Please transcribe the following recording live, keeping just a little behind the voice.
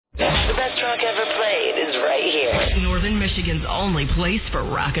The best rock ever played is right here. Northern Michigan's only place for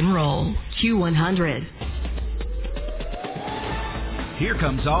rock and roll. Q100. Here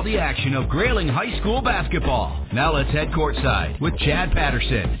comes all the action of Graling High School basketball. Now let's head courtside with Chad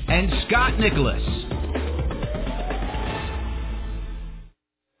Patterson and Scott Nicholas.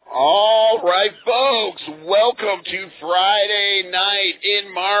 All right, folks, welcome to Friday night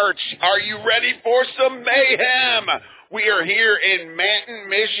in March. Are you ready for some mayhem? We are here in Manton,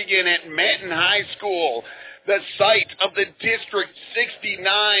 Michigan at Manton High School, the site of the District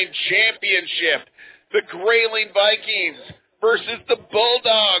 69 championship. The Graling Vikings versus the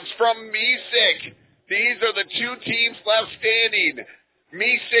Bulldogs from Mesick. These are the two teams left standing.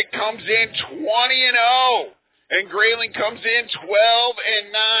 Mesick comes in 20-0, and Graling comes in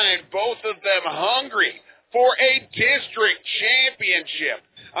 12-9. Both of them hungry for a district championship.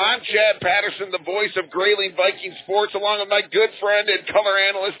 I'm Chad Patterson, the voice of Graling Viking Sports, along with my good friend and color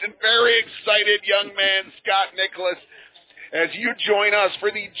analyst and very excited young man, Scott Nicholas, as you join us for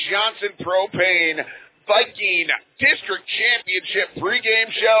the Johnson Propane Viking District Championship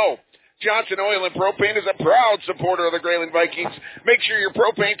pregame show. Johnson Oil and Propane is a proud supporter of the Graling Vikings. Make sure your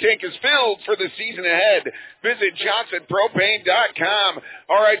propane tank is filled for the season ahead. Visit johnsonpropane.com.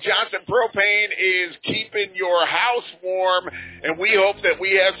 All right, Johnson Propane is keeping your house warm, and we hope that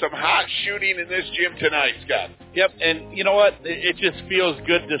we have some hot shooting in this gym tonight, Scott. Yep, and you know what? It just feels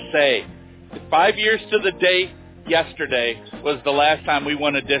good to say. 5 years to the date, yesterday was the last time we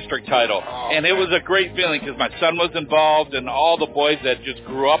won a district title. And it was a great feeling because my son was involved and all the boys that just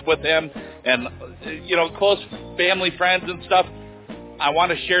grew up with him and, you know, close family friends and stuff. I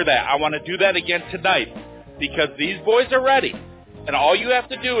want to share that. I want to do that again tonight because these boys are ready. And all you have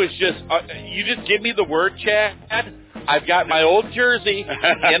to do is you just give me the word, Chad. I've got my old jersey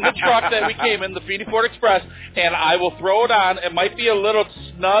in the truck that we came in, the Feedy Ford Express, and I will throw it on. It might be a little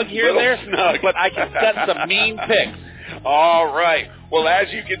snug here and there, but I can set some mean picks. All right. Well,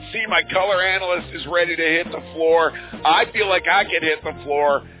 as you can see, my color analyst is ready to hit the floor. I feel like I can hit the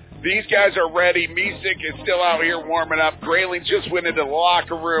floor. These guys are ready. Mesick is still out here warming up. Graling just went into the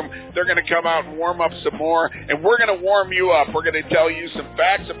locker room. They're going to come out and warm up some more, and we're going to warm you up. We're going to tell you some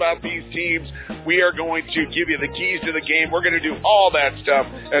facts about these teams. We are going to give you the keys to the game. We're going to do all that stuff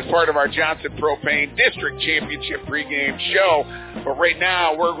as part of our Johnson Propane District Championship pregame show. But right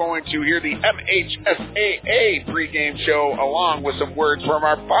now, we're going to hear the MHSAA pregame show along with some words from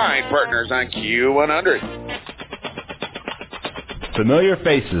our fine partners on Q100. Familiar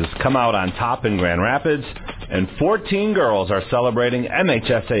faces come out on top in Grand Rapids, and 14 girls are celebrating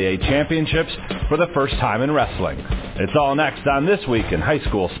MHSAA championships for the first time in wrestling. It's all next on This Week in High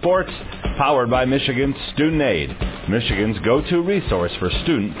School Sports, powered by Michigan Student Aid, Michigan's go-to resource for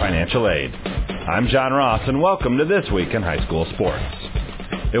student financial aid. I'm John Ross, and welcome to This Week in High School Sports.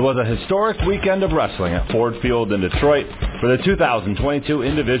 It was a historic weekend of wrestling at Ford Field in Detroit for the 2022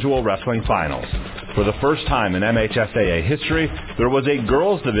 Individual Wrestling Finals. For the first time in MHSAA history, there was a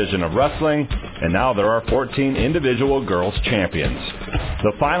girls' division of wrestling, and now there are 14 individual girls' champions.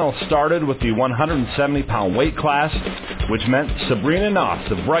 The finals started with the 170-pound weight class, which meant Sabrina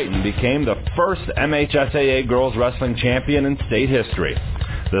Noss of Brighton became the first MHSAA girls' wrestling champion in state history.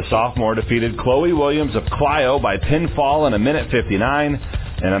 The sophomore defeated Chloe Williams of Clio by pinfall in 1:59,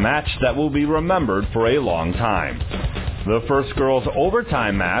 in a match that will be remembered for a long time. The first girls'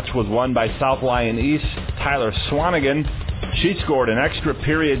 overtime match was won by South Lyon East Tyler Swanigan. She scored an extra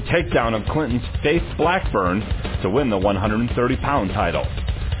period takedown of Clinton's Faith Blackburn to win the 130-pound title.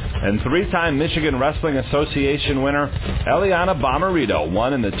 And three-time Michigan Wrestling Association winner Eliana Bomarito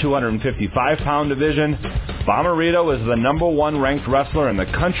won in the 255-pound division. Bomarito is the number one ranked wrestler in the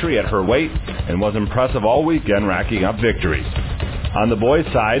country at her weight and was impressive all weekend, racking up victories. On the boys'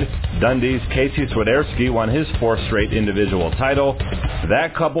 side, Dundee's Casey Swiderski won his fourth straight individual title.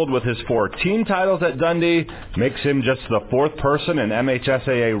 That, coupled with his 4 team titles at Dundee, makes him just the fourth person in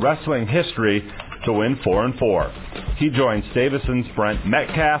MHSAA wrestling history to win 4 and 4. He joins Davison's Brent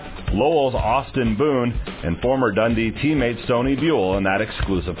Metcalf, Lowell's Austin Boone, and former Dundee teammate Stoney Buell in that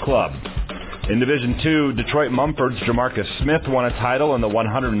exclusive club. In Division II, Detroit Mumford's Jamarcus Smith won a title in the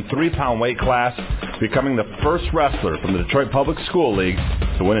 103-pound weight class, becoming the first wrestler from the Detroit Public School League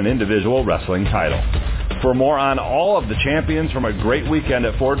to win an individual wrestling title. For more on all of the champions from a great weekend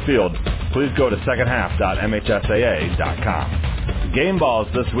at Ford Field, please go to secondhalf.mhsaa.com. Game balls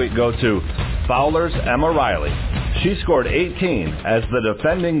this week go to Fowler's Emma Riley. She scored 18 as the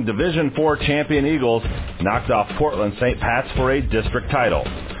defending Division IV champion Eagles knocked off Portland St. Pat's for a district title.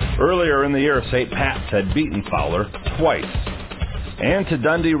 Earlier in the year, St. Pat's had beaten Fowler twice. And to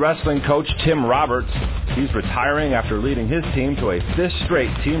Dundee wrestling coach Tim Roberts, He's retiring after leading his team to a 5th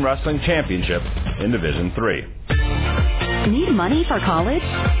straight team wrestling championship in Division III. Need money for college?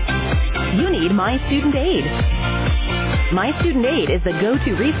 You need My Student Aid. My Student Aid is the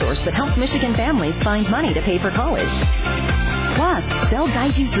go-to resource that helps Michigan families find money to pay for college. Plus, they'll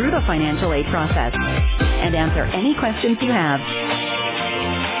guide you through the financial aid process and answer any questions you have.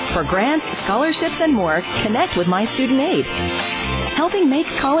 For grants, scholarships, and more, connect with My Student Aid, helping make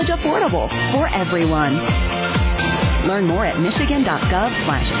college affordable for everyone. Learn more at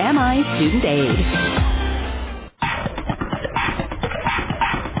michigan.gov/MIStudentAid.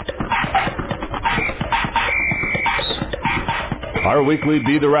 Our weekly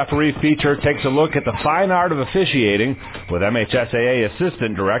Be the Referee feature takes a look at the fine art of officiating with MHSAA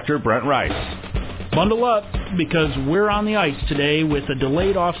Assistant Director Brent Rice. Bundle up, because we're on the ice today with a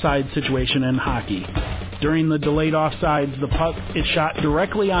delayed offside situation in hockey. During the delayed offsides, the puck is shot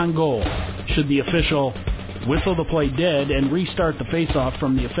directly on goal. Should the official whistle the play dead and restart the faceoff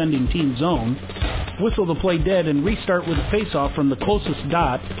from the offending team zone, whistle the play dead and restart with the faceoff from the closest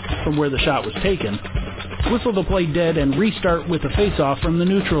dot from where the shot was taken, whistle the play dead and restart with a faceoff from the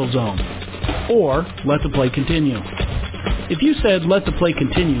neutral zone, or let the play continue. If you said let the play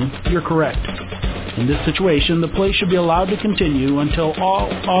continue, you're correct. In this situation, the play should be allowed to continue until all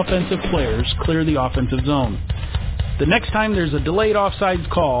offensive players clear the offensive zone. The next time there's a delayed offsides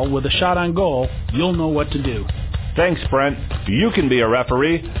call with a shot on goal, you'll know what to do. Thanks, Brent. You can be a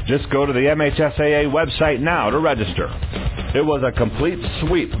referee. Just go to the MHSAA website now to register. It was a complete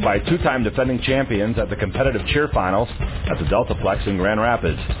sweep by 2-time defending champions at the competitive cheer finals at the Deltaplex in Grand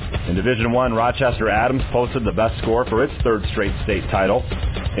Rapids. In Division I, Rochester Adams posted the best score for its 3rd straight state title.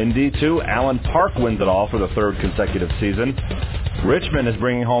 In D2, Allen Park wins it all for the 3rd consecutive season. Richmond is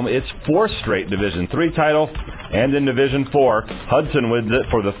bringing home its 4th straight Division III title. And in Division IV, Hudson wins it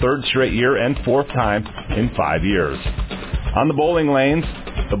for the 3rd straight year and 4th time in 5 years. On the bowling lanes,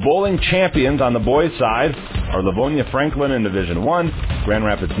 the bowling champions on the boys' side are Livonia Franklin in Division I, Grand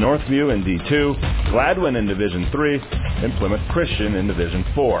Rapids Northview in D2, Gladwin in Division III, and Plymouth Christian in Division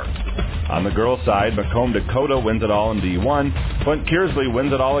IV. On the girls' side, Macomb Dakota wins it all in D1, Flint Kearsley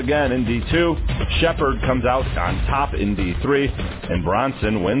wins it all again in D2, Shepherd comes out on top in D3, and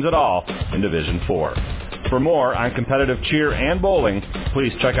Bronson wins it all in Division IV. For more on competitive cheer and bowling,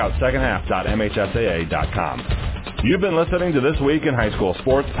 please check out secondhalf.mhsaa.com. You've been listening to This Week in High School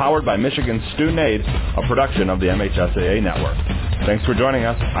Sports, powered by Michigan Student Aid, a production of the MHSAA Network. Thanks for joining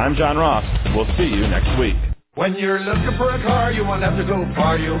us. I'm John Ross. We'll see you next week. When you're looking for a car, you won't have to go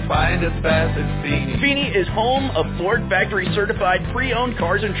far. You'll find it fast at Feeney. Feeney is home of Ford factory-certified pre-owned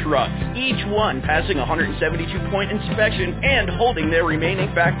cars and trucks, each one passing a 172-point inspection and holding their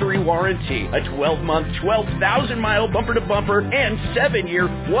remaining factory warranty. A 12-month, 12,000-mile bumper-to-bumper and 7-year,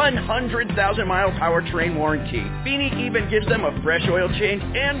 100,000-mile powertrain warranty. Feeney even gives them a fresh oil change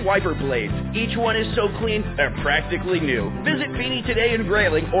and wiper blades. Each one is so clean, they're practically new. Visit Feeney today in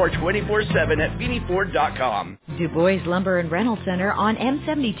Graling or 24/7 at FeeneyFord.com. Du Bois Lumber and Rental Center on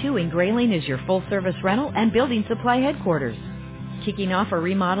M72 in Graling is your full-service rental and building supply headquarters. Kicking off a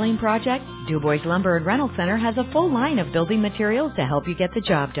remodeling project? Du Bois Lumber and Rental Center has a full line of building materials to help you get the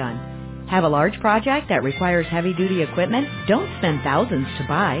job done. Have a large project that requires heavy-duty equipment? Don't spend thousands to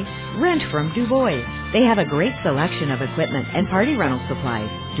buy. Rent from Du Bois. They have a great selection of equipment and party rental supplies.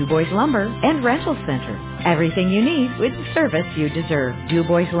 Du Bois Lumber and Rental Center. Everything you need with the service you deserve. Du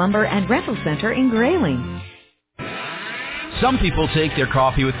Bois Lumber and Rental Center in Graling. Some people take their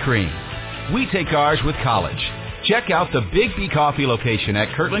coffee with cream. We take ours with college. Check out the Big B Coffee location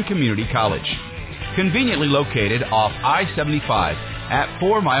at Kirtland Community College. Conveniently located off I-75 at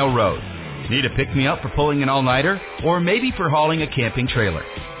 4 Mile Road. Need a pick-me-up for pulling an all-nighter or maybe for hauling a camping trailer?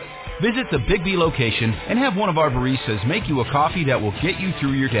 Visit the Big B location and have one of our baristas make you a coffee that will get you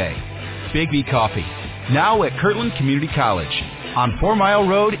through your day. Big B Coffee, now at Kirtland Community College on 4 Mile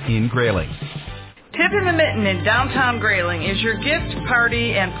Road in Graling. Tip in the Mitten in downtown Graling is your gift,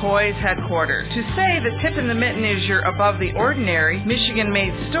 party, and poise headquarters. To say that Tip in the Mitten is your above-the-ordinary,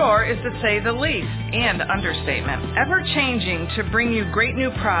 Michigan-made store is to say the least, and understatement. Ever-changing to bring you great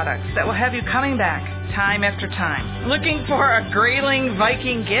new products that will have you coming back time after time. Looking for a Graling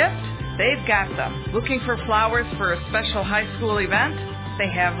Viking gift? They've got them. Looking for flowers for a special high school event? They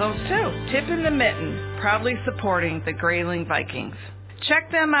have those too. Tip in the Mitten, proudly supporting the Graling Vikings.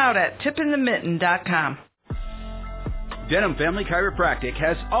 Check them out at tipinthemitten.com. Denham Family Chiropractic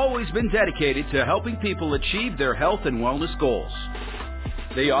has always been dedicated to helping people achieve their health and wellness goals.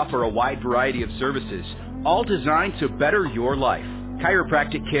 They offer a wide variety of services, all designed to better your life.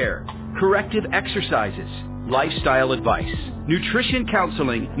 Chiropractic care, corrective exercises, lifestyle advice, nutrition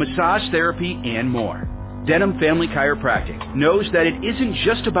counseling, massage therapy, and more. Denham Family Chiropractic knows that it isn't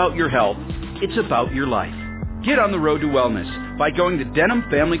just about your health, it's about your life. Get on the road to wellness by going to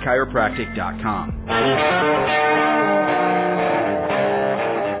DenhamFamilyChiropractic.com.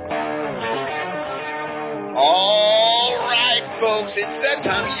 All right, folks, it's that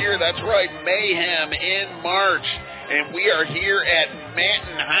time of year. That's right, mayhem in March. And we are here at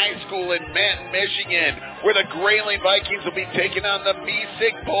Manton High School in Manton, Michigan, where the Graling Vikings will be taking on the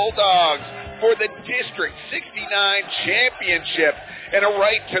Mesick Bulldogs for the District 69 Championship and a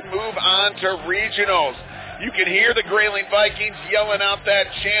right to move on to regionals. You can hear the Graling Vikings yelling out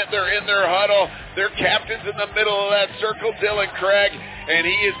that chant. They're in their huddle. Their captain's in the middle of that circle, Dylan Craig, and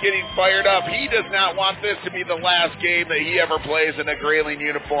he is getting fired up. He does not want this to be the last game that he ever plays in a Graling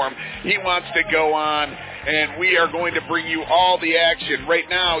uniform. He wants to go on, and we are going to bring you all the action. Right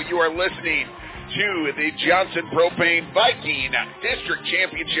now, you are listening to the Johnson Propane Viking District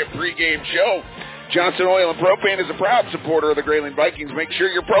Championship pregame show. Johnson Oil and Propane is a proud supporter of the Graling Vikings. Make sure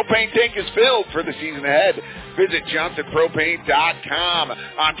your propane tank is filled for the season ahead. Visit JohnsonPropane.com.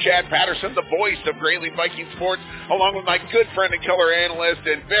 I'm Chad Patterson, the voice of Graling Viking Sports, along with my good friend and color analyst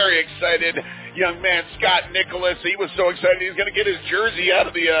and very excited young man, Scott Nicholas. He was so excited he was going to get his jersey out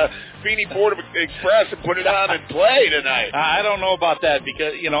of the Feeney Ford Express and put it on and play tonight. I don't know about that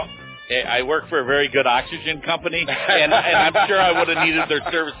because, I work for a very good oxygen company, and I'm sure I would have needed their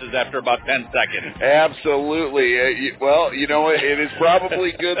services after about 10 seconds. Absolutely. Well, you know, it is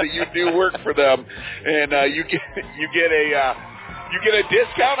probably good that you do work for them, and you get a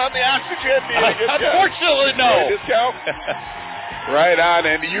discount on the oxygen. Unfortunately, no. Discount. Right on,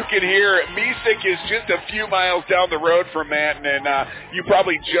 and you can hear Mesick is just a few miles down the road from Manton, and you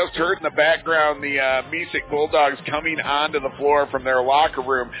probably just heard in the background the Mesick Bulldogs coming onto the floor from their locker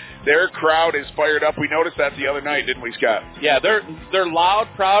room. Their crowd is fired up. We noticed that the other night, didn't we, Scott? Yeah, they're loud,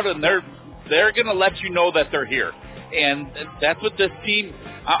 proud, and they're going to let you know that they're here, and that's what this team.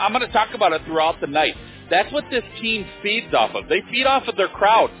 I'm going to talk about it throughout the night. That's what this team feeds off of. They feed off of their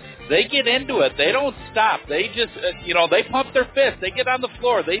crowd. They get into it. They don't stop. They just, they pump their fists. They get on the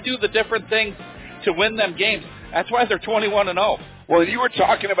floor. They do the different things to win them games. That's why they're 21-0. Well, you were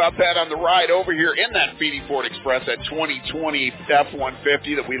talking about that on the ride over here in that Feeney Ford Express, that 2020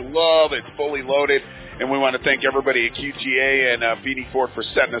 F-150 that we love. It's fully loaded, and we want to thank everybody at QTA and Feeney Ford for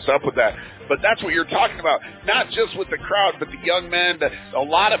setting us up with that. But that's what you're talking about, not just with the crowd, but the young men, a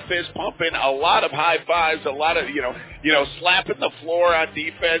lot of fist pumping, a lot of high fives, a lot of, slapping the floor on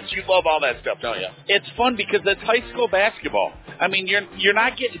defense. You love all that stuff, don't you? It's fun because it's high school basketball. I mean, you're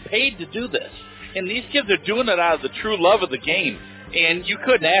not getting paid to do this. And these kids are doing it out of the true love of the game. And you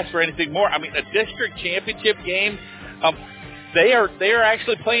couldn't ask for anything more. I mean, a district championship game, they are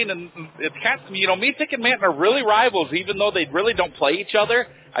actually playing, and it's kind of, Mesick and Manton are really rivals, even though they really don't play each other.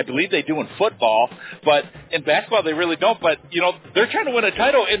 I believe they do in football, but in basketball they really don't. But they're trying to win a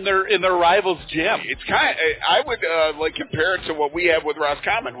title in their rival's gym. It's I would compare it to what we have with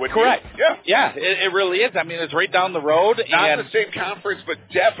Roscommon. Correct. You? Yeah, it really is. I mean, it's right down the road. Not the same conference, but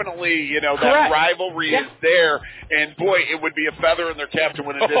definitely that rivalry is there. And boy, it would be a feather in their cap to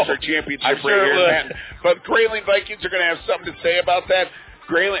win a district championship right here in Manton. But Graling Vikings are going to have something to say about that.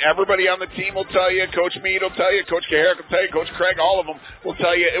 Graling, everybody on the team will tell you. Coach Meade will tell you. Coach Kaharick will tell you. Coach Craig, all of them will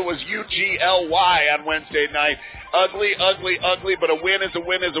tell you. It was UGLY on Wednesday night. Ugly, ugly, ugly, but a win is a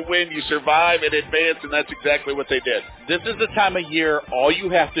win is a win. You survive and advance, and that's exactly what they did. This is the time of year all you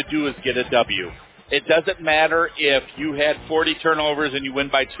have to do is get a W. It doesn't matter if you had 40 turnovers and you win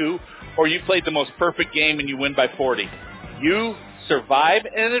by 2, or you played the most perfect game and you win by 40. You survive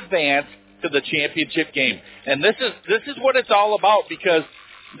and advance to the championship game. And this is what it's all about, because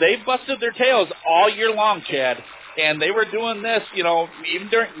they've busted their tails all year long, Chad. And they were doing this, even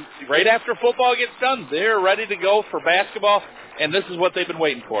right after football gets done, they're ready to go for basketball, and this is what they've been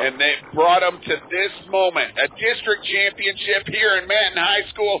waiting for. And they brought them to this moment, a district championship here in Manton High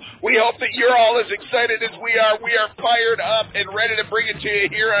School. We hope that you're all as excited as we are. We are fired up and ready to bring it to you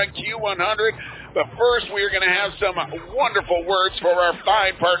here on Q100. But first, we are going to have some wonderful words for our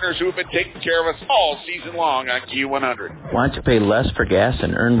fine partners who have been taking care of us all season long on Q100. Want to pay less for gas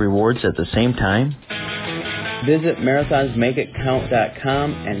and earn rewards at the same time? Visit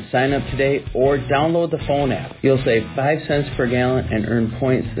marathonsmakeitcount.com and sign up today, or download the phone app. You'll save 5 cents per gallon and earn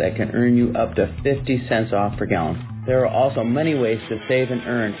points that can earn you up to 50 cents off per gallon. There are also many ways to save and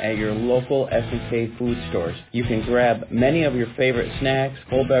earn at your local S&K food stores. You can grab many of your favorite snacks,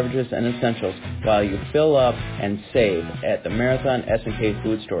 cold beverages, and essentials while you fill up and save at the Marathon S&K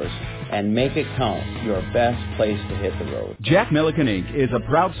food stores. and make it count, your best place to hit the road. Jack Milliken Inc. is a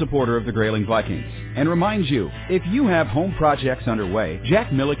proud supporter of the Graling Vikings and reminds you, if you have home projects underway,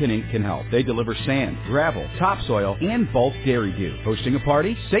 Jack Milliken Inc. can help. They deliver sand, gravel, topsoil, and bulk dairy dew. Hosting a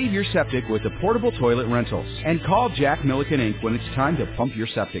party? Save your septic with the portable toilet rentals. And call Jack Milliken Inc. when it's time to pump your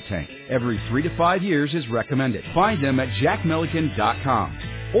septic tank. Every 3 to 5 years is recommended. Find them at jackmilliken.com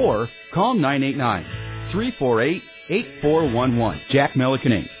or call 989-348-8411. Jack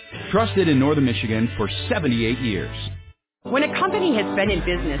Milliken Inc. Trusted in Northern Michigan for 78 years. When a company has been in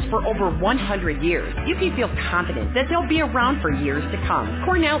business for over 100 years, you can feel confident that they'll be around for years to come.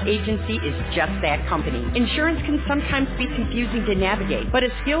 Cornell Agency is just that company. Insurance can sometimes be confusing to navigate, but a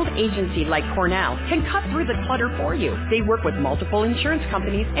skilled agency like Cornell can cut through the clutter for you. They work with multiple insurance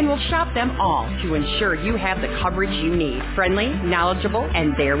companies and will shop them all to ensure you have the coverage you need. Friendly, knowledgeable,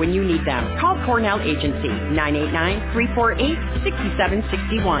 and there when you need them. Call Cornell Agency,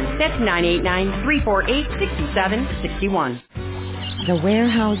 989-348-6761. That's 989-348-6761. The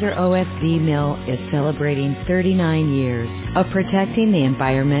Weyerhaeuser OSB Mill is celebrating 39 years of protecting the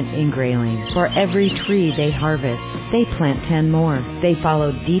environment in Graling. For every tree they harvest, they plant 10 more. They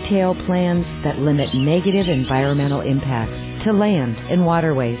follow detailed plans that limit negative environmental impacts to land and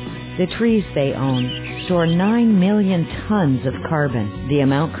waterways. The trees they own store 9 million tons of carbon, the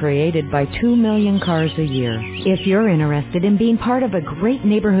amount created by 2 million cars a year. If you're interested in being part of a great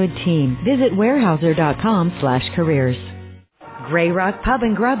neighborhood team, visit Weyerhaeuser.com/careers. Grey Rock Pub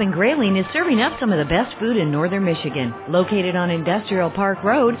and Grub in Graling is serving up some of the best food in northern Michigan. Located on Industrial Park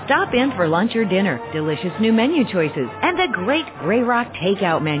Road, stop in for lunch or dinner, delicious new menu choices, and the great Grey Rock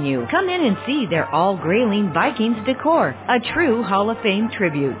takeout menu. Come in and see their all Graling Vikings decor, a true Hall of Fame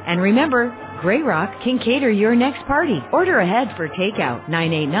tribute. And remember, Grey Rock can cater your next party. Order ahead for takeout,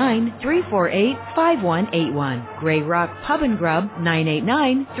 989-348-5181. Grey Rock Pub and Grub,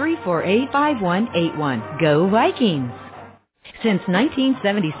 989-348-5181. Go Vikings! Since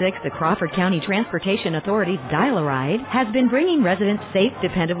 1976, the Crawford County Transportation Authority's Dial-A-Ride has been bringing residents safe,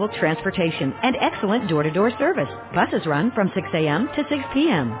 dependable transportation and excellent door-to-door service. Buses run from 6 a.m. to 6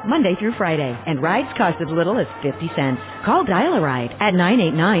 p.m., Monday through Friday, and rides cost as little as 50 cents. Call Dial-A-Ride at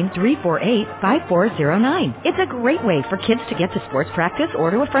 989-348-5409. It's a great way for kids to get to sports practice or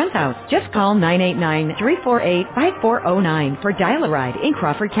to a friend's house. Just call 989-348-5409 for Dial-A-Ride in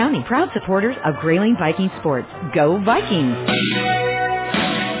Crawford County. Proud supporters of Graling Viking sports. Go Vikings!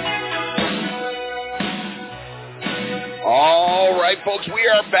 All right, folks, we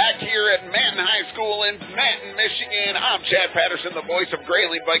are back here at Manton High School in Manton, Michigan. I'm Chad Patterson, the voice of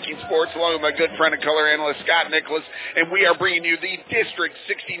Graling Viking Sports, along with my good friend and color analyst, Scott Nicholas, and we are bringing you the District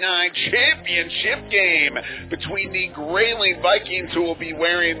 69 Championship game between the Graling Vikings, who will be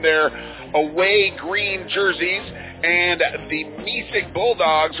wearing their away green jerseys, and the Mesick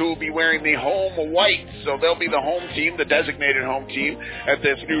Bulldogs, who will be wearing the home white. So they'll be the home team, the designated home team at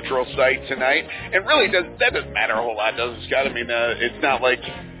this neutral site tonight. And really, that doesn't matter a whole lot, does it, Scott? I mean, it's not like...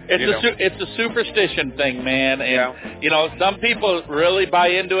 It's a superstition thing, man. And, some people really buy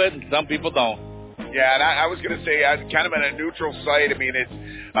into it and some people don't. Yeah, and I was going to say, kind of on a neutral site, I mean, it's,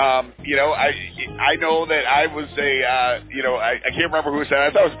 I know that I was I can't remember who said it.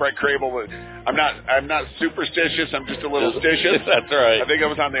 I thought it was Brett Crable, but I'm not superstitious. I'm just a little stitious. That's right. I think I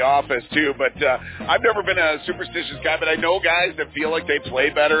was on The Office, too. But I've never been a superstitious guy, but I know guys that feel like they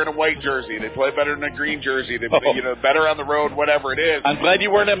play better in a white jersey. They play better in a green jersey. They play, better on the road, whatever it is. I'm glad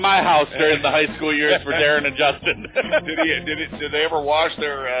you weren't in my house during the high school years for Darren and Justin. Did they ever wash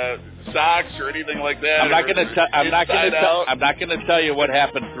their socks or anything like that? I'm not going to tell you what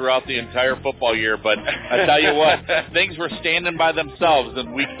happened throughout the entire football year, but I tell you what, things were standing by themselves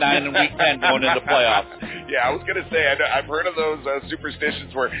in Week 9 and Week 10 going into playoffs. Yeah, I was going to say, I've heard of those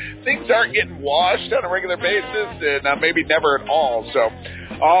superstitions where things aren't getting washed on a regular basis and maybe never at all. So,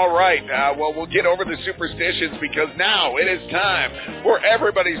 all right, well, we'll get over the superstitions because now it is time for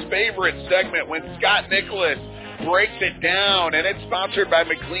everybody's favorite segment when Scott Nicholas breaks it down, and it's sponsored by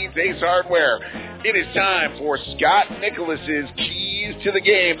McLean's Ace Hardware. It is time for Scott Nicholas's Keys to the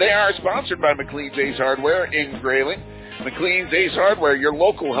Game. They are sponsored by McLean's Ace Hardware in Graling. McLean's Ace Hardware, your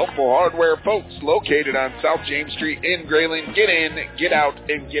local helpful hardware folks, located on South James Street in Graling. Get in, get out,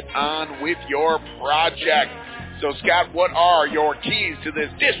 and get on with your project. So, Scott, what are your keys to this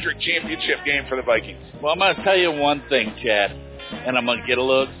district championship game for the Vikings? Well, I'm going to tell you one thing, Chad, and I'm going to get a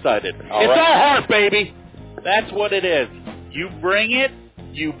little excited. It's right. All heart, baby. That's what it is. You bring it,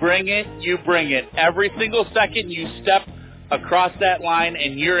 you bring it, you bring it. Every single second you step across that line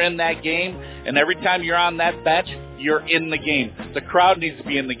and you're in that game, and every time you're on that bench, you're in the game. The crowd needs to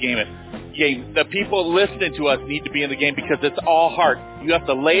be in the game. game. The people listening to us need to be in the game because it's all heart. You have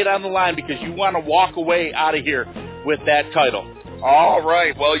to lay it on the line because you want to walk away out of here with that title. All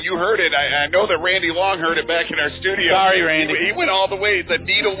right. Well, you heard it. I know that Randy Long heard it back in our studio. Sorry, Randy. He went all the way. The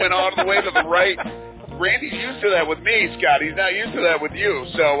needle went all the way to the right. Randy's used to that with me, Scott. He's not used to that with you.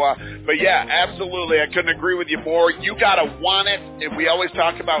 So, but yeah, absolutely. I couldn't agree with you more. You got to want it. And we always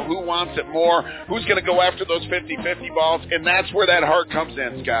talk about who wants it more, who's going to go after those 50-50 balls, and that's where that heart comes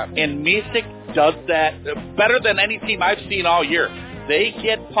in, Scott. And Mesick does that better than any team I've seen all year. They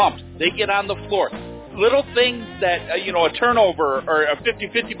get pumped. They get on the floor. Little things that, a turnover or a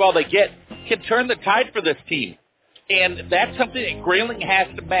 50-50 ball they get can turn the tide for this team. And that's something that Graling has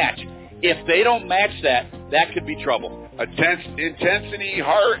to match. If they don't match that, that could be trouble. Intensity,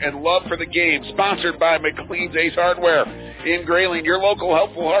 heart, and love for the game. Sponsored by McLean's Ace Hardware in Graling, your local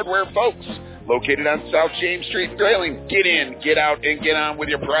helpful hardware folks. Located on South James Street in Graling. Get in, get out, and get on with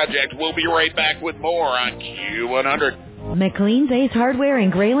your project. We'll be right back with more on Q100. McLean's Ace Hardware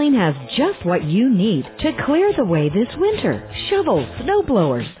in Graling has just what you need to clear the way this winter. Shovels, snow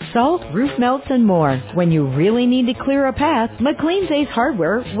blowers, salt, roof melts, and more. When you really need to clear a path, McLean's Ace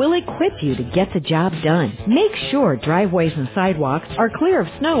Hardware will equip you to get the job done. Make sure driveways and sidewalks are clear of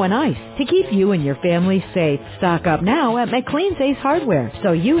snow and ice to keep you and your family safe. Stock up now at McLean's Ace Hardware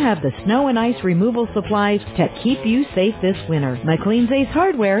so you have the snow and ice removal supplies to keep you safe this winter. McLean's Ace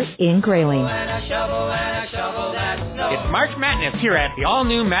Hardware in Graling. It's March Madness here at the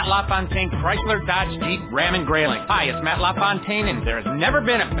all-new Matt LaFontaine Chrysler Dodge Jeep Ram in Graling. Hi, it's Matt LaFontaine, and there's never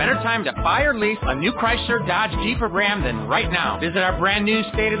been a better time to buy or lease a new Chrysler Dodge Jeep or Ram than right now. Visit our brand-new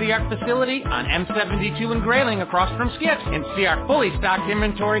state-of-the-art facility on M72 in Graling across from Skips and see our fully stocked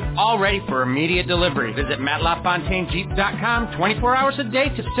inventory all ready for immediate delivery. Visit MattLaFontaineJeep.com 24 hours a day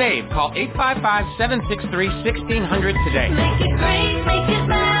to save. Call 855-763-1600 today. Make it great, make it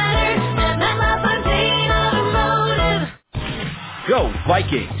better at Matt LaFontaine Automotive. Go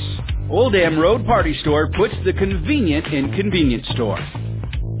Vikings! Old Dam Road Party Store puts the convenient in convenience store.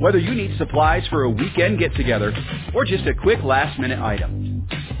 Whether you need supplies for a weekend get-together or just a quick last-minute item,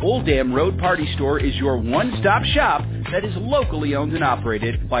 Old Dam Road Party Store is your one-stop shop that is locally owned and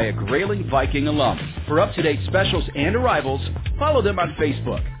operated by a Graling Viking alum. For up-to-date specials and arrivals, follow them on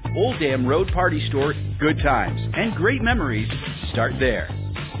Facebook. Old Dam Road Party Store, good times and great memories start there.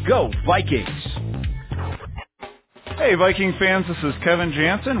 Go Vikings! Hey Viking fans, this is Kevin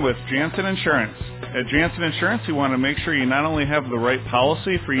Jansen with Jansen Insurance. At Jansen Insurance, we want to make sure you not only have the right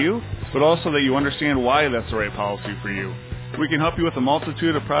policy for you, but also that you understand why that's the right policy for you. We can help you with a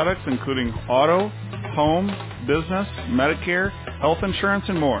multitude of products, including auto, home, business, Medicare, health insurance,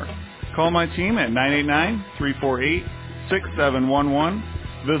 and more. Call my team at 989-348-6711.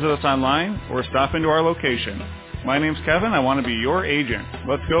 Visit us online or stop into our location. My name's Kevin. I want to be your agent.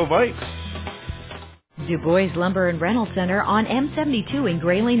 Let's go Vikes! Du Bois Lumber and Rental Center on M72 in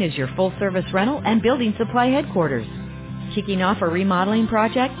Graling is your full-service rental and building supply headquarters. Kicking off a remodeling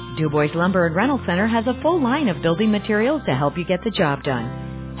project, Du Bois Lumber and Rental Center has a full line of building materials to help you get the job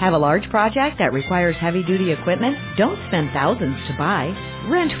done. Have a large project that requires heavy-duty equipment? Don't spend thousands to buy.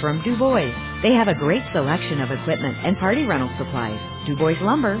 Rent from Du Bois. They have a great selection of equipment and party rental supplies. Du Bois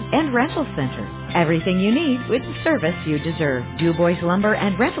Lumber and Rental Center. Everything you need with the service you deserve. Du Bois Lumber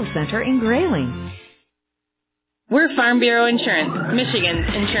and Rental Center in Graling. We're Farm Bureau Insurance, Michigan's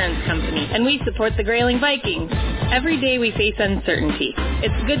insurance company, and we support the Graling Vikings. Every day we face uncertainty.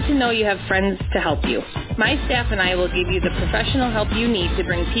 It's good to know you have friends to help you. My staff and I will give you the professional help you need to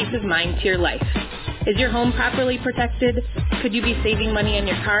bring peace of mind to your life. Is your home properly protected? Could you be saving money on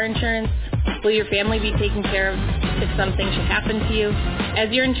your car insurance? Will your family be taken care of if something should happen to you?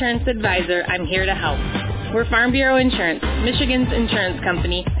 As your insurance advisor, I'm here to help. We're Farm Bureau Insurance, Michigan's insurance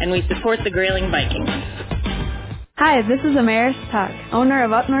company, and we support the Graling Vikings. Hi, this is Amaris Tuck, owner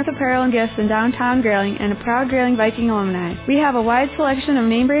of Up North Apparel and Gifts in downtown Graling and a proud Graling Viking alumni. We have a wide selection of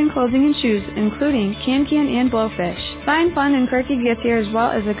name brand clothing and shoes, including Can and Blowfish. Find fun and quirky gifts here as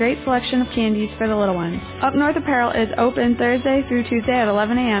well as a great selection of candies for the little ones. Up North Apparel is open Thursday through Tuesday at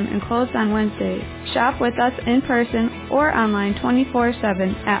 11 a.m. and closed on Wednesdays. Shop with us in person or online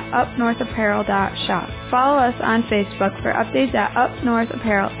 24/7 at upnorthapparel.shop. Follow us on Facebook for updates at Up North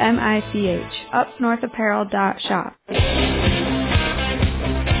Apparel, MICH, upnorthapparel.shop.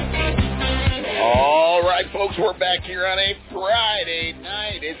 All right, folks, we're back here on a Friday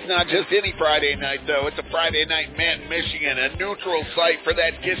night. It's not just any Friday night, though. It's a Friday night in Manton, Michigan, a neutral site for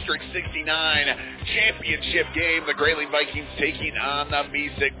that District 69 championship game. The Graling Vikings taking on the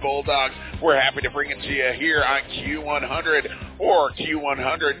Mesick Bulldogs. We're happy to bring it to you here on Q100 or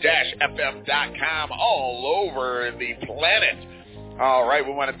Q100-FM.com all over the planet. All right,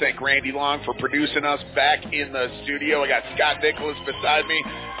 we want to thank Randy Long for producing us back in the studio. I got Scott Nicholas beside me.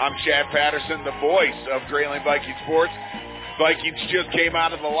 I'm Chad Patterson, the voice of Graling Viking Sports. Vikings just came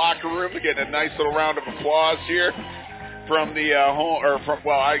out of the locker room to get a nice little round of applause here from the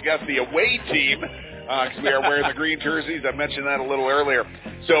the away team, because we are wearing the green jerseys. I mentioned that a little earlier.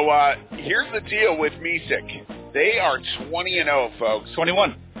 So here's the deal with Mesick. They are 20-0, folks.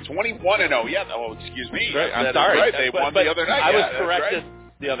 21. 21-0. Yeah. Oh, excuse me. Right. I'm sorry. Right. They won the other night. I was corrected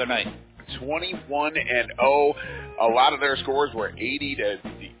the other night. 21-0. A lot of their scores were 80 to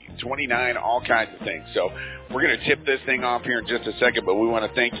 29, all kinds of things. So we're going to tip this thing off here in just a second, but we want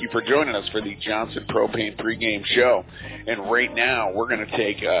to thank you for joining us for the Johnson Propane pregame show. And right now, we're going to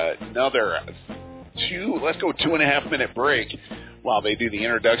take another 2.5-minute break while they do the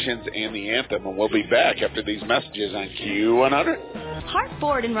introductions and the anthem, and we'll be back after these messages on Q100. Hart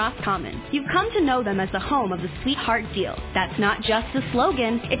Ford in Roscommon. You've come to know them as the home of the Sweetheart Deal. That's not just a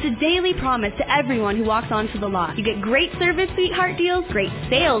slogan. It's a daily promise to everyone who walks onto the lot. You get great service Sweetheart Deals, great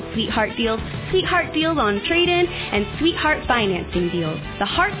sales Sweetheart Deals on trade-in, and Sweetheart financing deals. The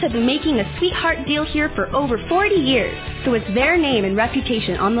Harts have been making a Sweetheart Deal here for over 40 years, so it's their name and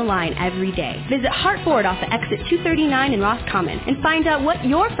reputation on the line every day. Visit Hart Ford off of exit 239 in Roscommon and find out what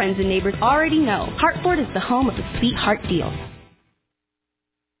your friends and neighbors already know. Hart Ford is the home of the Sweetheart Deal.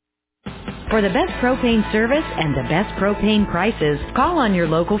 For the best propane service and the best propane prices, call on your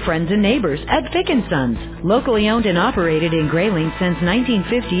local friends and neighbors at Fick & Sons. Locally owned and operated in Graling since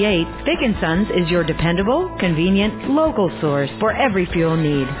 1958, Fick & Sons is your dependable, convenient, local source for every fuel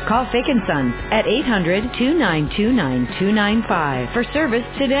need. Call Fick & Sons at 800-2929-295 for service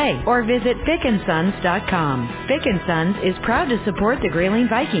today or visit fickandsons.com. Fick & Sons is proud to support the Graling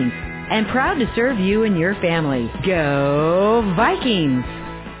Vikings and proud to serve you and your family. Go Vikings!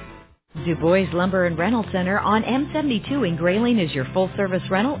 Du Bois Lumber and Rental Center on M72 in Graling is your full-service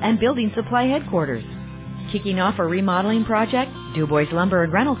rental and building supply headquarters. Kicking off a remodeling project? Du Bois Lumber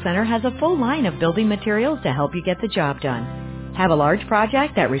and Rental Center has a full line of building materials to help you get the job done. Have a large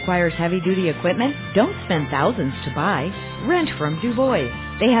project that requires heavy-duty equipment? Don't spend thousands to buy. Rent from Du Bois.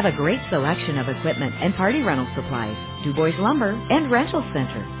 They have a great selection of equipment and party rental supplies. Du Bois Lumber and Rental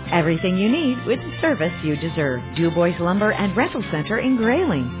Center. Everything you need with the service you deserve. Du Bois Lumber and Rental Center in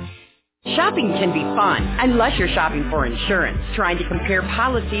Graling. Shopping can be fun, unless you're shopping for insurance. Trying to compare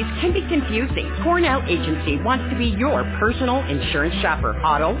policies can be confusing. Cornell Agency wants to be your personal insurance shopper.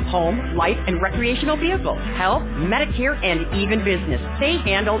 Auto, home, life, and recreational vehicles, health, Medicare, and even business. They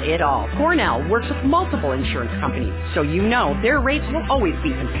handle it all. Cornell works with multiple insurance companies, so you know their rates will always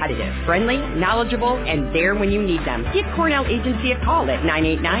be competitive, friendly, knowledgeable, and there when you need them. Give Cornell Agency a call at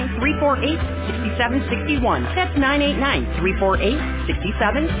 989-348-6761. That's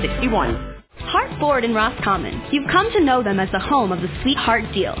 989-348-6761. Hart Ford in Roscommon. You've come to know them as the home of the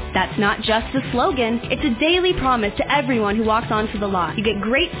Sweetheart Deal. That's not just a slogan. It's a daily promise to everyone who walks onto the lot. You get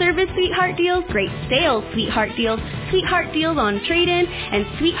great service Sweetheart Deals, great sales Sweetheart Deals on trade-in, and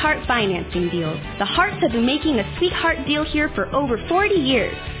Sweetheart financing deals. The Harts have been making a Sweetheart Deal here for over 40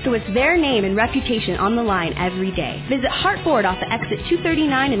 years, so it's their name and reputation on the line every day. Visit Hart Ford off of exit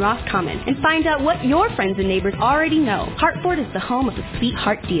 239 in Roscommon and find out what your friends and neighbors already know. Hart Ford is the home of the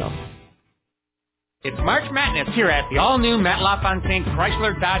Sweetheart Deal. It's March Madness here at the all-new Matt LaFontaine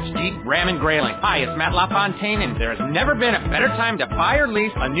Chrysler Dodge Jeep Ram and Graling. Hi, it's Matt LaFontaine, and there has never been a better time to buy or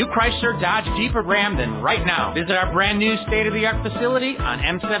lease a new Chrysler Dodge Jeep or Ram than right now. Visit our brand-new state-of-the-art facility on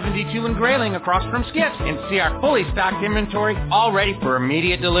M72 in Graling across from Skips and see our fully stocked inventory all ready for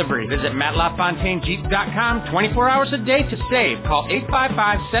immediate delivery. Visit MattLaFontaineJeep.com 24 hours a day to save. Call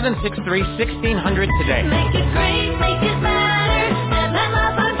 855-763-1600 today. Make it great, make it better at Matt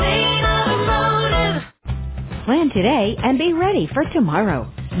LaFontaine Automotive. Plan today and be ready for tomorrow.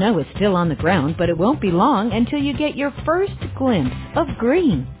 Snow is still on the ground, but it won't be long until you get your first glimpse of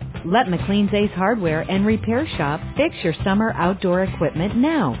green. Let McLean's Ace Hardware and Repair Shop fix your summer outdoor equipment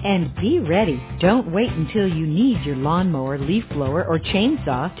now and be ready. Don't wait until you need your lawnmower, leaf blower, or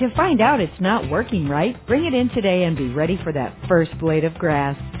chainsaw to find out it's not working right. Bring it in today and be ready for that first blade of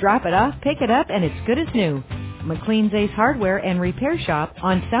grass. Drop it off, pick it up, and it's good as new. McLean's Ace Hardware and Repair Shop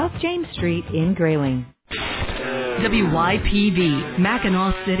on South James Street in Graling. WYPV,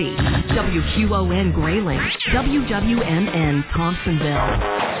 Mackinac City. WQON Graling. WWMN Thompsonville.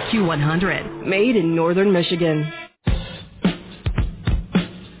 Q100, made in northern Michigan.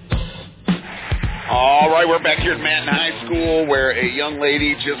 All right, we're back here at Manton High School where a young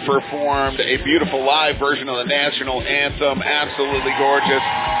lady just performed a beautiful live version of the national anthem. Absolutely gorgeous.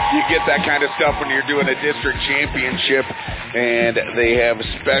 You get that kind of stuff when you're doing a district championship, and they have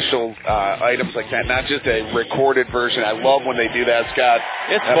special items like that, not just a recorded version. I love when they do that, Scott.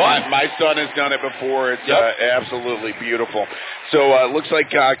 It's fun. My son has done it before. It's absolutely beautiful. So it looks like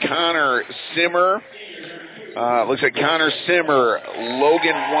Connor Simmer,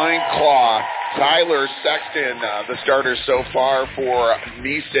 Logan Wienclaw, Tyler Sexton, the starters so far for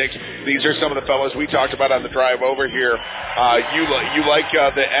Mesick. These are some of the fellows we talked about on the drive over here. You like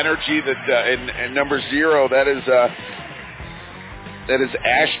the energy that in number 0, that is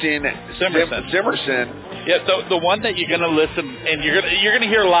Ashton Zimmerson. Yeah, the one that you're going to listen and you're going to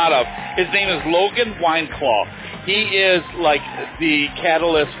hear a lot of. His name is Logan Wienclaw. He is like the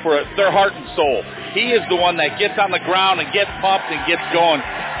catalyst for their heart and soul. He is the one that gets on the ground and gets pumped and gets going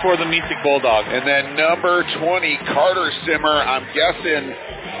for the Mesick Bulldogs. And then number 20, Carter Simmer. I'm guessing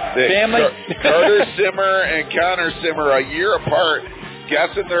that Carter Simmer and Connor Simmer a year apart.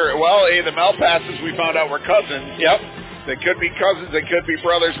 Guessing the Malpasses we found out were cousins. Yep. They could be cousins. They could be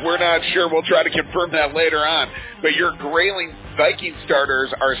brothers. We're not sure. We'll try to confirm that later on. But your Graling Viking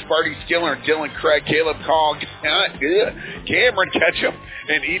starters are Sparty Skiller, Dylan Craig, Caleb Caul, Cameron Ketchum,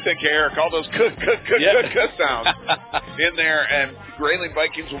 and Ethan Carrick. All those cuh sounds in there. And Graling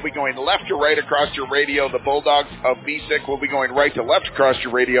Vikings will be going left to right across your radio. The Bulldogs of Mesick will be going right to left across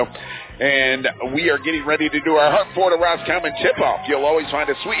your radio. And we are getting ready to do our Hartford Roscommon tip-off. You'll always find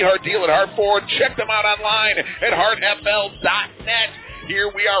a sweetheart deal at Hartford. Check them out online at heartfl.net.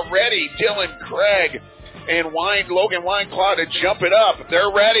 Here we are ready. Dylan Craig and Logan Wienclaw to jump it up. They're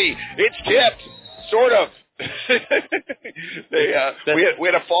ready. It's tipped, sort of. We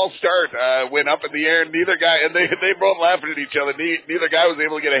had a false start. Went up in the air. Neither guy, and they both laughing at each other. Neither guy was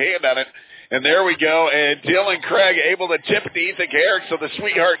able to get a hand on it. And there we go. And Dylan Craig able to tip it to Ethan Kaharick. So the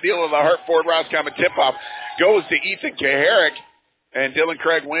sweetheart deal of the Hartford Roscommon tip-off goes to Ethan Kaharick, and Dylan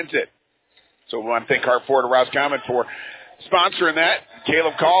Craig wins it. So we want to thank Hartford Roscommon for sponsoring that.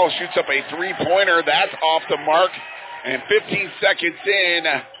 Caleb Caul shoots up a three-pointer. That's off the mark. And 15 seconds in,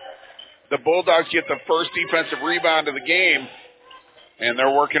 the Bulldogs get the first defensive rebound of the game, and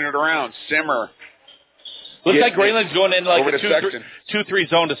they're working it around. Simmer. Looks like Graling's going in like a 2-3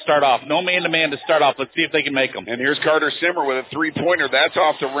 zone to start off. No man-to-man to start off. Let's see if they can make them. And here's Carter Simmer with a three-pointer. That's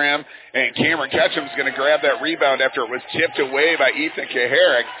off the rim. And Cameron Ketchum's going to grab that rebound after it was tipped away by Ethan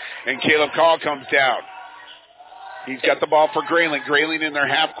Kaharick. And Caleb Caul comes down. He's got the ball for Graling. Graling in their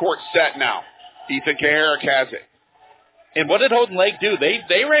half-court set now. Ethan Kaharick has it. And what did Houghton Lake do?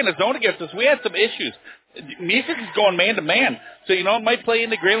 They ran a zone against us. We had some issues. Mesick is going man-to-man. So, it might play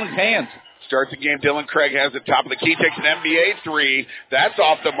into Graling's hands. Starts the game. Dylan Craig has the top of the key. Takes an NBA three. That's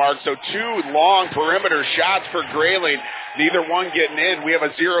off the mark. So 2 long perimeter shots for Graling. Neither one getting in. We have a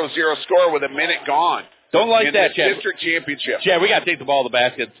 0-0 score with a minute gone. Don't like that, Chad. District championship. Yeah, we got to take the ball to the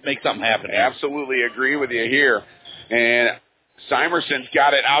basket. Make something happen. Absolutely agree with you here. And Simerson's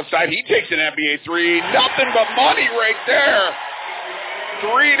got it outside. He takes an NBA three. Nothing but money right there.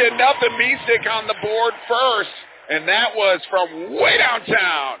 3-0. Mesick on the board first. And that was from way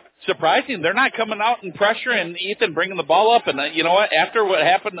downtown. Surprising, they're not coming out and pressuring Ethan, bringing the ball up. And you know what? After what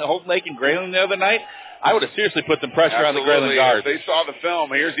happened to Houghton Lake and Graling the other night, I would have seriously put some pressure on the Graling guards. They saw the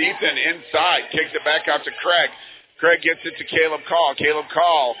film. Here's Ethan inside, kicks it back out to Craig. Craig gets it to Caleb Caul. Caleb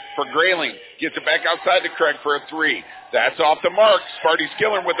Caul for Graling. Gets it back outside to Craig for a three. That's off the mark. Sparty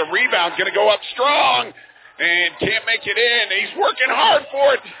Skiller with the rebound. Going to go up strong. And can't make it in. He's working hard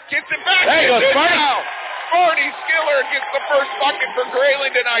for it. Gets it back. There goes Sparty. Sparty Skiller gets the first bucket for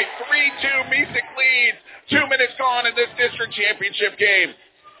Graling tonight. 3-2. Mesick leads. 2 minutes gone in this district championship game.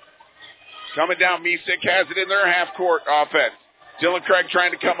 Coming down, Mesick has it in their half-court offense. Dylan Craig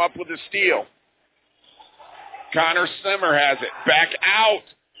trying to come up with a steal. Connor Simmer has it. Back out.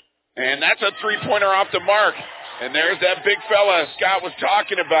 And that's a three-pointer off the mark. And there's that big fella Scott was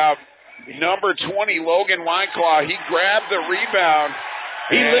talking about. Number 20, Logan Wienclaw. He grabbed the rebound.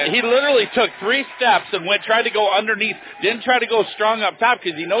 He literally took 3 steps and tried to go underneath. Didn't try to go strong up top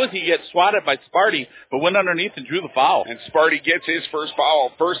because he knows he gets swatted by Sparty, but went underneath and drew the foul. And Sparty gets his first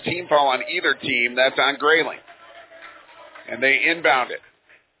foul, first team foul on either team. That's on Graling. And they inbound it.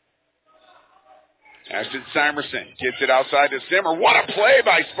 Ashton Simerson gets it outside to Simmer. What a play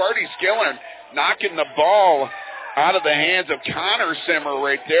by Sparty Skiller, knocking the ball out of the hands of Connor Simmer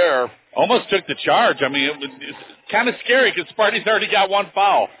right there. Almost took the charge. I mean, it's kind of scary because Sparty's already got 1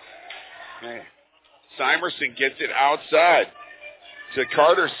 foul. Okay. Simerson gets it outside to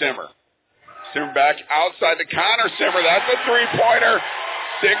Carter Simmer. Simmer back outside to Connor Simmer. That's a three-pointer.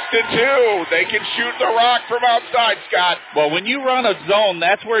 6-2. They can shoot the rock from outside, Scott. Well, when you run a zone,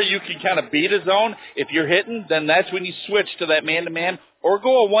 that's where you can kind of beat a zone. If you're hitting, then that's when you switch to that man-to-man or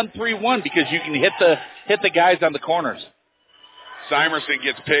go a 1-3-1 because you can hit the guys on the corners. Simerson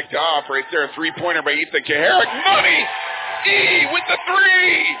gets picked off right there. A three-pointer by Ethan Kaharick. Money! E with the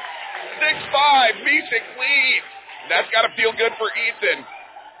three! 6-5. Mesick leads. That's got to feel good for Ethan.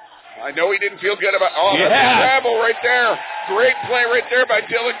 I know he didn't feel good about... Oh, that's a travel right there. Great play right there by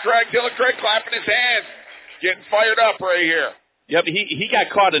Dylan Craig. Dylan Craig clapping his hands. Getting fired up right here. Yep, he got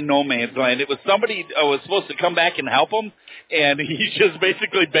caught in no man's land. It was somebody was supposed to come back and help him, and he just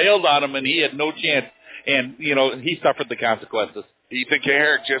basically bailed on him, and he had no chance. And, he suffered the consequences. Ethan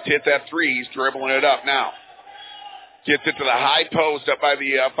Kaharick just hit that three. He's dribbling it up now. Gets it to the high post up by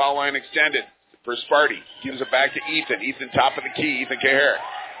the foul line extended for Sparty. Gives it back to Ethan. Ethan top of the key. Ethan Kaharick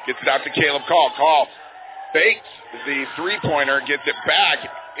gets it out to Caleb Caul. Caul fakes the three-pointer, gets it back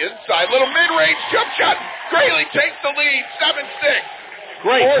inside. Little mid-range jump shot. Graling takes the lead. 7-6.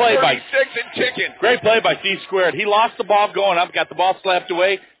 Great play by 6 and ticking. Great play by C squared. He lost the ball going up, got the ball slapped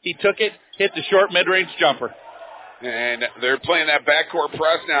away. He took it, hit the short mid-range jumper. And they're playing that backcourt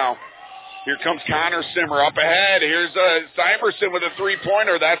press now. Here comes Connor Simmer up ahead. Here's Simerson with a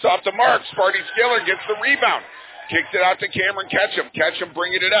three-pointer. That's off the mark. Sparty Skiller gets the rebound. Kicks it out to Cameron Ketchum. Ketchum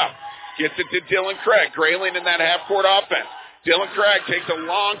bringing it up. Gets it to Dylan Craig. Graling in that half-court offense. Dylan Craig takes a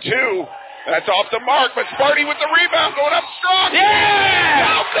long two. That's off the mark, but Sparty with the rebound going up strong. Yeah!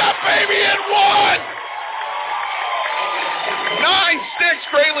 Out that baby and one! 9-6,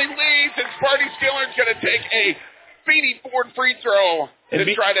 Graling leads, and Sparty Skiller's going to take a Feeney Ford free throw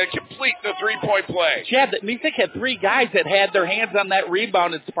to try to complete the three-point play. Chad, Mesick had three guys that had their hands on that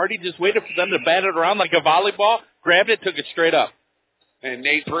rebound, and Sparty just waited for them to bat it around like a volleyball, grabbed it, took it straight up. And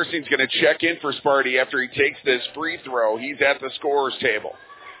Nate Persing's going to check in for Sparty after he takes this free throw. He's at the scorer's table.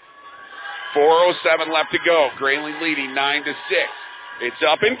 4:07 left to go. Graling leading 9-6. It's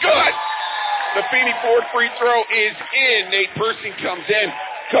up and good. The Feeney Ford free throw is in. Nate Persing comes in.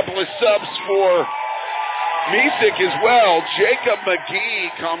 Couple of subs for Mesick as well. Jacob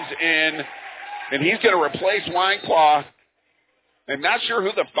McGee comes in, and he's going to replace Wienclaw. I'm not sure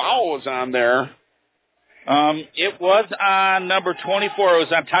who the foul was on there. It was on number 24. It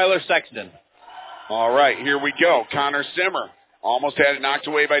was on Tyler Sexton. All right, here we go. Connor Simmer almost had it knocked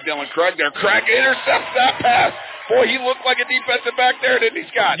away by Dylan Craig there. Craig intercepts that pass. Boy, he looked like a defensive back there, didn't he,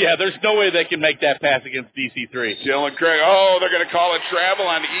 Scott? Yeah, there's no way they can make that pass against DC3. Dylan Craig, they're going to call it travel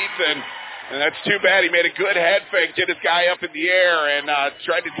on Ethan. And that's too bad. He made a good head fake, get his guy up in the air, and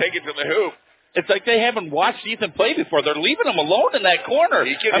tried to take it to the hoop. It's like they haven't watched Ethan play before. They're leaving him alone in that corner.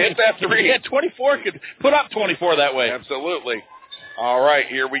 He can hit that three. He had 24, could put up 24 that way. Absolutely. All right,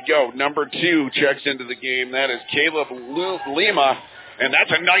 here we go. Number 2 checks into the game. That is Caleb Lima. And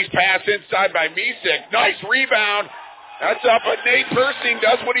that's a nice pass inside by Mesick. Nice rebound. That's up, but Nate Persing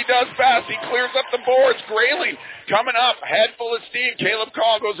does what he does best. He clears up the boards. Graling coming up, head full of steam. Caleb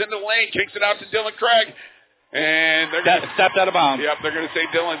Caul goes into the lane, kicks it out to Dylan Craig. And they're stepped out of bounds. Yep, they're going to say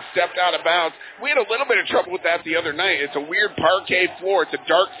Dylan stepped out of bounds. We had a little bit of trouble with that the other night. It's a weird parquet floor. It's a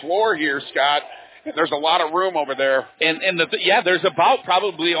dark floor here, Scott. There's a lot of room over there. And there's about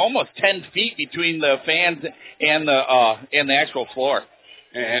probably almost 10 feet between the fans and the actual floor.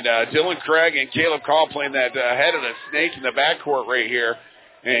 And Dylan Craig and Caleb Caul playing that head of the snake in the backcourt right here.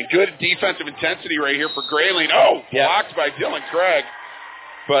 And good defensive intensity right here for Graling. Blocked by Dylan Craig.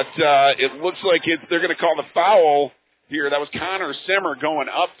 But it looks like they're going to call the foul here. That was Connor Simmer going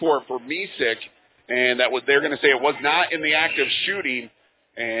up for Mesick. And they're going to say it was not in the act of shooting.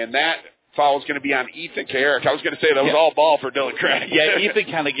 And that foul is going to be on Ethan Kaharick. I was going to say that was all ball for Dylan Craig. Yeah,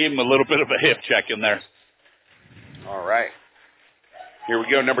 Ethan kind of gave him a little bit of a hip check in there. All right. Here we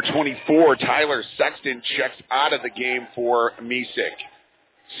go. Number 24, Tyler Sexton checks out of the game for Mesick.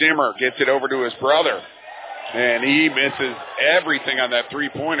 Simmer gets it over to his brother. And he misses everything on that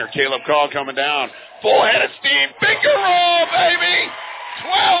three-pointer. Caleb Caul coming down. Full head of steam. Finger roll, baby.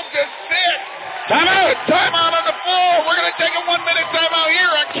 12-6. Timeout on the floor. We're going to take a 1-minute timeout here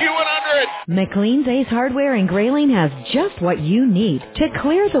on Q100. McLean's Ace Hardware in Graling has just what you need to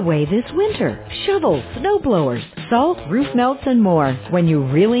clear the way this winter. Shovels, snow blowers, salt, roof melts, and more. When you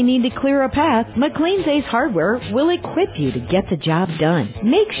really need to clear a path, McLean's Ace Hardware will equip you to get the job done.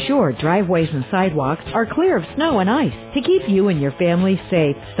 Make sure driveways and sidewalks are clear of snow and ice to keep you and your family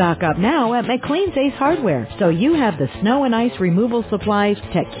safe. Stock up now at McLean's Ace Hardware so you have the snow and ice removal supplies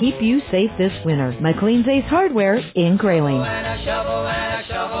to keep you safe this winter. McLean's Ace Hardware in Graling.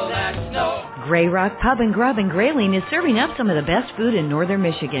 Grey Rock Pub and Grub in Graling is serving up some of the best food in northern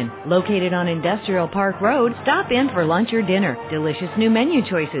Michigan. Located on Industrial Park Road, stop in for lunch or dinner, delicious new menu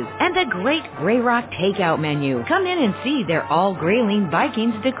choices, and the great Grey Rock takeout menu. Come in and see their all Graling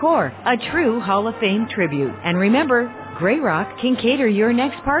Vikings decor, a true Hall of Fame tribute. And remember, Grey Rock can cater your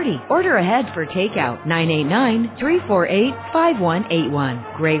next party. Order ahead for takeout.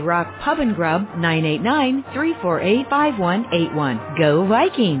 989-348-5181. Grey Rock Pub and Grub. 989-348-5181. Go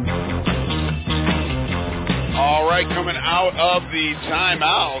Vikings! All right, coming out of the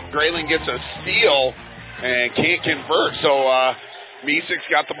timeout, Graling gets a steal and can't convert. So Mesick's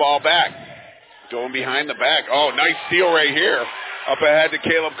got the ball back. Going behind the back. Oh, nice steal right here. Up ahead to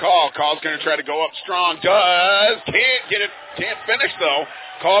Caleb Caul. Caul's going to try to go up strong. Does. Can't get it. Can't finish, though.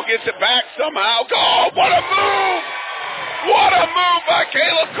 Caul gets it back somehow. Caul, what a move! What a move by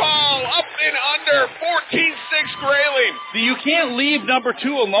Caleb Caul. Up and under. 14-6 Graling. You can't leave number 2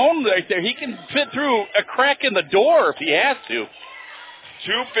 alone right there. He can fit through a crack in the door if he has to.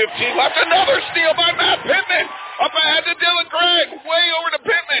 2:15 left. Another steal by Matt Pittman. Up ahead to Dylan Craig. Way over to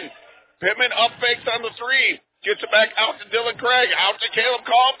Pittman. Pittman up fakes on the 3. Gets it back out to Dylan Craig. Out to Caleb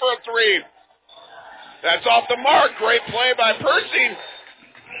Caul for a 3. That's off the mark. Great play by Percy.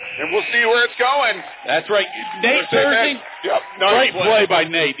 And we'll see where it's going. That's right. Nate Percy. Yep. Great play by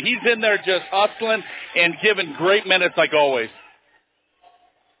Nate. He's in there just hustling and giving great minutes like always.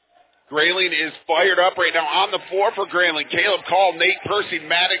 Grayling is fired up right now on the floor for Grayling. Caleb Caul, Nate Percy,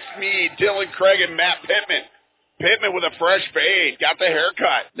 Maddox Mead, Dylan Craig, and Matt Pittman. Pittman with a fresh fade. Got the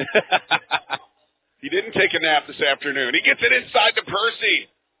haircut. He didn't take a nap this afternoon. He gets it inside to Percy.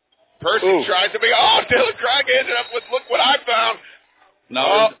 Percy tries to be, Dylan Craig ended up with, look what I found.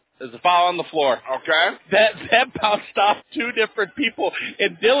 No, there's a foul on the floor. Okay. That bounced off 2 different people,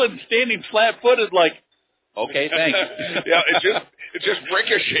 and Dylan standing flat-footed like, okay, thanks. Yeah, it just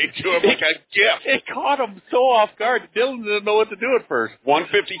ricocheted to him like a gift. It caught him so off guard. Dylan didn't know what to do at first.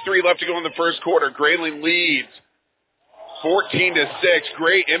 1:53 left to go in the first quarter. Grayling leads 14-6.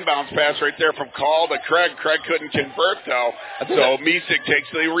 Great inbounds pass right there from Caul to Craig. Craig couldn't convert, though. So Mesick takes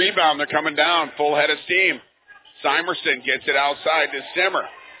the rebound. They're coming down. Full head of steam. Simerson gets it outside to Simmer.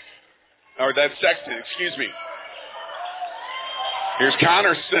 Or that's Sexton, excuse me. Here's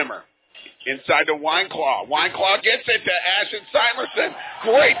Connor Simmer. Inside to Wienclaw. Wienclaw gets it to Ashton Simerson.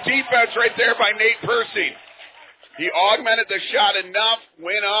 Great defense right there by Nate Percy. He augmented the shot enough,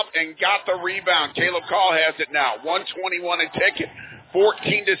 went up, and got the rebound. Caleb Caul has it now. 1:21 a ticket.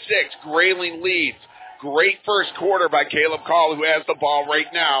 14-6. Grayling leads. Great first quarter by Caleb Caul, who has the ball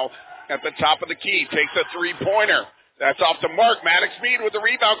right now at the top of the key. Takes a three-pointer. That's off the mark. Maddox Mead with the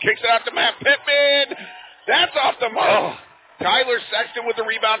rebound. Kicks it out to Matt Pittman. That's off the mark. Tyler Sexton with the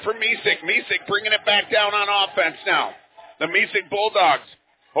rebound for Mesick. Mesick bringing it back down on offense now. The Mesick Bulldogs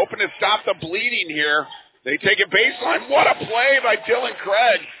hoping to stop the bleeding here. They take a baseline. What a play by Dylan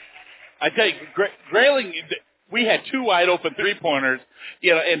Craig. I tell you, Graling, we had 2 wide open three-pointers,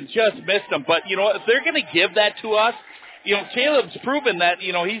 and just missed them. But, if they're going to give that to us, Caleb's proven that,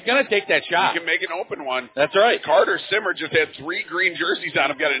 he's going to take that shot. He can make an open one. That's right. Carter Simmer just had 3 green jerseys on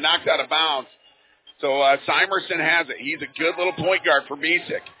him, got it knocked out of bounds. So Simerson has it. He's a good little point guard for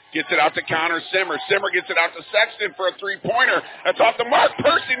Mesick. Gets it out to Connor Simmer. Simmer gets it out to Sexton for a three-pointer. That's off the mark.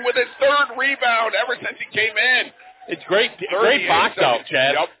 Percy with his 3rd rebound ever since he came in. It's great box out,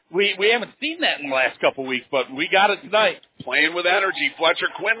 Chad. Yep. We haven't seen that in the last couple weeks, but we got it tonight. Playing with energy. Fletcher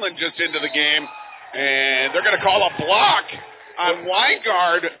Quinlan just into the game, and they're going to call a block on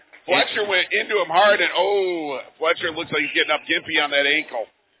Weingard. Fletcher went into him hard, and Fletcher looks like he's getting up gimpy on that ankle.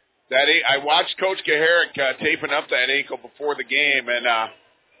 I watched Coach Gaharick taping up that ankle before the game, and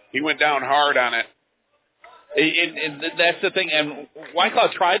he went down hard on it. And that's the thing. And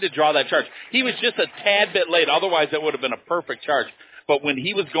Wienclaw tried to draw that charge. He was just a tad bit late. Otherwise, that would have been a perfect charge. But when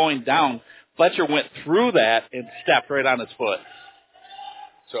he was going down, Fletcher went through that and stepped right on his foot.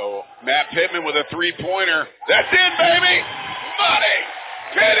 So Matt Pittman with a three-pointer. That's in, baby! Money!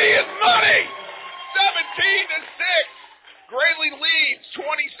 Penny is money! 17-6. Grayling leads.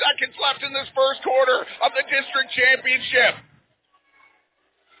 20 seconds left in this first quarter of the district championship.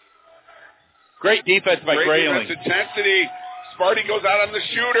 Great defense by Grayling. Great defense intensity. Sparty goes out on the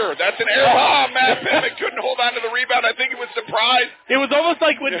shooter. That's an air ball. Matt Pittman couldn't hold on to the rebound. I think he was surprised. It was almost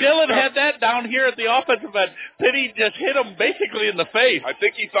like when Dylan had that down here at the offensive end. Penny just hit him basically in the face. I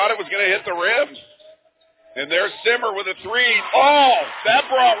think he thought it was going to hit the rim. And there's Simmer with a 3. Oh, that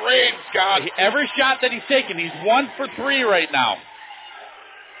brought rain, Scott. Every shot that he's taken, he's 1 for 3 right now.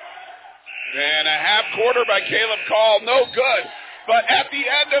 And a half quarter by Caleb Caul. No good. But at the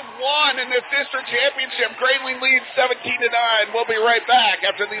end of one in this district championship, Graling leads 17-9. We'll be right back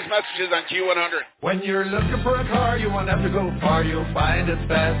after these messages on Q100. When you're looking for a car, you won't have to go far. You'll find it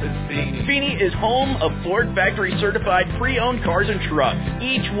fast at Feeney. Feeney is home of Ford factory certified pre-owned cars and trucks,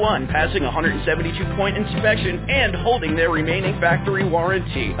 each one passing a 172-point inspection and holding their remaining factory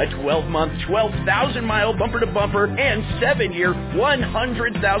warranty. A 12-month, 12,000-mile bumper-to-bumper and 7-year,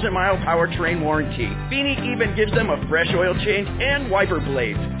 100,000-mile powertrain warranty. Feeney even gives them a fresh oil change and wiper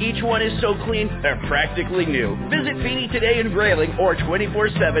blades. Each one is so clean, they're practically new. Visit Feeney today in Graling or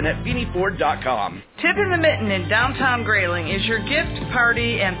 24/7 at FeeneyFord.com. Tip in the Mitten in downtown Graling is your gift,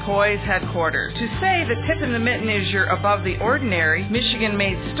 party, and poise headquarters. To say that Tip in the Mitten is your above-the-ordinary,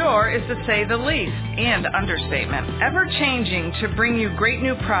 Michigan-made store is to say the least, and understatement. Ever-changing to bring you great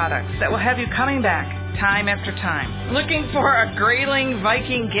new products that will have you coming back time after time. Looking for a Graling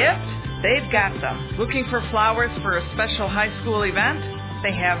Viking gift? They've got them. Looking for flowers for a special high school event?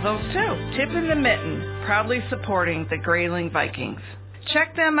 They have those too. Tip in the Mitten, proudly supporting the Graling Vikings.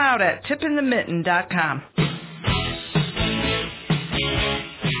 Check them out at tipinthemitten.com.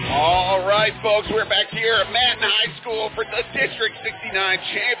 All right, folks, we're back here at Manton High School for the District 69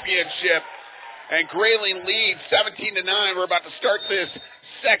 Championship. And Graling leads 17-9. We're about to start this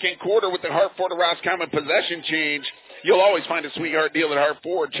second quarter with the Hartford Roscommon possession change. You'll always find a Sweetheart deal at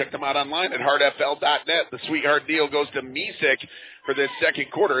Hartford. Check them out online at heartfl.net. The Sweetheart deal goes to Mesick for this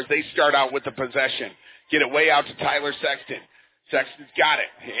second quarter as they start out with the possession. Get it way out to Tyler Sexton. Sexton's got it,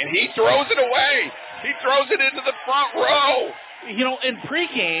 and he throws it away. He throws it into the front row. You know, in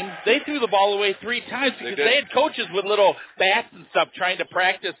pregame, they threw the ball away 3 times because they had coaches with little bats and stuff trying to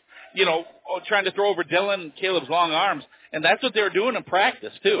practice, you know, trying to throw over Dylan and Caleb's long arms. And that's what they were doing in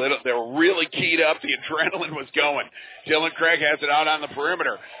practice, too. They were really keyed up. The adrenaline was going. Dylan Craig has it out on the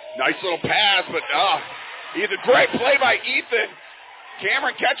perimeter. Nice little pass, but Ethan, great play by Ethan.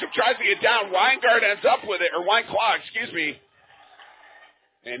 Cameron Ketchum tries to get down. Weingard ends up with it, or Wienclaw, excuse me.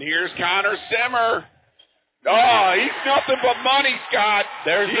 And here's Connor Simmer. Oh, he's nothing but money, Scott.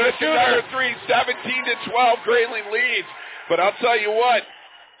 There's the shooter. Another 3, 17-12, Graling leads. But I'll tell you what,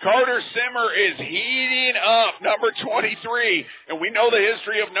 Carter Simmer is heating up, number 23. And we know the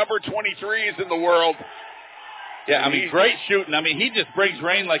history of number 23s in the world. Yeah, I mean, great shooting. I mean, he just brings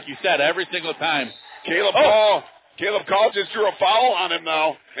rain, like you said, every single time. Caleb Caul just drew a foul on him,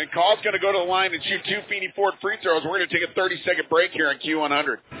 though. And Caul's going to go to the line and shoot 2 Feeney Ford free throws. We're going to take a 30-second break here on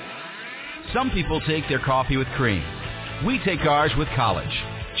Q100. Some people take their coffee with cream. We take ours with College.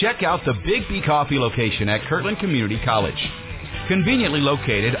 Check out the Big B Coffee location at Kirtland Community College. Conveniently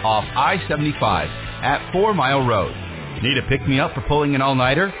located off I-75 at 4 Mile Road. Need a pick-me-up for pulling an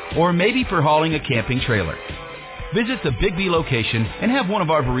all-nighter or maybe for hauling a camping trailer? Visit the Big B location and have one of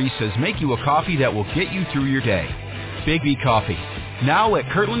our baristas make you a coffee that will get you through your day. Big B Coffee, now at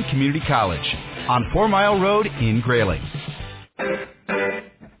Kirtland Community College on 4 Mile Road in Graling.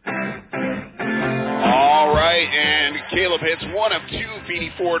 All right, and Caleb hits one of 2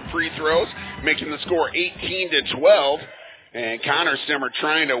 Feeney Ford free throws, making the score 18-12. And Connor Simmer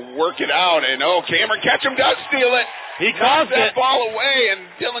trying to work it out, and Cameron Ketchum does steal it. He knocks that ball away, and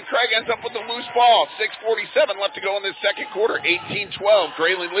Dylan Craig ends up with the loose ball. 6:47 left to go in this second quarter. 18-12,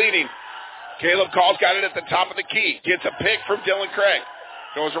 Graling leading. Caleb Caul's got it at the top of the key. Gets a pick from Dylan Craig.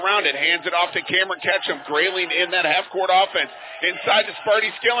 Goes around it, hands it off to Cameron Ketchum. Graling in that half-court offense. Inside to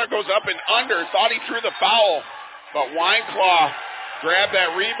Sparty Skiller, goes up and under. Thought he threw the foul, but Wienclaw grabbed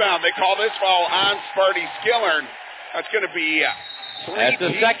that rebound. They call this foul on Sparty Skiller. That's going to be that's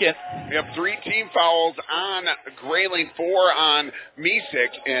the second. We have 3 team fouls on Graling, 4 on Mesick,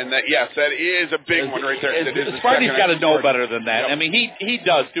 and yes, that is a big one right there. Sparty's got to know better than that. Yep. I mean, he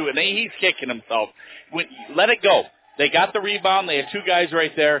does do it. He's kicking himself. Let it go. They got the rebound. They had 2 guys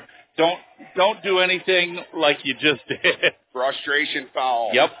right there. Don't do anything like you just did. Frustration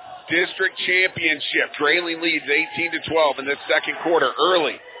foul. Yep. District championship. Graling leads 18-12 in this second quarter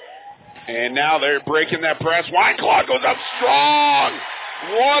early. And now they're breaking that press. Wienclaw goes up strong.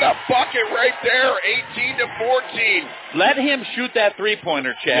 What a bucket right there, 18-14. Let him shoot that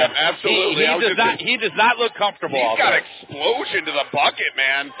three-pointer, Chad. Yeah, absolutely. He does not look comfortable. He's got explosion to the bucket,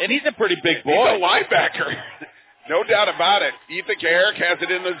 man. And he's a pretty big boy. He's a linebacker. No doubt about it. Ethan Carrick has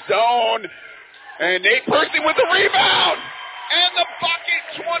it in the zone. And Nate Percy with the rebound. And the bucket,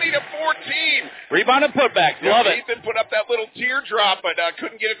 20-14. Rebound and putback. Love it. Ethan put up that little teardrop, but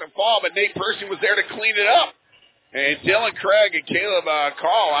couldn't get it to fall. But Nate Percy was there to clean it up. And Dylan Craig and Caleb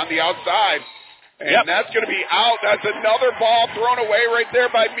Caul on the outside. And that's going to be out. That's another ball thrown away right there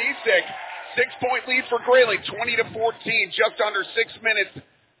by Mesick. 6-point lead for Graling, 20-14. Just under 6 minutes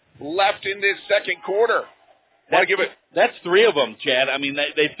left in this second quarter. That's 3 of them, Chad. I mean,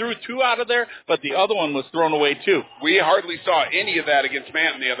 they threw 2 out of there, but the other one was thrown away, too. We hardly saw any of that against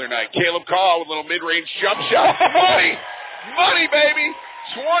Manton the other night. Caleb Caul with a little mid-range jump shot. Money, baby.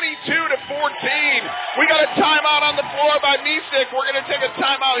 22-14. We got a timeout on the floor by Mesick. We're going to take a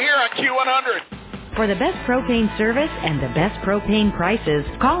timeout here on Q100. For the best propane service and the best propane prices,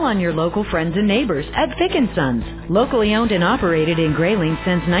 call on your local friends and neighbors at Fick & Sons. Locally owned and operated in Graling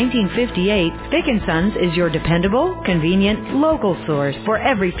since 1958, Fick & Sons is your dependable, convenient, local source for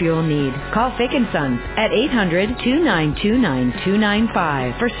every fuel need. Call Fick & Sons at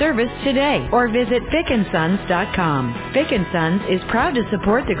 800-292-9295 for service today or visit fickandsons.com. Fick & Sons is proud to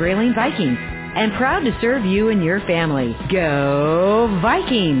support the Graling Vikings and proud to serve you and your family. Go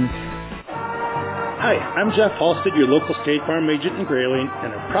Vikings! Hi, I'm Jeff Halstead, your local State Farm agent in Graling,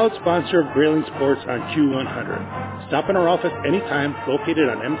 and a proud sponsor of Graling Sports on Q100. Stop in our office anytime, located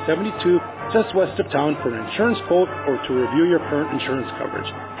on M72, just west of town, for an insurance quote or to review your current insurance coverage.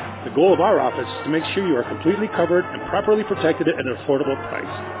 The goal of our office is to make sure you are completely covered and properly protected at an affordable price.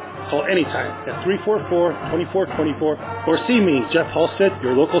 Call anytime at 344-2424 or see me, Jeff Halstead,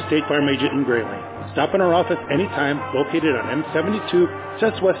 your local State Farm agent in Graling. Stop in our office anytime, located on M72,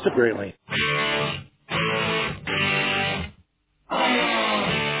 just west of Graling.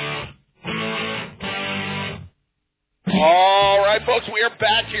 All right, folks, we are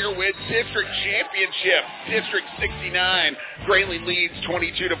back here with District Championship. District 69. Graling leads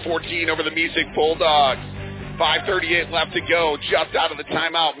 22-14 over the Mesick Bulldogs. 5:38 left to go. Just out of the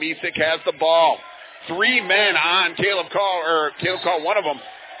timeout, Mesick has the ball. 3 men on Caleb Caul, one of them.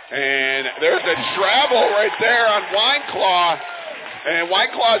 And there's a travel right there on Wienclaw. And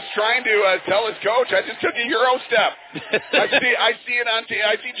Wienclaw's trying to tell his coach, I just took a Euro step. I see it on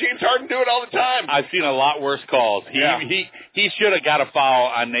I see James Harden do it all the time. I've seen a lot worse calls. He should have got a foul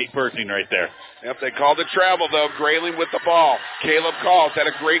on Nate Persing right there. Yep, they called the travel, though. Graling with the ball. Caleb Caul's had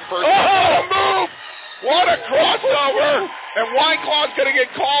a great first move. What a crossover. And Wienclaw's going to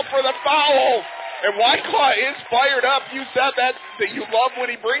get called for the foul. And Wienclaw is fired up. You said that you love when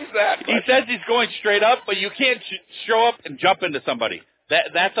he brings that. He says he's going straight up, but you can't show up and jump into somebody.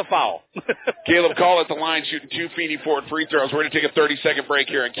 That's a foul. Caleb Caul at the line shooting 2 Feeney Ford free throws. We're going to take a 30-second break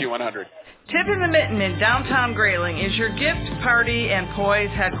here on Q100. Tip in the Mitten in downtown Graling is your gift, party, and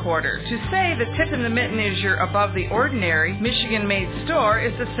poise headquarters. To say the Tip in the Mitten is your above-the-ordinary, Michigan-made store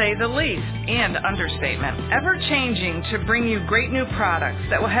is to say the least, and understatement. Ever-changing to bring you great new products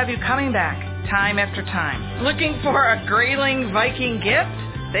that will have you coming back time after time. Looking for a Graling Viking gift?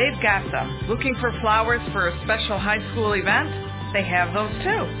 They've got them. Looking for flowers for a special high school event? They have those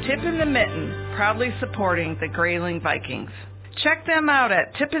too. Tip in the Mitten, proudly supporting the Graling Vikings. Check them out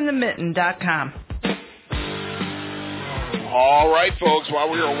at tipinthemitten.com. All right, folks, while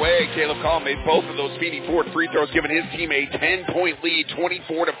we were away, Caleb Caul made both of those Feeney Ford free throws, giving his team a 10-point lead,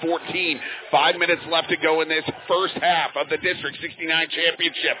 24-14. 5 minutes left to go in this first half of the District 69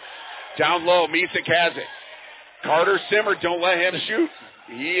 championship. Down low, Mesick has it. Carter Simmer, don't let him shoot.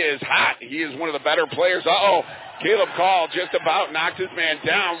 He is hot. He is one of the better players. Caleb Caul just about knocked his man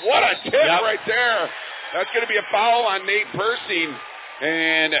down. What a tip right there. That's going to be a foul on Nate Persing.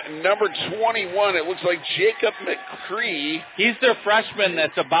 And number 21, it looks like Jacob McCree. He's their freshman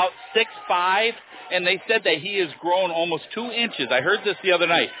that's about 6'5", and they said that he has grown almost 2 inches. I heard this the other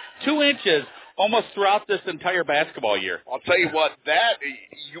night. 2 inches almost throughout this entire basketball year. I'll tell you what,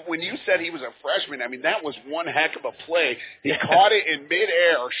 when you said he was a freshman, I mean, that was one heck of a play. He caught it in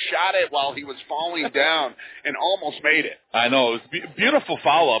midair, shot it while he was falling down, and almost made it. I know. It was beautiful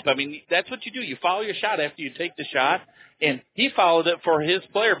follow-up. I mean, that's what you do. You follow your shot after you take the shot, and he followed it for his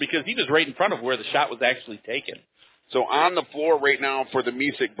player because he was right in front of where the shot was actually taken. So on the floor right now for the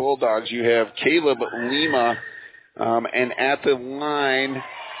Mesick Bulldogs, you have Caleb Lima, and at the line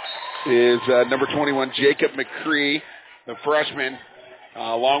is number 21, Jacob McCree, the freshman,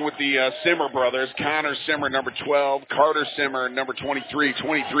 along with the Simmer brothers, Connor Simmer, number 12, Carter Simmer, number 23.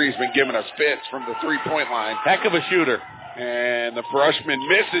 23 has been giving us fits from the three-point line. Heck of a shooter. And the freshman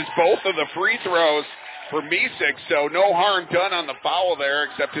misses both of the free throws for Mesick, so no harm done on the foul there,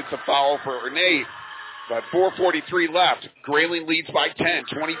 except it's a foul for Nate. But 4:43 left. Graling leads by 10,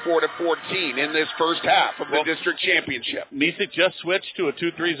 24-14 in this first half of the district championship. Mesick just switched to a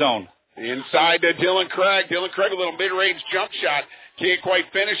 2-3 zone. Inside to Dylan Craig. Dylan Craig, a little mid-range jump shot. Can't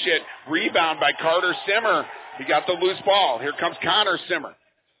quite finish it. Rebound by Carter Simmer. He got the loose ball. Here comes Connor Simmer.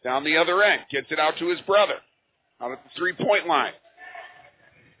 Down the other end. Gets it out to his brother. Out at the three-point line.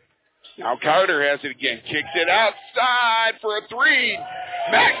 Now Carter has it again. Kicks it outside for a three.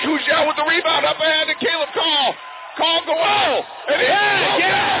 Matt Kujau with the rebound up ahead to Caleb Caul. Caul go out. And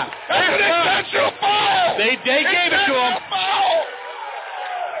that's an intentional foul. They take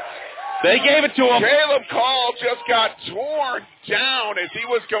They gave it to him. Caleb Caul just got torn down as he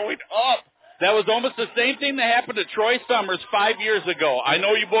was going up. That was almost the same thing that happened to Troy Summers 5 years ago. I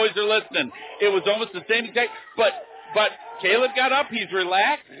know you boys are listening. It was almost the same exact, but Caleb got up. He's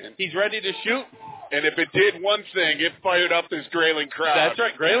relaxed. He's ready to shoot. And if it did one thing, it fired up this Graling crowd. That's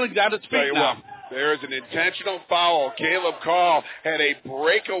right. Graling's on its feet now. What, there is an intentional foul. Caleb Caul had a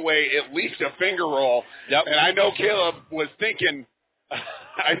breakaway, at least a finger roll. Yep. And I know Caleb was thinking,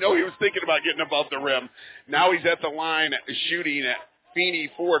 I know he was thinking about getting above the rim. Now he's at the line shooting at Feeney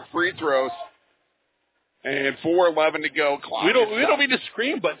Ford free throws. And 4:11 to go. Clock. We don't mean to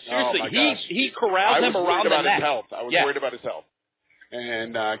scream, but seriously, he corralled him around the net. I was worried about his health.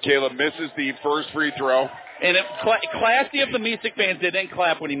 And Caleb misses the first free throw. And classy of the Mesick fans, they didn't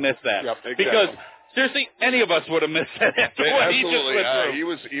clap when he missed that. Yep, exactly. Because seriously, any of us would have missed that after what he just went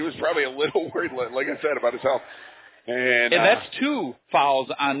through. He was probably a little worried, like I said, about his health. And that's 2 fouls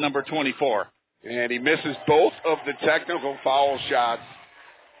on number 24. And he misses both of the technical foul shots.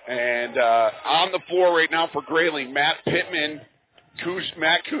 And on the floor right now for Graling, Matt Pittman,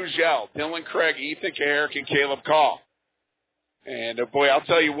 Matt Kugel, Dylan Craig, Ethan Carrick, and Caleb Caul. And, boy, I'll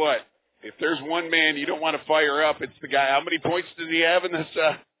tell you what, if there's one man you don't want to fire up, it's the guy. How many points does he have in this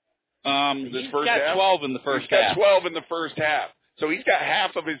first half? He's got 12 in the first half. He's got 12 in the first half. So he's got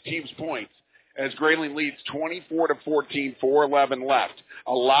half of his team's points as Graling leads 24-14, 4:11 left.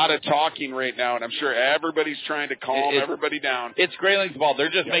 A lot of talking right now, and I'm sure everybody's trying to calm everybody down. It's Graling's ball. They're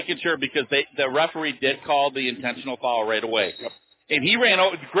just making sure because the referee did call the intentional foul right away. Yep. And he ran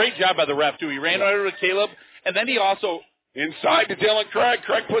over. Great job by the ref, too. He ran over to Caleb, and then he also – inside to Dylan Craig.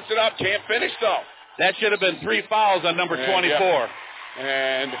 Craig puts it up. Can't finish, though. That should have been 3 fouls on number 24. Yeah.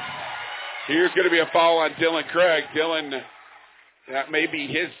 And here's going to be a foul on Dylan Craig. Dylan, that may be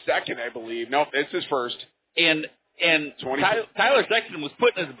his second, I believe. Nope, it's his first. And Tyler Sexton was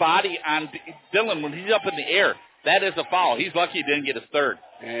putting his body on Dylan when he's up in the air. That is a foul. He's lucky he didn't get his third.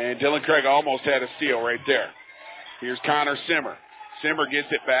 And Dylan Craig almost had a steal right there. Here's Connor Simmer. Simmer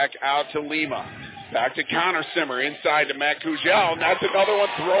gets it back out to Lima. Back to Connor Simmer. Inside to Matt Kugel. And that's another one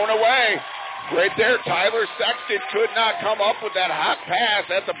thrown away. Right there, Tyler Sexton could not come up with that hot pass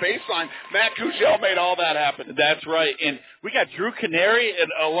at the baseline. Matt Kugel made all that happen. That's right. And we got Drew Canary, an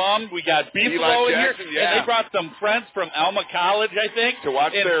alum. We got Beefalo in here. Yeah. And they brought some friends from Alma College, I think. To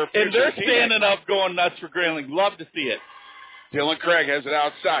watch their future and they're teammates. Standing up going nuts for Graling. Love to see it. Dylan Craig has it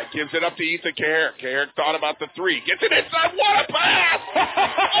outside. Gives it up to Ethan Carrick. Carrick thought about the 3. Gets it inside. What a pass!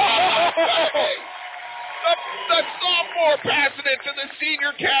 The sophomore passing it to the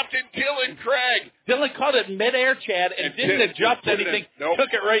senior captain, Dylan Craig. Dylan caught it midair, Chad, and didn't adjust anything. Nope.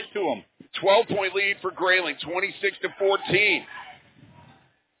 Took it right to him. 12-point lead for Graling, 26-14.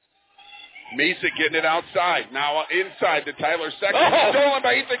 Mesick getting it outside. Now inside to Tyler Sexton. Stolen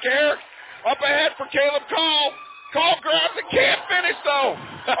by Ethan Carrick. Up ahead for Caleb Caul. Caul grabs it, can't finish though.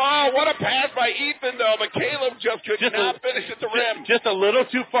 Oh, what a pass by Ethan though, but Caleb just could not finish at the rim. Just a little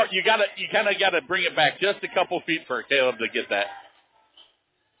too far. You kind of gotta bring it back just a couple feet for Caleb to get that.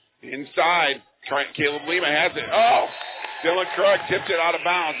 Inside, Caleb Lima has it. Oh, Dylan Craig tipped it out of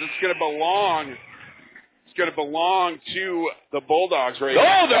bounds. It's gonna belong to the Bulldogs right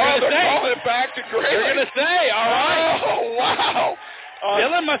now. They're calling it back to Graling. They're gonna say, all right. Oh, wow.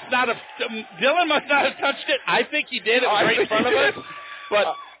 Dylan must not have touched it. I think he did. It was right in front of us.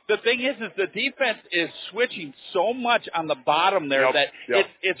 But the thing is the defense is switching so much on the bottom there that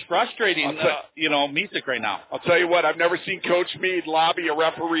it's frustrating, Mesick right now. I'll tell you what, I've never seen Coach Meade lobby a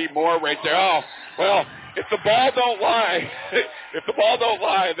referee more right there. Oh, well, if the ball don't lie,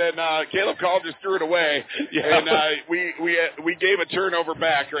 then Caleb Caul just threw it away. Yeah. And we gave a turnover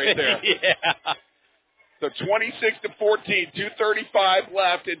back right there. Yeah. So 26-14, 2:35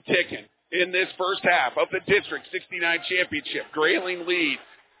 left and ticking in this first half of the District 69 Championship. Graling lead.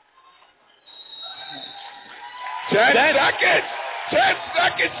 10 seconds. 10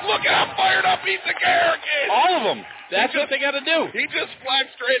 seconds. Look at how fired up Ethan Carrick is. All of them. That's what they got to do. He just flagged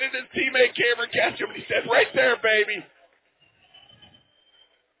straight at his teammate Cameron Ketchum, and he said, right there, baby.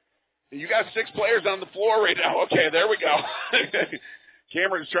 You got 6 players on the floor right now. Okay, there we go.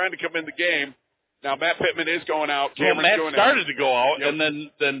 Cameron's trying to come in the game. Now, Matt Pittman is going out. Matt started to go out, and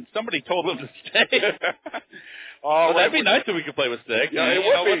then somebody told him to stay. That'd be nice if we could play with Stick. Yeah,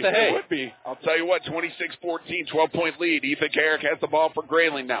 it would be. I'll tell you what, 26-14, 12-point lead. Ethan Carrick has the ball for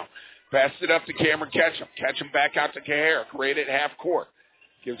Graling now. Passes it up to Cameron Ketchum. Ketchum back out to Carrick, right at half court.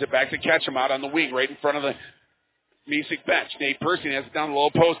 Gives it back to Ketchum out on the wing, right in front of the Mesick bench. Nate Percy has it down the low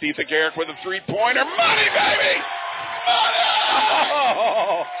post. Ethan Carrick with a 3-pointer. Money, baby!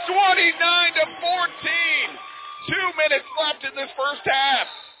 29-14. 2 minutes left in this first half.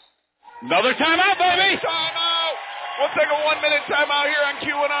 Another timeout, baby! Timeout! We'll take a 1-minute timeout here on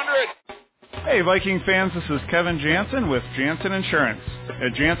Q100. Hey, Viking fans, this is Kevin Jansen with Jansen Insurance.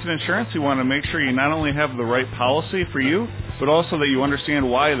 At Jansen Insurance, we want to make sure you not only have the right policy for you, but also that you understand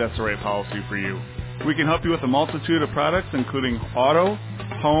why that's the right policy for you. We can help you with a multitude of products, including auto,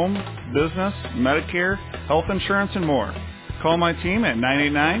 home, business, Medicare, health insurance, and more. Call my team at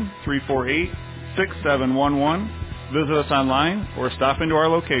 989-348-6711. Visit us online or stop into our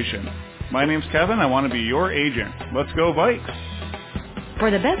location. My name's Kevin. I want to be your agent. Let's go Vikes.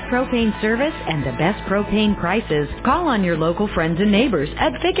 For the best propane service and the best propane prices, call on your local friends and neighbors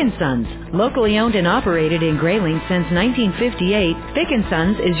at Fick & Sons. Locally owned and operated in Graling since 1958, Fick &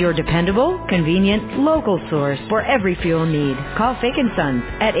 Sons is your dependable, convenient, local source for every fuel need. Call Fick & Sons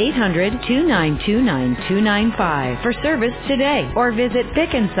at 800-292-9295 for service today or visit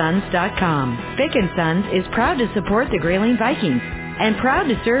fickandsons.com. Fick & Sons is proud to support the Graling Vikings and proud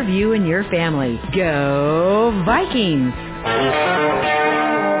to serve you and your family. Go Vikings!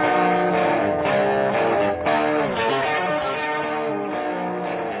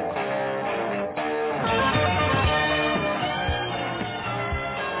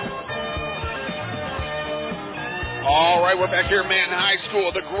 All right, we're back here at Manton High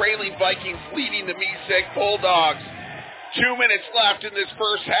School. The Graling Vikings leading the Mesick Bulldogs. 2 minutes left in this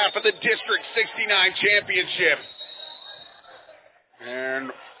first half of the District 69 Championship.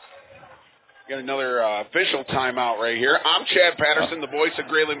 And got another official timeout right here. I'm Chad Patterson, the voice of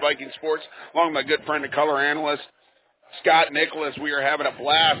Graling Viking Sports, along with my good friend and color analyst, Scott Nicholas. We are having a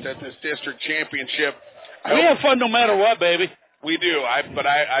blast at this district championship. We have fun no matter what, baby. We do, but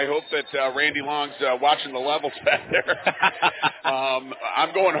I hope that Randy Long's watching the levels back there.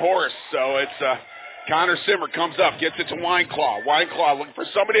 I'm going horse, so it's Connor Simmer comes up, gets it to Wienclaw. Wienclaw looking for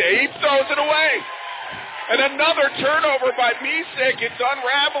somebody. He throws it away. And another turnover by Mesick. It's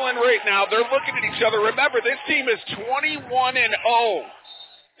unraveling right now. They're looking at each other. Remember, this team is 21-0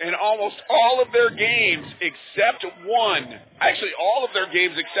 in almost all of their games except one. Actually, all of their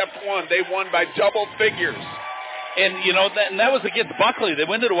games except one. They won by double figures. And, you know, that was against Buckley. They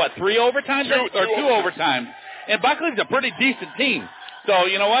went into, what, two overtimes? Two overtimes. And Buckley's a pretty decent team. So,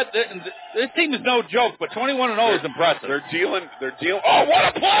 you know what? This team is no joke, but 21-0 is impressive. They're dealing. Oh, what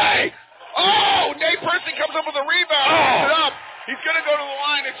a play! Oh, Nate Percy comes up with a rebound. Picks it up. He's going to go to the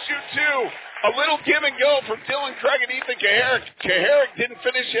line and shoot two. A little give and go from Dylan Craig and Ethan Kaharick. Kaharick didn't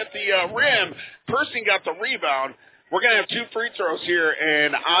finish at the rim. Percy got the rebound. We're going to have two free throws here,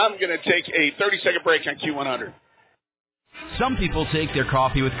 and I'm going to take a 30-second break on Q100. Some people take their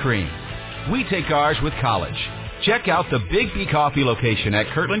coffee with cream. We take ours with College. Check out the Big B Coffee location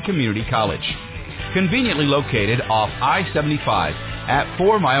at Kirtland Community College. Conveniently located off I-75 at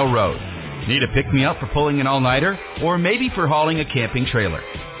 4 Mile Road. Need a pick-me-up for pulling an all-nighter or maybe for hauling a camping trailer?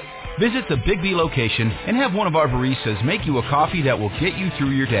 Visit the Big B location and have one of our baristas make you a coffee that will get you through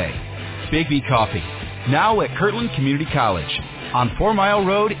your day. Big B Coffee, now at Kirtland Community College on 4 Mile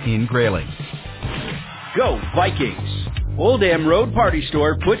Road in Graling. Go Vikings! Oldham Road Party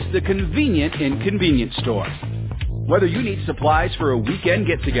Store puts the convenient in convenience store. Whether you need supplies for a weekend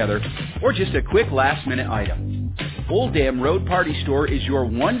get-together or just a quick last-minute item, Oldham Road Party Store is your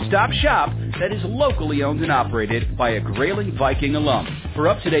one-stop shop that is locally owned and operated by a Graling Viking alum. For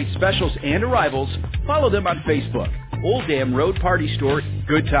up-to-date specials and arrivals, follow them on Facebook. Oldham Road Party Store,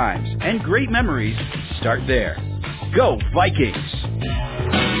 good times and great memories start there. Go Vikings!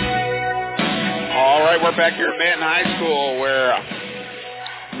 All right, we're back here at Manton High School where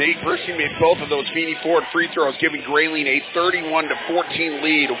Nate Percy made both of those Feeney Ford free throws, giving Graling a 31-14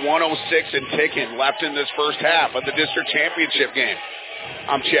 lead, 106 and ticking left in this first half of the district championship game.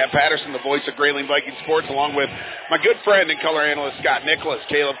 I'm Chad Patterson, the voice of Graling Viking Sports, along with my good friend and color analyst Scott Nicholas.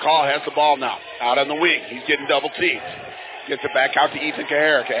 Caleb Caul has the ball now, out on the wing. He's getting double teamed. Gets it back out to Ethan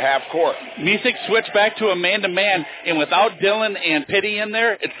Kaharick at half court. Mesick switched back to a man-to-man, and without Dylan and Pitty in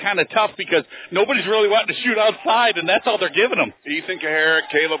there, it's kind of tough because nobody's really wanting to shoot outside, and that's all they're giving them. Ethan Kaharick,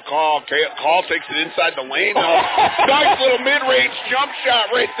 Caleb Caul. Caul takes it inside the lane. Nice little mid-range jump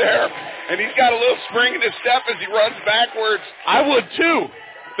shot right there. And he's got a little spring in his step as he runs backwards. I would, too.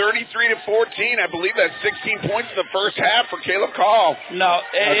 33-14. I believe that's 16 points in the first half for Caleb Caul. No,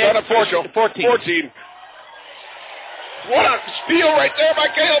 it's unofficial. 14. What a steal right there by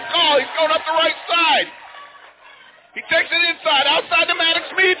Caleb Caul. He's going up the right side. He takes it inside, outside to Maddox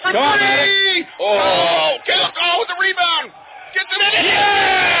Mead for three. Oh, Caleb Caul with the rebound. Gets it in.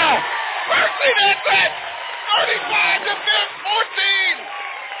 Yeah! Mercy, that's it.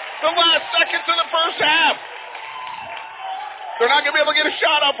 35-14. The last seconds of the first half. They're not going to be able to get a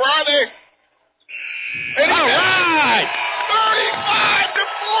shot up, are they? And all right.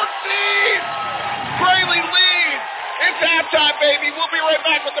 35-14. leads! Graling leads! It's halftime, baby. We'll be right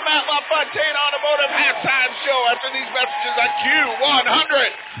back with the Matt LaFontaine Automotive halftime show after these messages on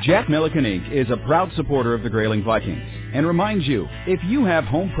Q100. Jack Milliken Inc. is a proud supporter of the Graling Vikings and reminds you, if you have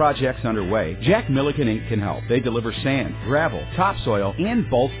home projects underway, Jack Milliken Inc. can help. They deliver sand, gravel, topsoil, and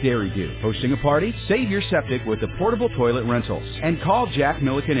bulk dairy dew. Hosting a party? Save your septic with the portable toilet rentals. And call Jack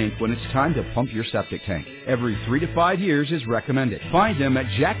Milliken Inc. when it's time to pump your septic tank. Every 3 to 5 years is recommended. Find them at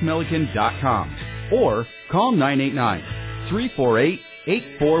jackmilliken.com or call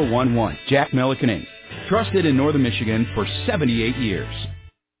 989-348-8411. Jack Milliken Inc. Trusted in Northern Michigan for 78 years.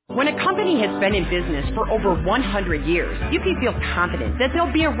 When a company has been in business for over 100 years, you can feel confident that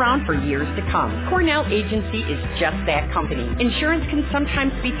they'll be around for years to come. Cornell Agency is just that company. Insurance can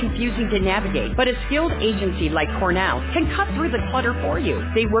sometimes be confusing to navigate, but a skilled agency like Cornell can cut through the clutter for you.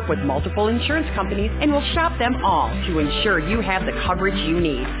 They work with multiple insurance companies and will shop them all to ensure you have the coverage you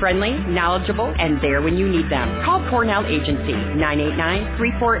need. Friendly, knowledgeable, and there when you need them. Call Cornell Agency,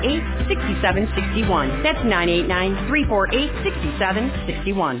 989-348-6761. That's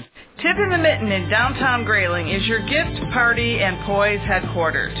 989-348-6761. Tip in the Mitten in downtown Graling is your gift, party, and poise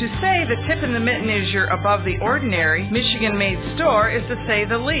headquarters. To say the Tip in the Mitten is your above the ordinary, Michigan-made store is to say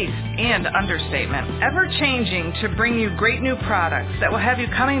the least, and understatement. Ever changing to bring you great new products that will have you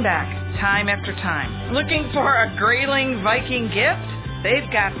coming back time after time. Looking for a Graling Viking gift? They've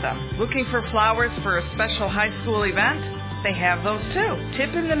got them. Looking for flowers for a special high school event? They have those too.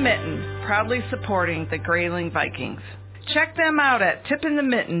 Tip in the Mitten, proudly supporting the Graling Vikings. Check them out at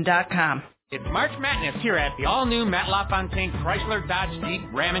tipinthemitten.com. It's March Madness here at the all-new Matt LaFontaine Chrysler Dodge Jeep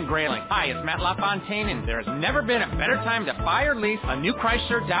Ram and Graling. Hi, it's Matt LaFontaine, and there's never been a better time to buy or lease a new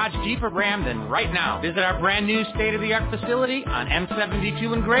Chrysler Dodge Jeep or Ram than right now. Visit our brand new state-of-the-art facility on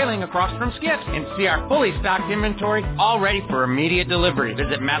M72 in Graling across from Skips and see our fully stocked inventory all ready for immediate delivery.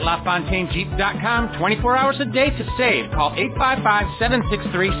 Visit MattLaFontaineJeep.com 24 hours a day to save. Call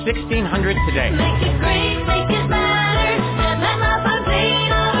 855-763-1600 today. Make it great, make it matter. Matt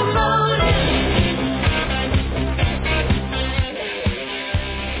LaFontaine Automotive.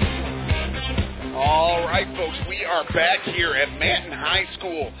 All right, folks, we are back here at Manton High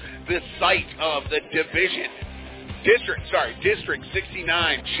School, the site of the District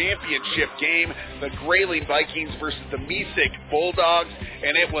 69 championship game, the Graling Vikings versus the Mesick Bulldogs,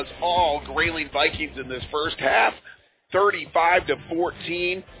 and it was all Graling Vikings in this first half,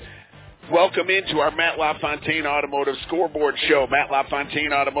 35-14. Welcome into our Matt LaFontaine Automotive Scoreboard Show. Matt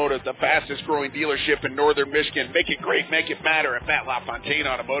LaFontaine Automotive, the fastest growing dealership in Northern Michigan. Make it great, make it matter at Matt LaFontaine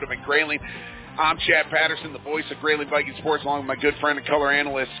Automotive in Graling. I'm Chad Patterson, the voice of Graling Viking Sports, along with my good friend and color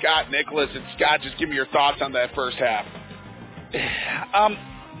analyst, Scott Nicholas. And Scott, just give me your thoughts on that first half.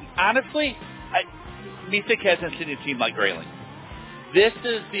 Honestly, Mesick hasn't seen a team like Graling. This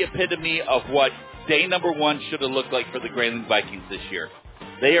is the epitome of what day number one should have looked like for the Graling Vikings this year.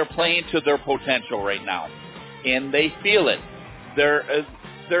 They are playing to their potential right now, and they feel it. They're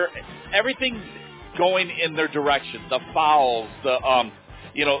everything's going in their direction. The fouls, the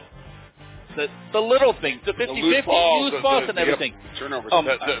little things, the 50-50, loose balls and everything. Turnovers, I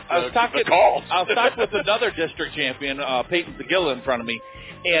was talking with another district champion, Peyton Segilla, in front of me,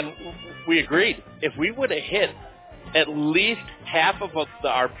 and we agreed. If we would have hit at least half of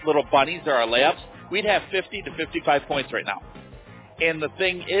our little bunnies or our layups, we'd have 50 to 55 points right now. And the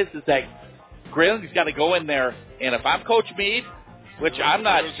thing is that Graling's got to go in there, and if I'm Coach Meade, which I'm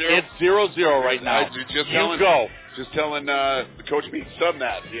not, it's 0-0 right now. Just telling Coach Meade son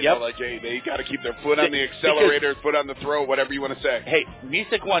that. You know, like, hey, they got to keep their foot on the accelerator, foot on the throw, whatever you want to say. Hey,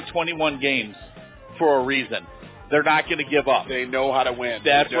 Mesick won 21 games for a reason. They're not going to give up. They know how to win.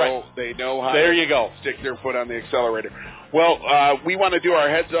 That's right. They know how to stick their foot on the accelerator. Well, we want to do our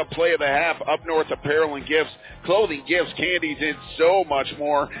heads-up play of the half, Up North Apparel and Gifts, clothing, gifts, candies, and so much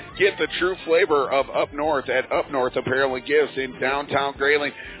more. Get the true flavor of Up North at Up North Apparel and Gifts in downtown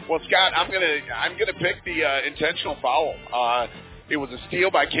Graling. Well, Scott, I'm gonna pick the intentional foul. It was a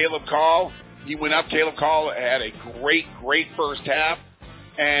steal by Caleb Caul. He went up. Caleb Caul had a great first half.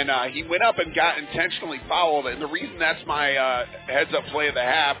 And he went up and got intentionally fouled. And the reason that's my heads-up play of the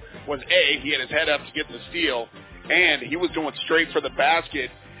half was, A, he had his head up to get the steal, and he was going straight for the basket.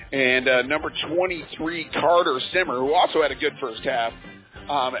 And number 23, Carter Simmer, who also had a good first half,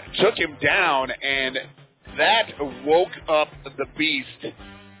 took him down, and that woke up the beast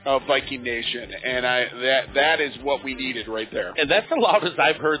of Viking Nation. And that is what we needed right there. And that's the loudest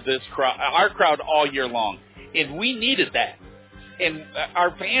I've heard our crowd all year long. And we needed that. And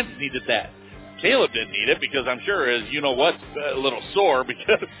our fans needed that. Caleb didn't need it because I'm sure, a little sore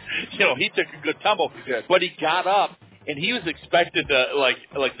because, he took a good tumble. But he got up and he was expected to, like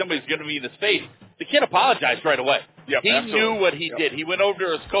somebody's going to be in his face. The kid apologized right away. Yep, he absolutely. knew what he did. He went over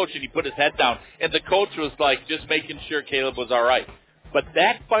to his coach and he put his head down, and the coach was like just making sure Caleb was all right. But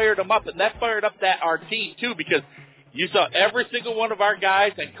that fired him up, and that fired up our team too, because you saw every single one of our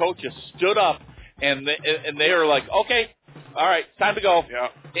guys and coaches stood up, and they were like, okay, all right, time to go. Yeah.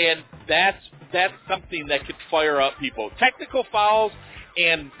 And that's something that could fire up people. Technical fouls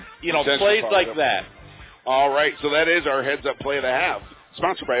and plays fouls, like yep. that. All right, so that is our heads-up play of the half.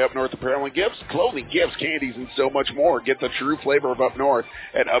 Sponsored by Up North Apparel and Gifts, clothing, gifts, candies, and so much more. Get the true flavor of Up North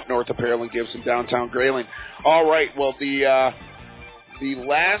at Up North Apparel and Gifts in downtown Graling. All right, well, the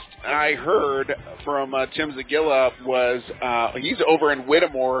last I heard from Tim Zagilla was he's over in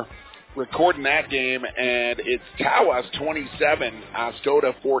Whittemore recording that game, and it's Tawas 27,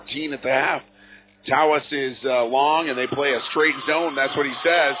 Oscoda 14 at the half. Tawas is long, and they play a straight zone. That's what he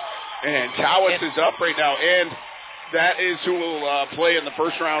says. And Tawas is up right now, and that is who will play in the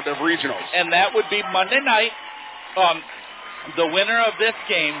first round of regionals. And that would be Monday night. The winner of this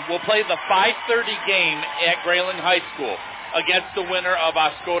game will play the 5:30 game at Graling High School against the winner of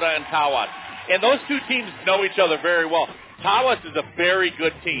Oscoda and Tawas. And those two teams know each other very well. Tawas is a very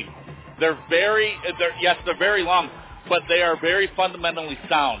good team. They're very long, but they are very fundamentally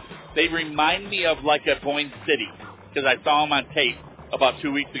sound. They remind me of like a Boyne City, because I saw them on tape about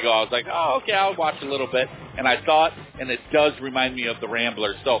 2 weeks ago. I was like, oh, okay, I'll watch a little bit. And I saw it, and it does remind me of the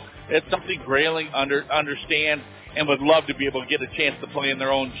Ramblers. So it's something Graling understands and would love to be able to get a chance to play in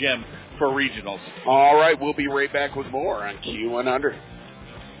their own gym for regionals. All right, we'll be right back with more on Q100.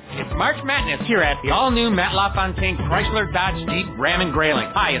 It's March Madness here at the all-new Matt LaFontaine Chrysler Dodge Jeep Ram and Graling.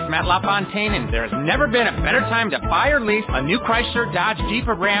 Hi, it's Matt LaFontaine, and there's never been a better time to buy or lease a new Chrysler Dodge Jeep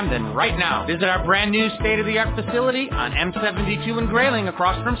or Ram than right now. Visit our brand-new state-of-the-art facility on M72 in Graling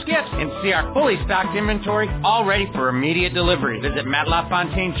across from Skips and see our fully stocked inventory all ready for immediate delivery. Visit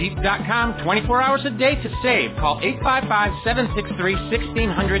MattLaFontaineJeep.com 24 hours a day to save. Call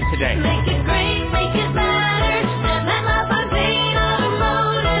 855-763-1600 today. Make it great, make it better, at Matt LaFontaine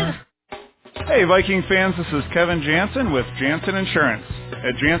Automotive. Hey, Viking fans, this is Kevin Jansen with Jansen Insurance.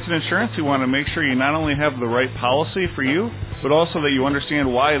 At Jansen Insurance, we want to make sure you not only have the right policy for you, but also that you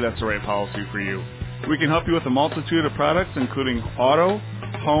understand why that's the right policy for you. We can help you with a multitude of products, including auto,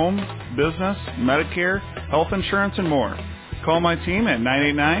 home, business, Medicare, health insurance, and more. Call my team at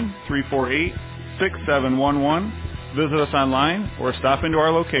 989-348-6711. Visit us online or stop into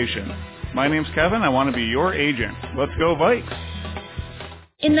our location. My name's Kevin. I want to be your agent. Let's go, Vikes.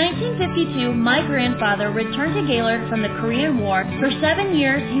 In 1952, my grandfather returned to Gaylord from the Korean War. For 7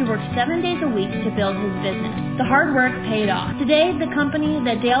 years, he worked 7 days a week to build his business. The hard work paid off. Today, the company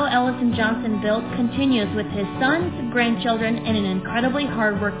that Dale Ellison Johnson built continues with his sons, grandchildren, and an incredibly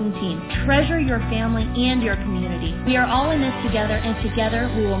hard-working team. Treasure your family and your community. We are all in this together, and together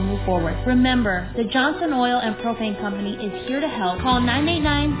we will move forward. Remember, the Johnson Oil and Propane Company is here to help. Call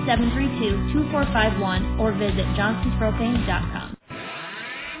 989-732-2451 or visit johnsonspropane.com.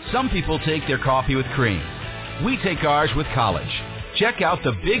 Some people take their coffee with cream. We take ours with College. Check out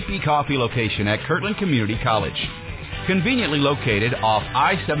the Big B Coffee location at Kirtland Community College. Conveniently located off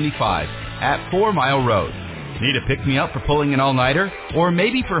I-75 at 4 Mile Road. Need a pick-me-up for pulling an all-nighter or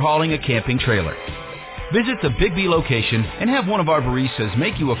maybe for hauling a camping trailer? Visit the Big B location and have one of our baristas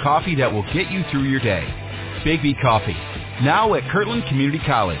make you a coffee that will get you through your day. Big B Coffee, now at Kirtland Community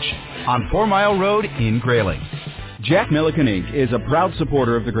College on 4 Mile Road in Graling. Jack Milliken Inc. is a proud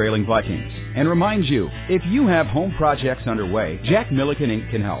supporter of the Graling Vikings and reminds you, if you have home projects underway, Jack Milliken Inc.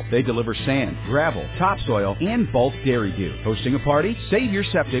 can help. They deliver sand, gravel, topsoil, and bulk dairy dew. Hosting a party? Save your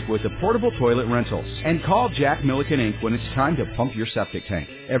septic with the portable toilet rentals. And call Jack Milliken Inc. when it's time to pump your septic tank.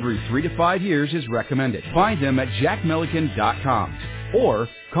 Every 3 to 5 years is recommended. Find them at jackmilliken.com or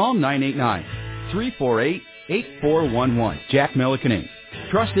call 989-348-8411. Jack Milliken Inc.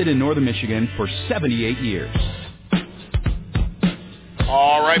 Trusted in Northern Michigan for 78 years.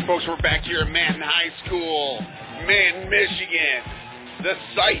 All right, folks, we're back here at Manton High School, Manton, Michigan, the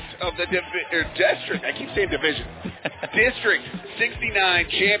site of the district. I keep saying division. District 69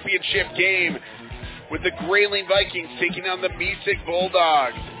 championship game with the Graling Vikings taking on the Mesick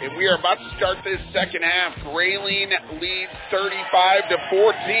Bulldogs. And we are about to start this second half. Graling leads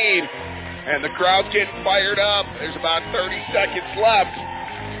 35-14, and the crowd's getting fired up. There's about 30 seconds left.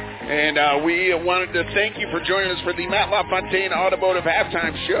 And we wanted to thank you for joining us for the Matt LaFontaine Automotive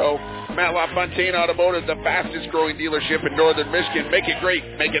Halftime Show. Matt LaFontaine Automotive, the fastest growing dealership in Northern Michigan. Make it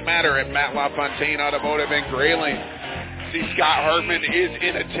great, make it matter at Matt LaFontaine Automotive in Graling. See, Scott Hartman is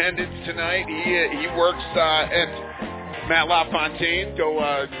in attendance tonight. He works at Matt LaFontaine.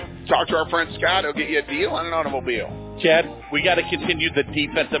 Go talk to our friend Scott. He'll get you a deal on an automobile. Chad, we got to continue the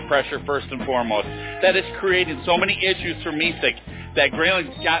defensive pressure first and foremost. That is creating so many issues for Mesick that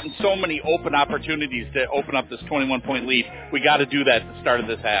Graling's gotten so many open opportunities to open up this 21-point lead. We got to do that at the start of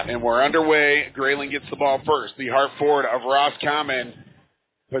this half. And we're underway. Graling gets the ball first. The Hart forward of Roscommon.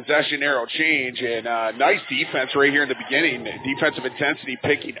 Possession arrow change, and nice defense right here in the beginning. Defensive intensity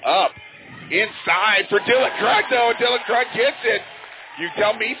picking up. Inside for Dylan Craig, though. Dylan Craig gets it. You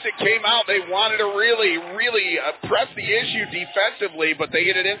tell Mesick came out. They wanted to really press the issue defensively, but they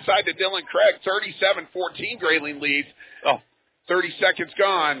get it inside to Dylan Craig. 37-14 Graling leads. 30 seconds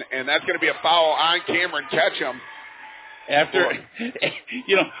gone, and that's going to be a foul on Cameron Ketchum.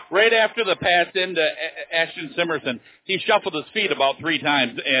 Right after the pass into Ashton Simerson, he shuffled his feet about 3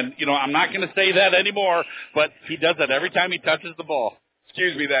 times. And, I'm not going to say that anymore, but he does that every time he touches the ball.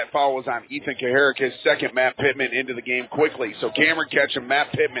 Excuse me, that foul was on Ethan Kaharick, his second. Matt Pittman into the game quickly. So Cameron Ketchum,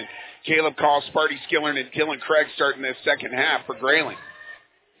 Matt Pittman, Caleb Caul, Sparty Skillern, and Dylan Craig starting this second half for Graling.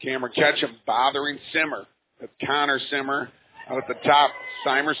 Cameron Ketchum bothering Simmer. That's Connor Simmer out at the top.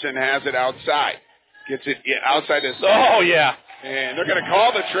 Simerson has it outside. Gets it outside his. Oh, yeah. And they're going to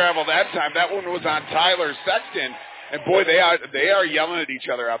call the travel that time. That one was on Tyler Sexton. And, boy, they are yelling at each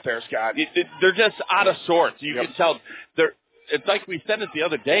other out there, Scott. They're just out of sorts. You can tell. It's like we said it the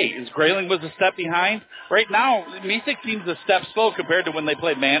other day. Is Graling was a step behind? Right now, Mesick seems a step slow compared to when they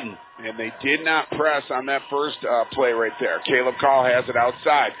played Manton. And they did not press on that first play right there. Caleb Caul has it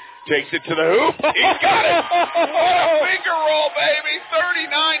outside. Takes it to the hoop. He's got it. What a finger roll, baby.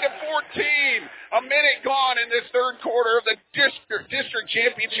 39-14. A minute gone in this third quarter of the district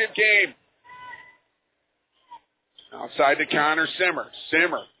championship game. Outside to Connor Simmer.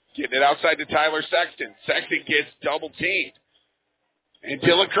 Simmer getting it outside to Tyler Sexton. Sexton gets double teamed. And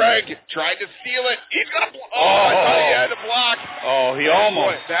Dylan Craig tried to steal it. He's going to block. I thought he had to block. He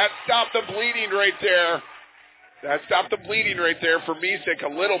almost. Boy, that stopped the bleeding right there. For Mesick a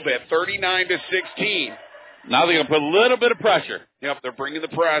little bit. 39-16. Now they're going to put a little bit of pressure. Yep, they're bringing the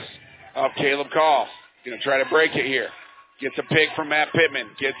press of Caleb Caul. Going to try to break it here. Gets a pick from Matt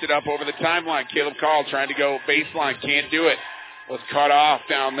Pittman. Gets it up over the timeline. Caleb Caul trying to go baseline. Can't do it. Was cut off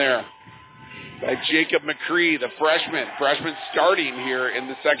down there by Jacob McCree, the freshman. Freshman starting here in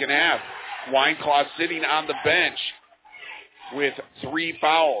the second half. Wienclaw sitting on the bench with 3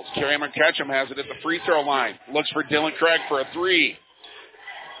 fouls. Cameron Ketchum has it at the free throw line. Looks for Dylan Craig for a 3.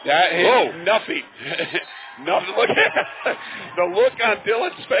 That hit nothing. Nothing. Look at the look on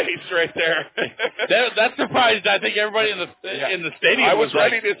Dylan's face right there. That surprised, I think, everybody in the stadium. I was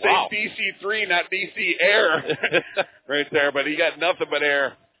ready like, to say DC3, not DC Air right there, but he got nothing but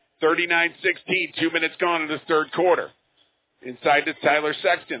air. 39-16, 2 minutes gone in this third quarter. Inside to Tyler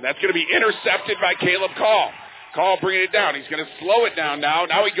Sexton. That's going to be intercepted by Caleb Caul. Caul bringing it down. He's going to slow it down now.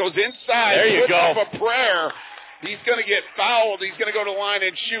 Now he goes inside. There you go. Up a prayer. He's going to get fouled. He's going to go to the line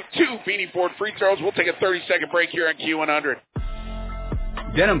and shoot 2 Beanie Ford free throws. We'll take a 30-second break here on Q100.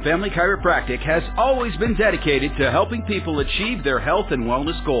 Denham Family Chiropractic has always been dedicated to helping people achieve their health and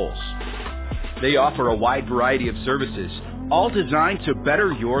wellness goals. They offer a wide variety of services, all designed to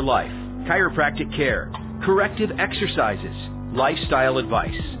better your life. Chiropractic care, corrective exercises, lifestyle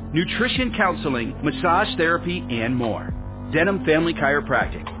advice, nutrition counseling, massage therapy, and more. Denham Family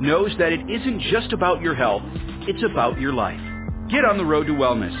Chiropractic knows that it isn't just about your health, it's about your life. Get on the road to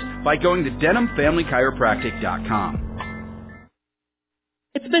wellness by going to DenhamFamilyChiropractic.com.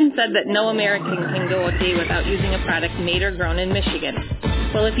 It's been said that no American can go a day without using a product made or grown in Michigan.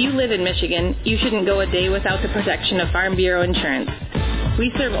 Well, if you live in Michigan, you shouldn't go a day without the protection of Farm Bureau insurance. We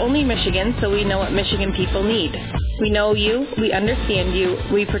serve only Michigan, so we know what Michigan people need. We know you, we understand you,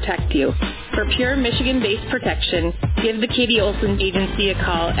 we protect you. For pure Michigan-based protection, give the Katie Olson Agency a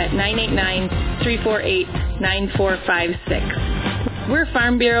call at 989-348-9456. We're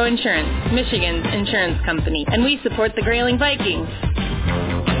Farm Bureau Insurance, Michigan's insurance company, and we support the Graling Vikings.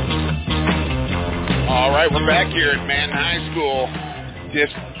 All right, we're back here at Manton High School.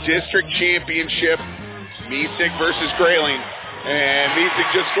 District Championship, Mesick versus Graling. And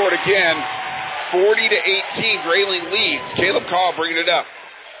Mesick just scored again. 40-18, Graling leads. Caleb Caul bringing it up.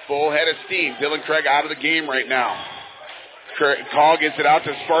 Full head of steam. Dylan Craig out of the game right now. Caul gets it out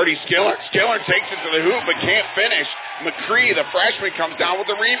to Sparty Skillern. Skillern takes it to the hoop but can't finish. McCree, the freshman, comes down with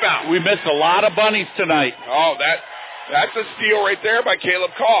the rebound. We missed a lot of bunnies tonight. Oh, that's a steal right there by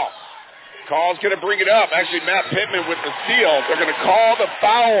Caleb Caul. Caul's going to bring it up. Actually, Matt Pittman with the steal. They're going to call the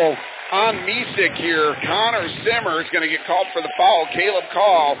foul on Mesick here. Connor Simmer is going to get called for the foul. Caleb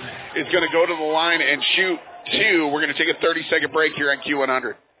Caul is going to go to the line and shoot 2. We're going to take a 30-second break here on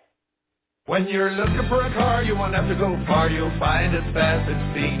Q100. When you're looking for a car, you won't have to go far. You'll find it fast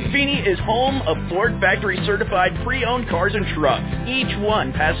at Feeney. Feeney is home of Ford Factory Certified pre-owned cars and trucks, each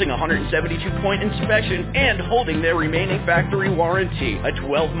one passing a 172-point inspection and holding their remaining factory warranty. A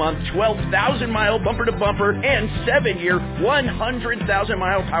 12-month, 12,000-mile bumper-to-bumper and 7-year,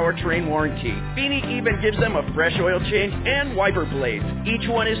 100,000-mile powertrain warranty. Feeney even gives them a fresh oil change and wiper blades. Each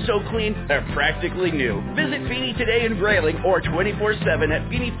one is so clean, they're practically new. Visit Feeney today in Graling or 24/7 at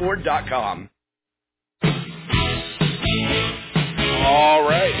FeeneyFord.com. All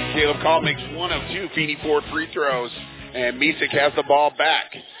right. Caleb Caul makes one of two Feeney Ford free throws, and Mesick has the ball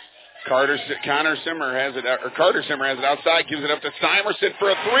back. Carter Simmer has it outside, gives it up to Simerson for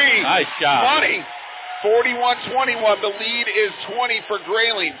a three. Nice job. Money. 41-21. The lead is 20 for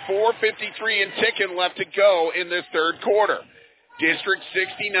Graling. 4:53 and ticking left to go in this third quarter. District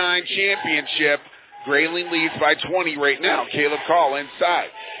 69 championship. Graling leads by 20 right now. Caleb Caul inside.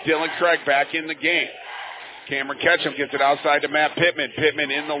 Dylan Craig back in the game. Cameron Ketchum gets it outside to Matt Pittman. Pittman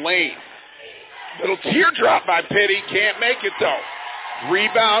in the lane. Little teardrop by Pitty. Can't make it, though.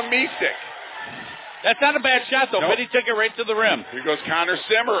 Rebound, Mesick. That's not a bad shot, though. Nope. Pitty took it right to the rim. Here goes Connor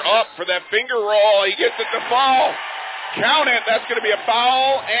Simmer up for that finger roll. He gets it to foul. Count it. That's going to be a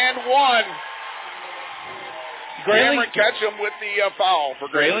foul and one. Cameron Ketchum with the foul for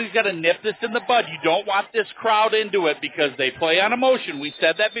Graling. Grailing's got to nip this in the bud. You don't want this crowd into it because they play on emotion. We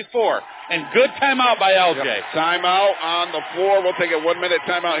said that before. And good timeout by LJ. Yep. Timeout on the floor. We'll take a 1-minute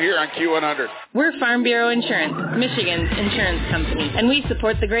timeout here on Q100. We're Farm Bureau Insurance, Michigan's insurance company, and we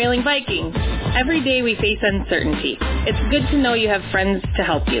support the Graling Vikings. Every day we face uncertainty. It's good to know you have friends to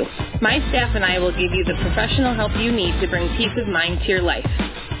help you. My staff and I will give you the professional help you need to bring peace of mind to your life.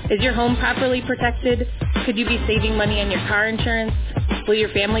 Is your home properly protected? Could you be saving money on your car insurance? Will your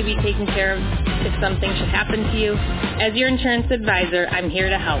family be taken care of if something should happen to you? As your insurance advisor, I'm here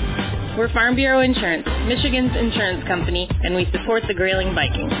to help. We're Farm Bureau Insurance, Michigan's insurance company, and we support the Graling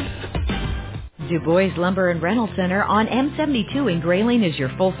Vikings. DuBois Lumber and Rental Center on M72 in Graling is your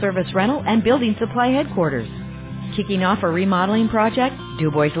full-service rental and building supply headquarters. Kicking off a remodeling project,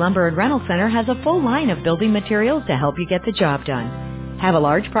 DuBois Lumber and Rental Center has a full line of building materials to help you get the job done. Have a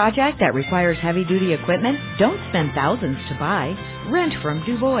large project that requires heavy-duty equipment? Don't spend thousands to buy. Rent from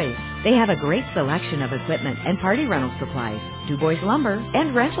DuBois. They have a great selection of equipment and party rental supplies. DuBois Lumber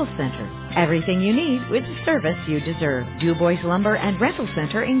and Rental Center. Everything you need with the service you deserve. DuBois Lumber and Rental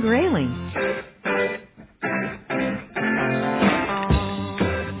Center in Graling.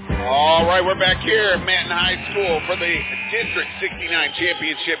 All right, we're back here at Manton High School for the District 69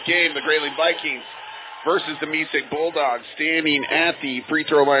 championship game. The Graling Vikings versus the Mesick Bulldogs. Standing at the free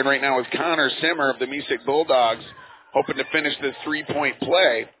throw line right now is Connor Simmer of the Mesick Bulldogs, hoping to finish this three-point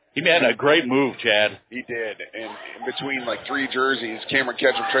play. He made a great move, Chad. He did. And in between like three jerseys, Cameron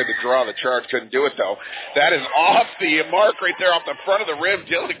Ketchum tried to draw the charge, couldn't do it though. That is off the mark right there off the front of the rim.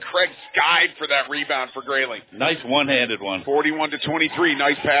 Dylan Craig skied for that rebound for Graling. Nice one-handed one. 41-23.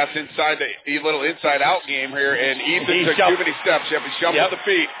 Nice pass inside the little inside-out game here. And Ethan took too many steps. You have to shuffle the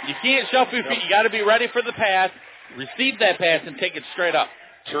feet. You can't shuffle your feet. You got to be ready for the pass, receive that pass, and take it straight up.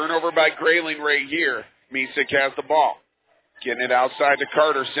 Turnover by Graling right here. Mesick has the ball. Getting it outside to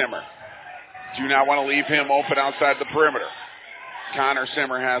Carter Simmer. Do not want to leave him open outside the perimeter. Connor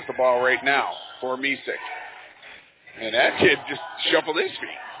Simmer has the ball right now for Mesick. And that kid just shuffled his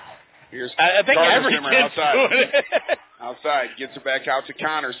feet. Here's I think Carter every Simmer kid's outside. doing it. Outside. Gets it back out to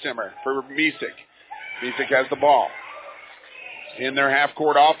Connor Simmer for Mesick. Mesick has the ball. In their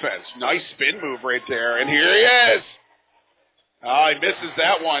half-court offense. Nice spin move right there. And here he is. Oh, he misses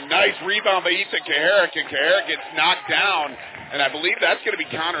that one. Nice rebound by Ethan Kaharick, and Kaharick gets knocked down. And I believe that's going to be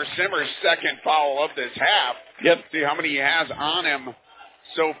Connor Simmer's second foul of this half. Yep. See how many he has on him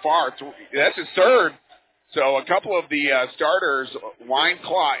so far. That's his third. So a couple of the starters,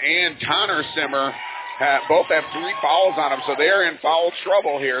 Wienclaw and Connor Simmer, both have 3 fouls on them. So they're in foul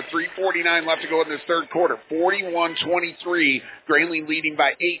trouble here. 3:49 left to go in this third quarter. 41-23. Graling leading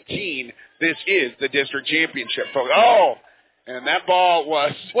by 18. This is the district championship, folks. Oh! And that ball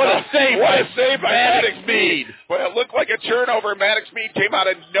was... What a save by Maddox Mead. Well, it looked like a turnover. Maddox Mead came out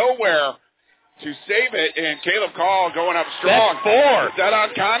of nowhere to save it, and Caleb Caul going up strong. That's 4. Is that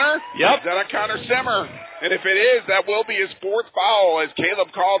on Connor? Yep. Is that on Connor Simmer? And if it is, that will be his 4th foul as Caleb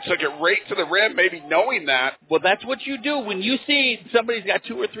Caul took it right to the rim, maybe knowing that. Well, that's what you do. When you see somebody's got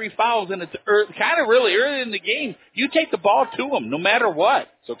 2 or 3 fouls and it's kind of really early in the game, you take the ball to them no matter what.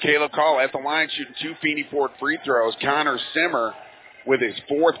 So Caleb Caul at the line shooting 2 Feeney Ford free throws. Connor Simmer with his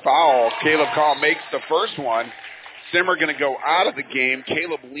 4th foul. Caleb Caul makes the first one. Simmer going to go out of the game.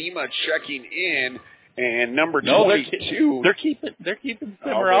 Caleb Lima checking in. And number 22. They're keeping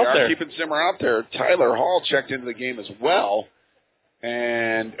Simmer out out there. Keeping Simmer out there. Tyler Hall checked into the game as well.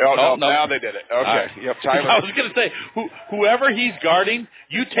 And now they did it. Okay. Yep, Tyler. I was going to say, whoever he's guarding,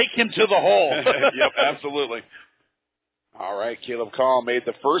 you take him to the hole. Yep, absolutely. All right, Caleb Caul made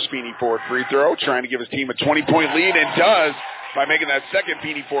the first Feeney Ford free throw, trying to give his team a 20-point lead, and does by making that second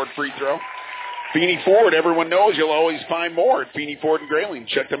Feeney Ford free throw. Feeney Ford, everyone knows you'll always find more at Feeney Ford and Graling.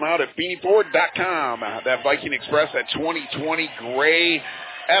 Check them out at FeeneyFord.com. That Viking Express, that 2020 gray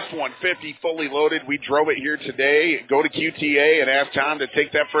F-150 fully loaded. We drove it here today. Go to QTA and ask Tom to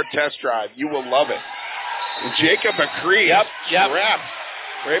take that for a test drive. You will love it. And Jacob McCree, trapped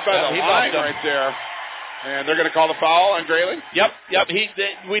right by the line right there. And they're going to call the foul on Graling? Yep.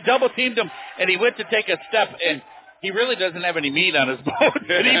 We double-teamed him, and he went to take a step, and he really doesn't have any meat on his bone.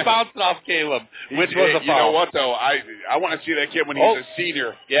 And he bounced off Caleb, which was a foul. You know what, though? I want to see that kid when he's a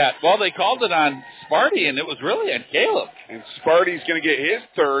senior. Yeah, well, they called it on Sparty, and it was really on Caleb. And Sparty's going to get his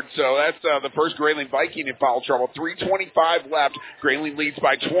third, so that's the first Graling Viking in foul trouble. 3:25 left. Graling leads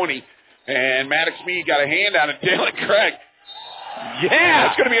by 20. And Maddox Meade got a hand on it. Dalen Craig. Yeah!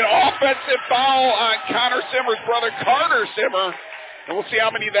 It's going to be an offensive foul on Connor Simmer's brother, Carter Simmer. And we'll see how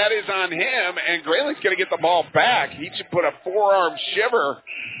many that is on him. And Grayling's going to get the ball back. He should put a forearm shiver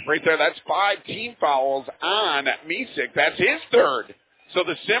right there. That's 5 team fouls on Mesick. That's his third. So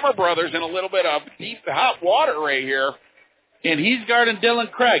the Simmer brothers in a little bit of deep hot water right here. And he's guarding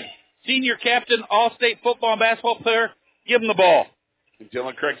Dylan Craig, senior captain, all-state football and basketball player. Give him the ball. And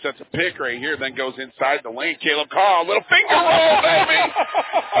Dylan Craig sets a pick right here, then goes inside the lane. Caleb Caul, little finger roll, baby!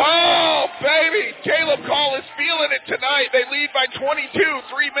 Oh, baby! Caleb Caul is feeling it tonight. They lead by 22.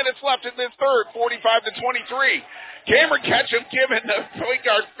 3 minutes left in this third, 45-23. Cameron Ketchum giving the point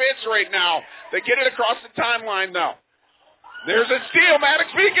guard fits right now. They get it across the timeline, though. There's a steal.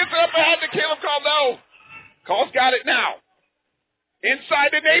 Maddox Meade gets up ahead to Caleb Caul. No. Caul's got it now. Inside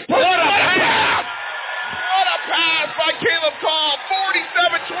to Nate. What a pass! What a pass by Caleb Caul,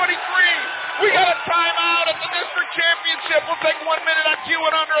 47-23. We got a timeout at the district championship. We'll take 1 minute on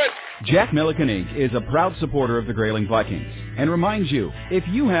Q100. Jack Milliken Inc. is a proud supporter of the Graling Vikings and reminds you, if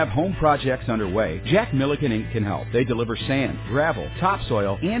you have home projects underway, Jack Milliken Inc. can help. They deliver sand, gravel,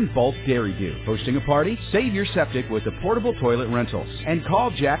 topsoil, and bulk dairy dew. Hosting a party? Save your septic with the portable toilet rentals. And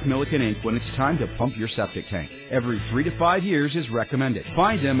call Jack Milliken Inc. when it's time to pump your septic tank. Every 3 to 5 years is recommended.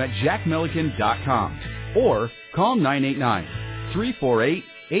 Find them at jackmilliken.com or call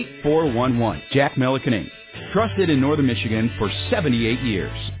 989-348-8411. Jack Milliken Inc. Trusted in Northern Michigan for 78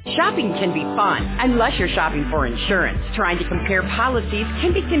 years. Shopping can be fun, unless you're shopping for insurance. Trying to compare policies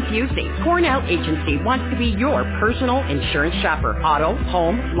can be confusing. Cornell Agency wants to be your personal insurance shopper. Auto,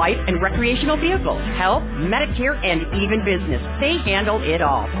 home, life, and recreational vehicles, health, Medicare, and even business. They handle it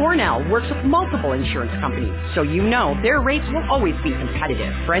all. Cornell works with multiple insurance companies, so you know their rates will always be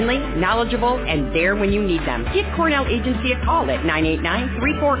competitive, friendly, knowledgeable, and there when you need them. Give Cornell Agency a call at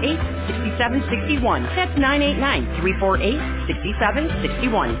 989-348-6761. That's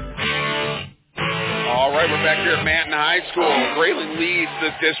 989-348-6761. All right, we're back here at Manton High School. Graling leads the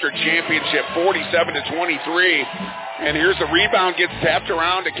district championship 47-23. And here's the rebound, gets tapped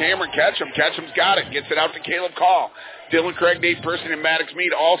around to Cameron Ketchum. Ketchum's got it, gets it out to Caleb Caul. Dylan Craig, Nate Person, and Maddox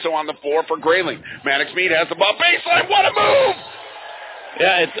Meade also on the floor for Graling. Maddox Meade has the ball. Baseline, what a move!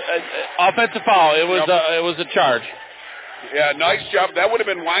 Yeah, it's offensive foul. It was a charge. Yeah, nice job. That would have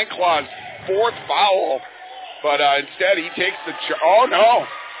been Wienclaw's 4th foul. But instead, he takes the oh, no.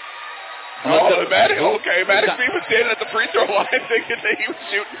 Maddox Meade was standing at the free throw line thinking that he was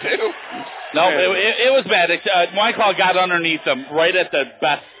shooting, too. No, it was Maddox. Wienclaw got underneath him right at the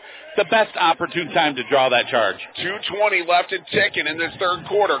best opportune time to draw that charge. 2:20 left and ticking in this third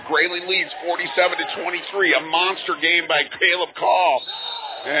quarter. Graling leads 47-23. A monster game by Caleb Caul.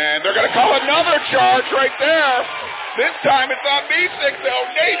 And they're going to call another charge right there. This time it's on Mesick, though.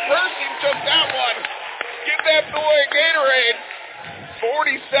 Nate Percy took that one. Give that boy a Gatorade.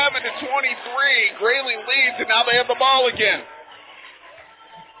 47-23. Graling leads, and now they have the ball again.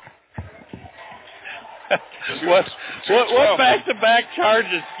 What back-to-back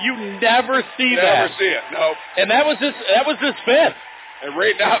charges? You never see that. Never see it. No. And that was his 5th. And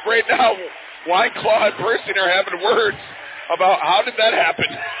right now, Wienclaw and Person are having words about how did that happen.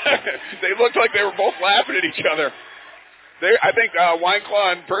 They looked like they were both laughing at each other. I think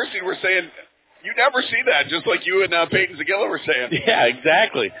Wienclaw and Percy were saying, you never see that, just like you and Peyton Zagilla were saying. Yeah,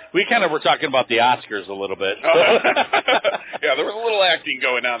 exactly. We kind of were talking about the Oscars a little bit. Yeah, there was a little acting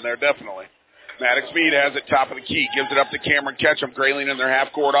going on there, definitely. Maddox Mead has it top of the key, gives it up to Cameron Ketchum. Grayling in their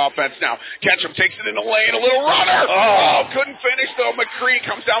half-court offense now. Ketchum takes it in the lane, a little runner. Oh, couldn't finish, though. McCree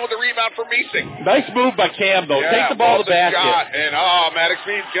comes down with the rebound for Mesick. Nice move by Cam, though. Yeah, Take the ball to the basket. Shot, and, Maddox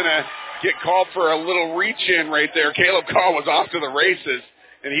Mead's going to get called for a little reach-in right there. Caleb Caul was off to the races,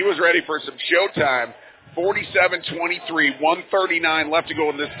 and he was ready for some showtime. 47-23, 1:39 left to go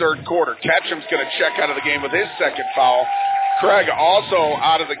in this third quarter. Ketchum's going to check out of the game with his second foul. Craig also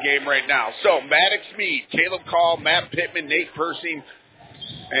out of the game right now. So Maddox Mead, Caleb Caul, Matt Pittman, Nate Persing,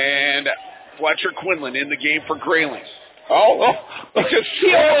 and Fletcher Quinlan in the game for Grayling. Because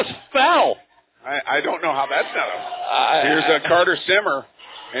he almost fell. I don't know how that's not here's Carter Simmer,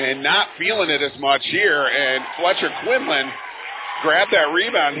 and not feeling it as much here, and Fletcher Quinlan grabbed that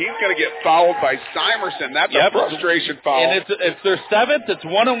rebound. He's going to get fouled by Simerson. That's a frustration foul. And it's their seventh. It's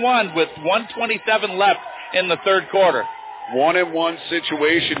 1-1 with 1:27 left in the third quarter. 1-1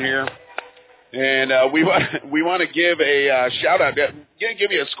 situation here, and we want to give a shout out.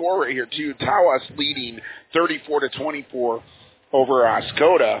 Give you a score right here too. Tawas leading 34-24 over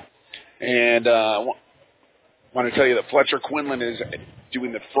Oscoda, and want to tell you that Fletcher Quinlan is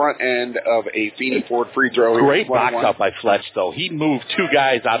doing the front end of a Feeney Ford free throw. Great box out by Fletch, though. He moved two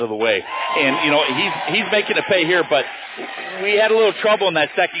guys out of the way, and he's making a pay here. But we had a little trouble in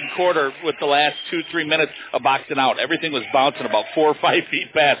that second quarter with the last 2-3 minutes of boxing out. Everything was bouncing about 4 or 5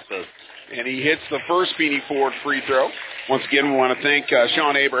 feet past us. And he hits the first Feeney Ford free throw. Once again, we want to thank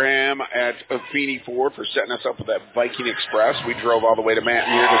Sean Abraham at Feeney Ford for setting us up with that Viking Express. We drove all the way to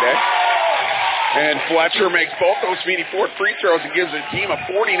Manton here today. And Fletcher makes both those Feeney Ford free throws and gives the team a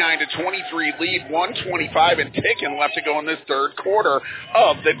 49-23 lead, 1:25 and ticking left to go in this third quarter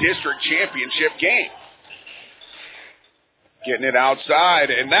of the district championship game. Getting it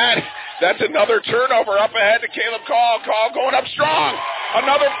outside, and that's another turnover up ahead to Caleb Caul. Caul going up strong.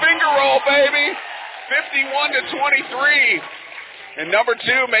 Another finger roll, baby. 51-23. And number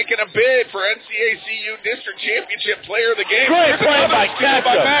 2 making a bid for NCACU District Championship Player of the Game. Great play by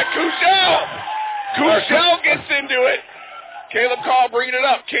Matt Kuchel. Kuchel gets into it. Caleb Caul bringing it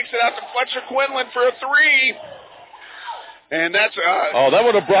up. Kicks it out to Fletcher Quinlan for a 3. And that's... that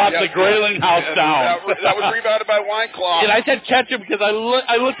would have brought the Graling house down. That was rebounded by Wienclaw. And I said catch him because I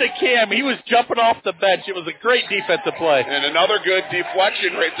looked at Cam. He was jumping off the bench. It was a great defensive play. And another good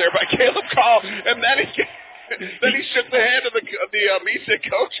deflection right there by Caleb Caul. And then he shook the hand of the Mesick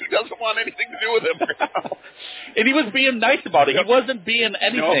coach who doesn't want anything to do with him. And he was being nice about it. He wasn't being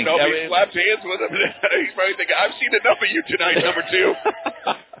anything. No, he slapped hands with him. He's probably thinking, I've seen enough of you tonight, number 2.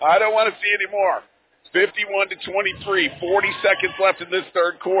 I don't want to see any more. 51-23, 40 seconds left in this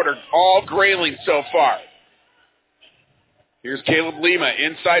third quarter. All Grayling so far. Here's Caleb Lima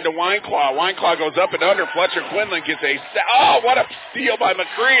inside to Wienclaw. Wienclaw goes up and under. Fletcher Quinlan gets what a steal by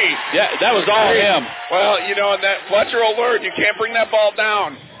McCree. Yeah, that was all him. Well, and that Fletcher will learn. You can't bring that ball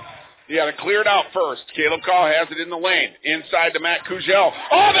down. You got to clear it out first. Caleb Caul has it in the lane. Inside to Matt Kuchel.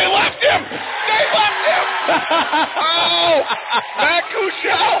 Oh, they left him! Matt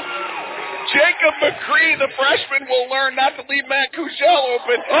Kuchel! Jacob McCree, the freshman, will learn not to leave Matt Kuchel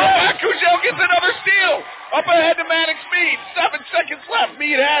open. Matt Kuchel gets another steal. Up ahead to Maddox Mead. 7 seconds left.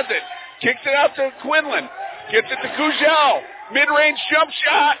 Mead has it. Kicks it out to Quinlan. Gets it to Kuchel. Mid-range jump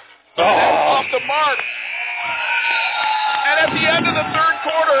shot. Off the mark. And at the end of the third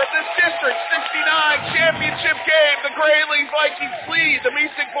quarter of this District 69 championship game, the Grayling Vikings lead the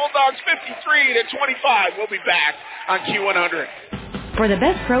Mesick Bulldogs 53-25. We'll be back on Q100. For the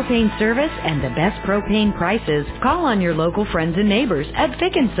best propane service and the best propane prices, call on your local friends and neighbors at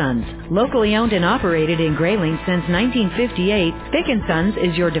Fick & Sons. Locally owned and operated in Grayling since 1958, Fick & Sons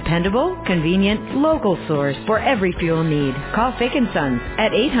is your dependable, convenient, local source for every fuel need. Call Fick & Sons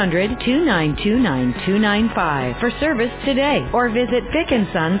at 800-292-9295 for service today or visit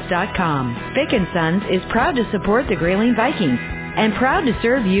fickandsons.com. Fick & Sons is proud to support the Grayling Vikings and proud to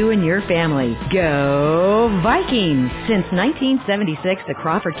serve you and your family. Go Vikings! Since 1976, the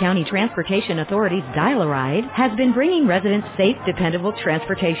Crawford County Transportation Authority's Dial-A-Ride has been bringing residents safe, dependable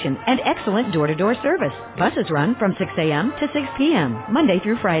transportation and excellent door-to-door service. Buses run from 6 a.m. to 6 p.m., Monday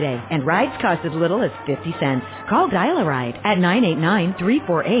through Friday, and rides cost as little as 50 cents. Call Dial-A-Ride at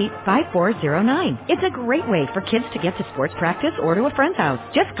 989-348-5409. It's a great way for kids to get to sports practice or to a friend's house.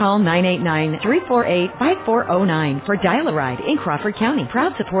 Just call 989-348-5409 for Dial-A-Ride in Crawford County.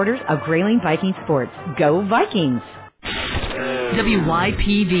 Proud supporters of Grayling Viking sports. Go Vikings!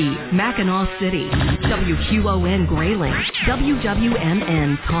 WYPV, Mackinac City. WQON Grayling.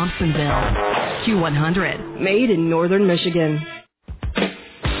 WWMN Thompsonville. Q100, made in Northern Michigan.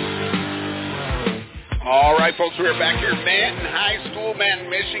 All right, folks, we're back here at Manton High School, Manton,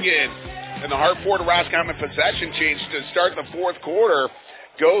 Michigan. And the Hartford-Roscommon possession change to start the fourth quarter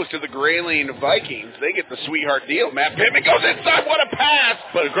goes to the Graling Vikings. They get the sweetheart deal. Matt Pittman goes inside. What a pass.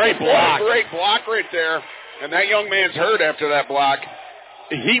 But a great block. What a great block right there. And that young man's hurt after that block.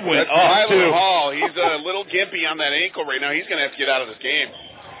 He went That's up, Tyler too. Hall. He's a little gimpy on that ankle right now. He's going to have to get out of this game.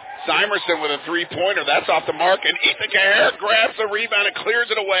 Simerson with a three-pointer. That's off the mark. And Ethan Caher grabs the rebound and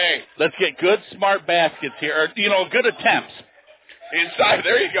clears it away. Let's get good, smart baskets here. Or, good attempts. Inside.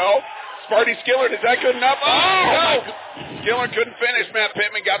 There you go. Sparty Skillard, is that good enough? Oh, no. Skillard couldn't finish. Matt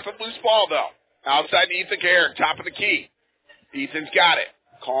Pittman got the loose ball, though. Outside to Ethan Caher, top of the key. Ethan's got it.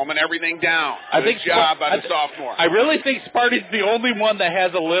 Calming everything down. Good job by the sophomore. I really think Sparty's the only one that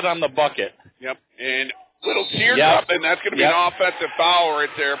has a lid on the bucket. Yep. And little teardrop, and that's going to be an offensive foul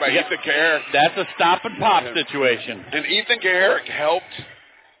right there by Ethan Caher. That's a stop and pop situation. And Ethan Caher helped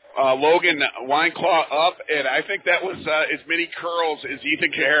Logan Wienclaw up, and I think that was as many curls as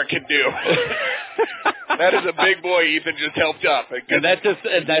Ethan Caher can do. That is a big boy Ethan just helped up. And that's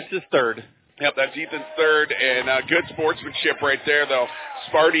his third. Yep, that's Ethan's third, and good sportsmanship right there, though.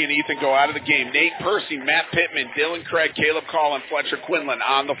 Sparty and Ethan go out of the game. Nate Percy, Matt Pittman, Dylan Craig, Caleb Caul, and Fletcher Quinlan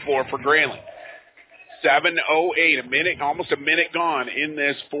on the floor for Graling. 7:08, almost a minute gone in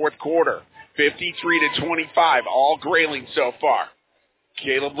this fourth quarter. 53-25, all Graling so far.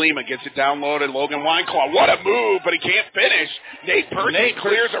 Caleb Lima gets it downloaded. Logan Wienclaw, what a move, but he can't finish. Nate Percy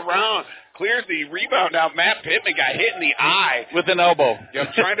clears the rebound out. Matt Pittman got hit in the eye with an elbow.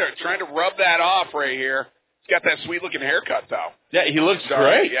 Yep, trying to rub that off right here. He's got that sweet-looking haircut, though. Yeah, he looks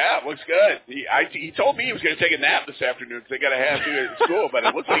great. Yeah, it looks good. He told me he was going to take a nap this afternoon because they got to have to at school, but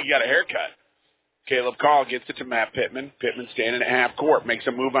it looks like he got a haircut. Caleb Caul gets it to Matt Pittman. Pittman standing at half court, makes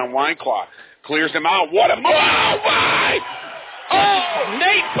a move on Wienclaw. Clears him out. What a move! Oh, my! Oh,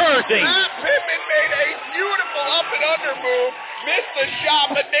 Nate Percy! Matt Pittman made a beautiful up and under move. Missed the shot,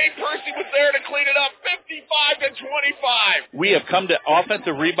 but Nate Percy was there to clean it up. 55-25. We have come to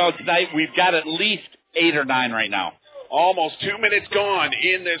offensive rebounds tonight. We've got at least 8 or 9 right now. Almost 2 minutes gone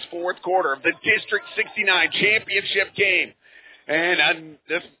in this fourth quarter of the District 69 championship game. And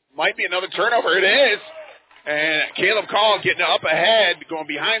this might be another turnover. It is. And Caleb Caul getting up ahead, going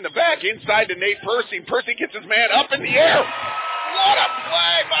behind the back, inside to Nate Percy. Percy gets his man up in the air. What a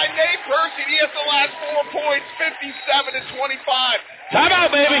play by Nate Percy. He has the last 4 points, 57-25.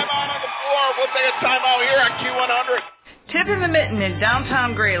 Timeout, baby. Timeout on the floor. We'll take a timeout here on Q100. Tip in the Mitten in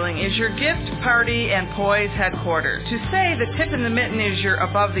downtown Graling is your gift, party, and poise headquarters. To say the Tip in the Mitten is your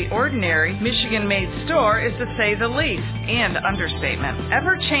above-the-ordinary, Michigan-made store is to say the least, and understatement.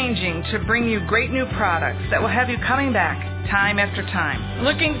 Ever-changing to bring you great new products that will have you coming back time after time.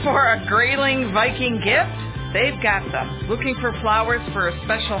 Looking for a Graling Viking gift? They've got them. Looking for flowers for a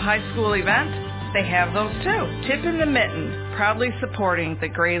special high school event? They have those too. Tip in the Mitten, proudly supporting the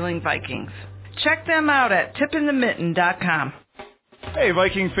Graling Vikings. Check them out at tipinthemitten.com. Hey,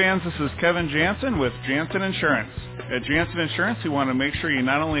 Viking fans, this is Kevin Jansen with Jansen Insurance. At Jansen Insurance, we want to make sure you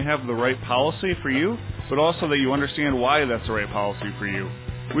not only have the right policy for you, but also that you understand why that's the right policy for you.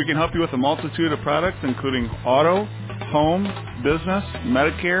 We can help you with a multitude of products, including auto, home, business,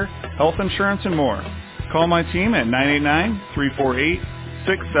 Medicare, health insurance, and more. Call my team at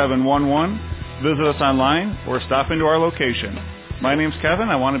 989-348-6711. Visit us online or stop into our location. My name's Kevin.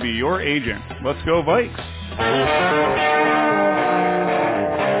 I want to be your agent. Let's go, Vikes.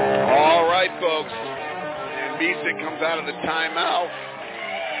 All right, folks. And Mesick comes out of the timeout.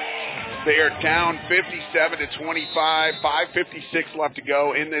 They are down 57-25. 5:56 left to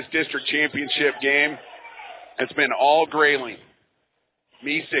go in this district championship game. It's been all Graling.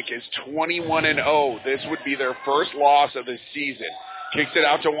 Mesick is 21-0. This would be their first loss of the season. Kicks it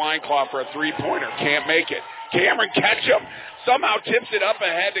out to Wienclaw for a three-pointer. Can't make it. Cameron Ketchum somehow tips it up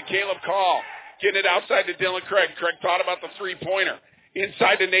ahead to Caleb Caul. Getting it outside to Dylan Craig. Craig thought about the three-pointer.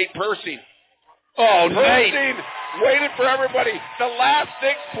 Inside to Nate Percy. Oh, Percy Nate. waited for everybody. The last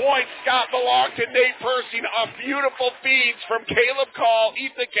 6 points, Scott, belonged to Nate Percy. A beautiful feeds from Caleb Caul,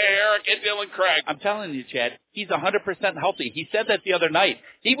 Ethan Kaharick, and Dylan Craig. I'm telling you, Chad, he's 100% healthy. He said that the other night.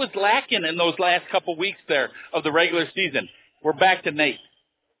 He was lacking in those last couple weeks there of the regular season. We're back to Nate.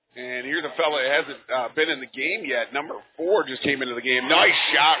 And here's a fella that hasn't been in the game yet. Number 4 just came into the game. Nice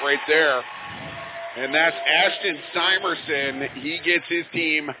shot right there. And that's Ashton Simerson. He gets his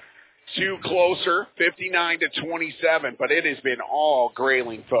team 2 closer, 59-27. But it has been all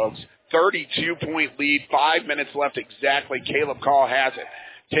Graling, folks. 32-point lead, 5 minutes left exactly. Caleb Caul has it.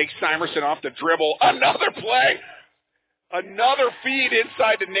 Takes Simerson off the dribble. Another play. Another feed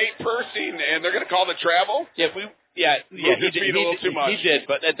inside to Nate Percy. And they're going to call the travel? Yeah, he did.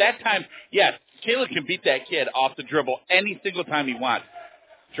 But at that time, yes, Caleb can beat that kid off the dribble any single time he wants.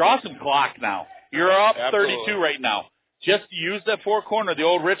 draw some clock now. You're up Absolutely. 32 right now. Just use that four corner, the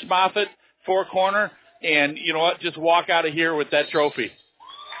old Rich Moffitt four corner, and you know what? Just walk out of here with that trophy.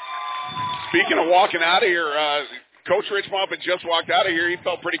 Speaking of walking out of here, Coach Rich Moffitt just walked out of here. He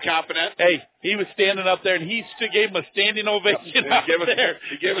felt pretty confident. Hey, he was standing up there, and he gave him a standing ovation out there.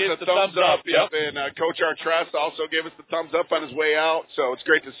 He gave us a thumbs up. Yep. And Coach Artrest also gave us the thumbs up on his way out. So it's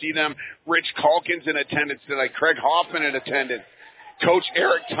great to see them. Rich Calkins in attendance tonight. Craig Hoffman in attendance. Coach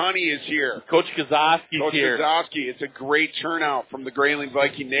Eric Tunney is here. Coach Kozowski's here. It's a great turnout from the Grayling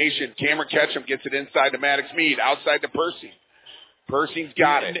Viking Nation. Cameron Ketchum gets it inside to Maddox Mead, outside to Percy. Percy's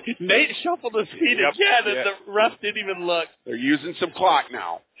got it. Nate shuffled his feet again, and the ref didn't even look. They're using some clock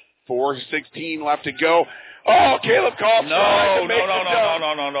now. 4:16 left to go. Oh, Caleb Caul. No,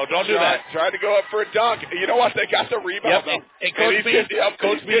 don't do that. Tried to go up for a dunk. You know what? They got the rebound. Yep, and Coach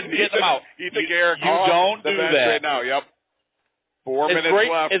Mead getting them out. Ethan Garrett. You don't do that. Right now. Yep. 4 minutes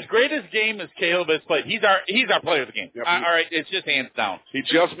left. As great as game as Caleb has played, he's our player of the game. Yep. All right, it's just hands down. He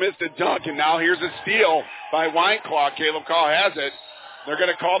just missed a dunk, and now here's a steal by Wienclaw. Caleb Caul has it. They're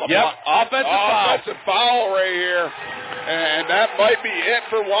going to call the offensive foul right here. And that might be it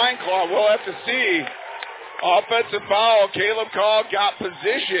for Wienclaw. We'll have to see. Offensive foul. Caleb Caul got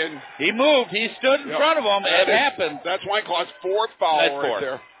position. He moved. He stood in front of him. It happened. That's Wienclaw's fourth foul right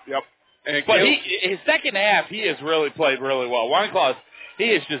there. Yep. And but his second half, he has really played really well. Wienclaw, he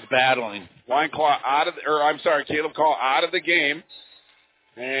is just battling. Caleb Caul out of the game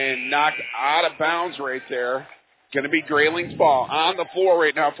and knocked out of bounds right there. Going to be Grayling's ball on the floor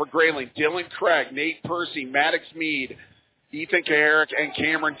right now for Grayling. Dylan Craig, Nate Percy, Maddox Mead, Ethan Kaharick, and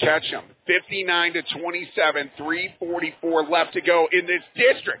Cameron Ketchum. 59-27, 3:44 left to go in this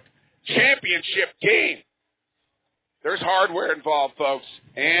district championship game. There's hardware involved, folks,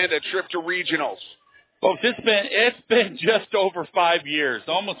 and a trip to regionals. Folks, it's been just over 5 years,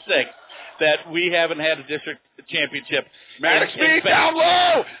 almost 6, that we haven't had a district championship. Maddox Mead down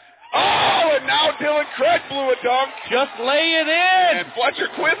low. Oh, and now Dylan Craig blew a dunk. Just lay it in. And Fletcher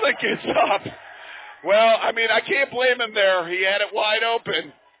Quinlan gets up. Well, I mean, I can't blame him there. He had it wide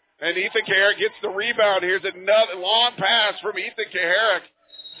open. And Ethan Kaharick gets the rebound. Here's another long pass from Ethan Kaharick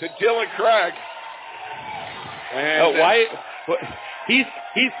to Dylan Craig. And he's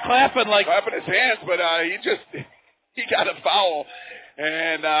clapping his hands, but he got a foul.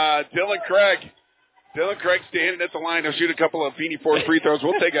 And Dylan Craig standing at the line. He'll shoot a couple of Feeney Ford free throws.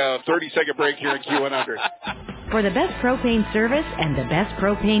 We'll take a 30-second break here in Q100. For the best propane service and the best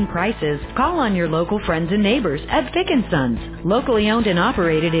propane prices, call on your local friends and neighbors at Fick & Sons. Locally owned and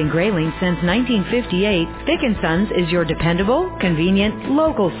operated in Grayling since 1958, Fick & Sons is your dependable, convenient,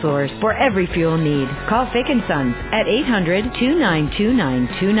 local source for every fuel need. Call Fick & Sons at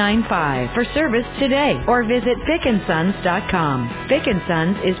 800-292-9295 for service today or visit fickandsons.com. Fick &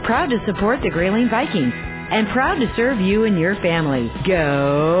 Sons is proud to support the Grayling Vikings and proud to serve you and your family.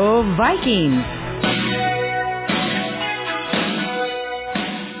 Go Vikings!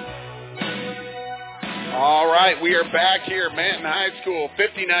 All right, we are back here at Manton High School,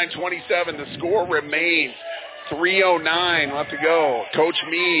 59-27. The score remains 3:09 left to go. Coach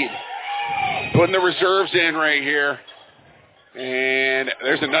Mead putting the reserves in right here. And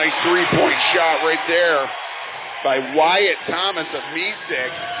there's a nice three-point shot right there by Wyatt Thomas of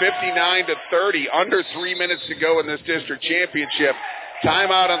Mesick, 59-30, under 3 minutes to go in this district championship.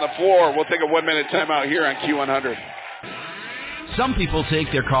 Timeout on the floor. We'll take a 1-minute timeout here on Q100. Some people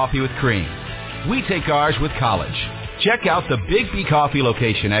take their coffee with cream. We take ours with College. Check out the Big B Coffee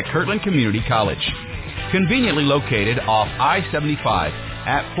location at Kirtland Community College. Conveniently located off I-75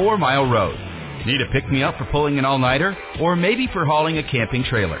 at 4 Mile Road. Need a pick-me-up for pulling an all-nighter or maybe for hauling a camping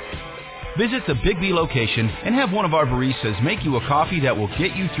trailer? Visit the Big B location and have one of our baristas make you a coffee that will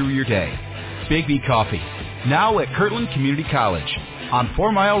get you through your day. Big B Coffee, now at Kirtland Community College on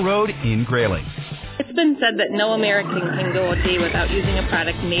 4 Mile Road in Graling. It's been said that no American can go a day without using a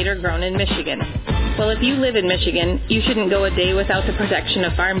product made or grown in Michigan. Well, if you live in Michigan, you shouldn't go a day without the protection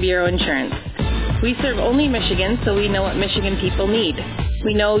of Farm Bureau Insurance. We serve only Michigan, so we know what Michigan people need.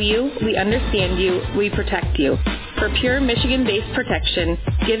 We know you, we understand you, we protect you. For pure Michigan-based protection,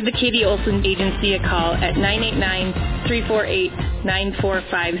 give the Katie Olson Agency a call at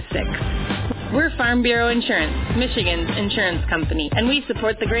 989-348-9456. We're Farm Bureau Insurance, Michigan's insurance company, and we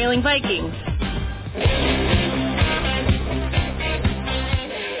support the Graling Vikings.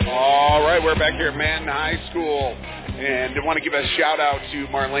 All right, we're back here at Manton High School, and I want to give a shout-out to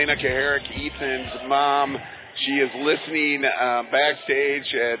Marlena Kaharick, Ethan's mom. She is listening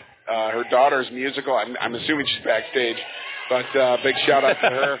backstage at her daughter's musical. I'm assuming she's backstage, but big shout-out to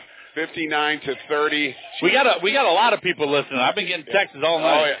her. 59-30. We got a lot of people listening. I've been getting texts all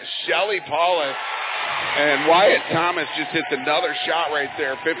night. Oh, yeah. Shelly Paulus and Wyatt Thomas just hits another shot right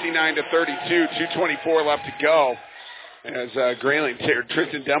there. 59-32, 2:24 left to go. As Graling,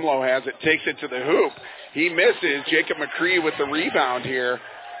 Tristan Demlow has it, takes it to the hoop. He misses. Jacob McCree with the rebound here.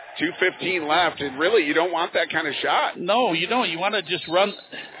 2:15 left, and really, you don't want that kind of shot. No, you don't. You want to just run.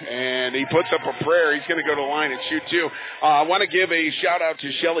 And he puts up a prayer. He's going to go to the line and shoot, too. I want to give a shout-out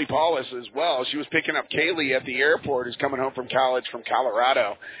to Shelly Paulus as well. She was picking up Kaylee at the airport, who's coming home from college from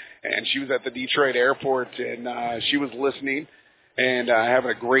Colorado. And she was at the Detroit airport, and she was listening and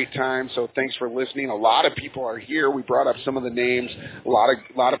having a great time. So thanks for listening. A lot of people are here. We brought up some of the names. A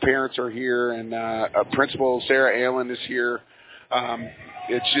lot of parents are here, and Principal Sarah Allen is here.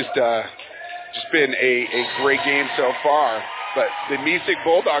 It's just been a great game so far. But the Mesick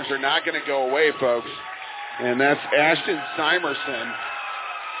Bulldogs are not going to go away, folks. And that's Ashton Simerson.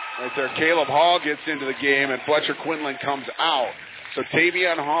 Right there, Caleb Hall gets into the game, and Fletcher Quinlan comes out. So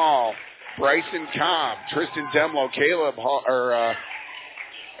Tavion Hall, Bryson Cobb, Tristan Demlow, Caleb Hall,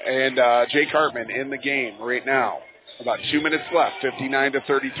 and Jake Hartman in the game right now. About 2 minutes left,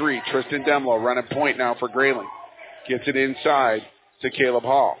 59-33. Tristan Demlow running point now for Graling. Gets it inside to Caleb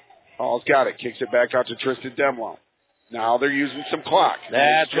Hall. Hall's got it. Kicks it back out to Tristan Demlow. Now they're using some clock.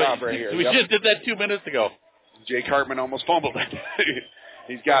 That's nice job right here. We just did that 2 minutes ago. Jake Hartman almost fumbled it.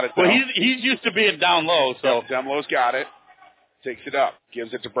 He's got it, though. Well, he's used to being down low, so. Demlow's got it. Takes it up.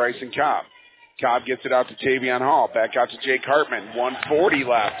 Gives it to Bryson Cobb. Cobb gets it out to Tavion Hall. Back out to Jake Hartman. 1:40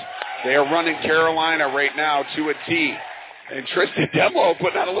 left. They are running Carolina right now to a T. And Tristan Demlow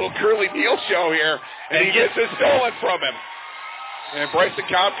putting on a little Curly Neal show here. And he gets it stolen from him. And Bryson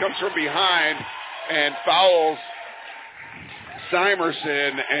Cobb comes from behind and fouls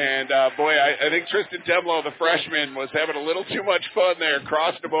Simerson. And, boy, I think Tristan Demlow, the freshman, was having a little too much fun there,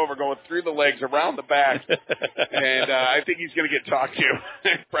 crossing him over, going through the legs, around the back. And I think he's going to get talked to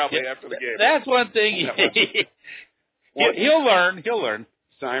probably after the game. That's one thing. He'll learn.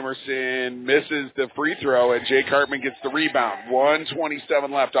 Simerson misses the free throw, and Jake Hartman gets the rebound. 1:27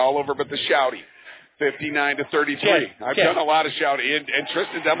 left, all over but the shouty. 59-33. I've done a lot of shouting, and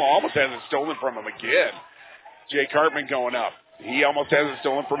Tristan Demlow almost has it stolen from him again. Jake Hartman going up. He almost has it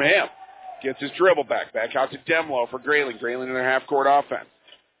stolen from him. Gets his dribble back out to Demlow for Graling. Graling in their half-court offense.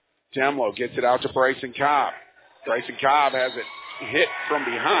 Demlow gets it out to Bryson Cobb. Bryson Cobb has it hit from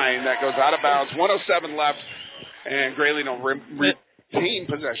behind. That goes out of bounds. 1:07 left, and Graling will retain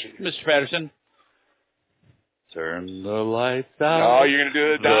possession. Mr. Patterson. Turn the lights out. Oh, you're going to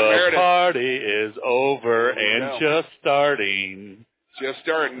do it, Don Meredith. The party is over and just starting. Just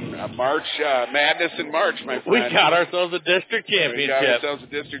starting. March, madness in March, my friend. We got ourselves a district championship. We got ourselves a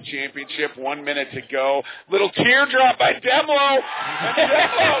district championship. 1 minute to go. Little teardrop by Demlow.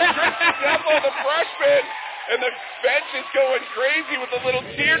 Demlow, the freshman. And the bench is going crazy with a little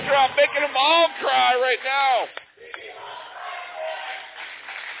teardrop, making them all cry right now.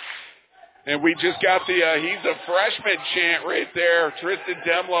 And we just got the he's a freshman chant right there. Tristan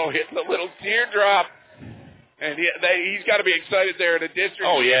Demlow hitting the little teardrop. And he's got to be excited there in a district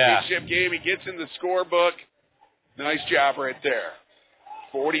championship game. He gets in the scorebook. Nice job right there.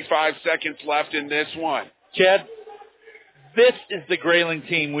 45 seconds left in this one. Chad, this is the Graling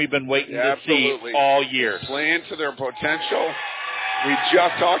team we've been waiting to see all year. Playing to their potential. We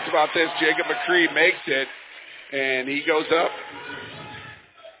just talked about this. Jacob McCree makes it, and he goes up.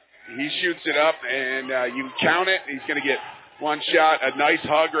 He shoots it up, and you count it. He's going to get one shot. A nice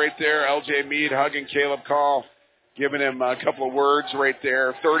hug right there. L.J. Meade hugging Caleb Caul, giving him a couple of words right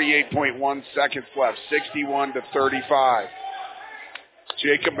there. 38.1 seconds left, 61-35.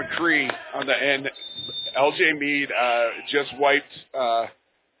 Jacob McCree on the end. L.J. Meade just wiped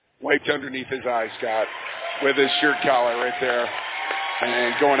underneath his eyes, Scott, with his shirt collar right there.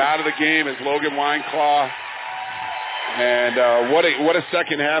 And going out of the game is Logan Wienclaw. And what a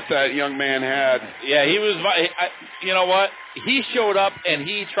second half that young man had. Yeah, he was. You know what? He showed up and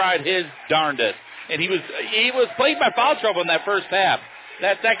he tried his darndest. And he was plagued by foul trouble in that first half.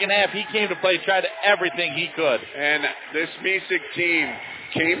 That second half, he came to play, tried everything he could. And this Mesick team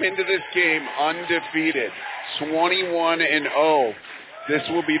came into this game undefeated, 21-0. This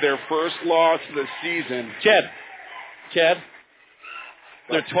will be their first loss of the season. Chad.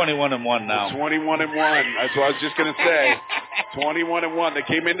 They're 21-1 now. 21-1. That's what I was just going to say. 21-1. They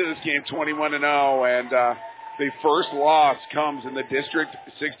came into this game 21-0, and the first loss comes in the District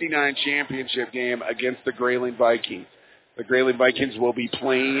 69 championship game against the Graling Vikings. The Graling Vikings will be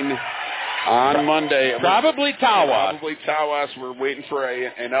playing on Monday. Probably Tawas. We're waiting for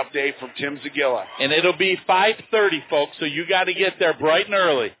an update from Tim Zagilla. And it'll be 5:30, folks, so you got to get there bright and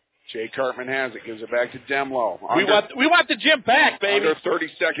early. Jay Cartman has it. Gives it back to Demlow. We want the gym back, baby. Under 30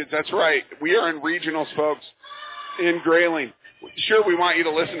 seconds. That's right. We are in regionals, folks, in Graling. Sure, we want you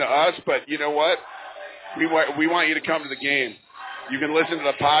to listen to us, but you know what? We want you to come to the game. You can listen to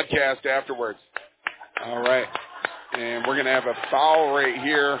the podcast afterwards. All right. And we're going to have a foul right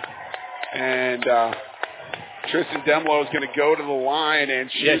here. And Tristan Demlow is going to go to the line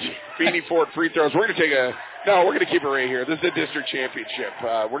and shoot Feeney Ford free throws. We're going to we're going to keep it right here. This is the district championship.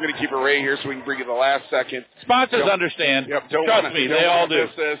 We're going to keep it right here so we can bring you the last second. Sponsors understand. Yep. Trust me, they all do.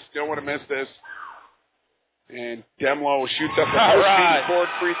 Don't want to miss this. And Demlow shoots up the first Feeney Ford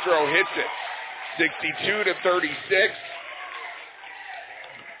free throw, hits it. 62-36.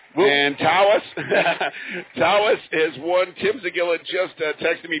 And Tawas has won. Tim Zagilla just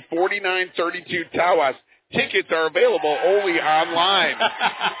texted me 49-32 Tawas. Tickets are available only online.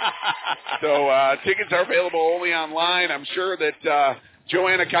 So tickets are available only online. I'm sure that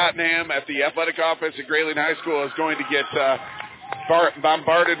Joanna Cottenham at the athletic office at Graling High School is going to get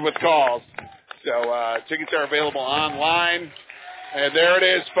bombarded with calls. So tickets are available online. And there it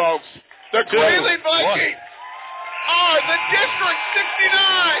is, folks. The Graling Vikings are the District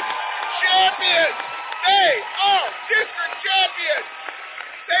 69 champions. They are District champions.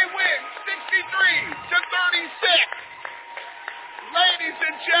 They win 63-36. Ladies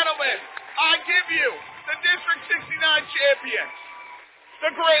and gentlemen, I give you the District 69 champions,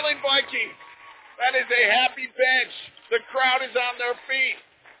 the Graling Vikings. That is a happy bench. The crowd is on their feet.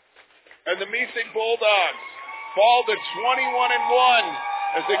 And the Mesick Bulldogs fall to 21-1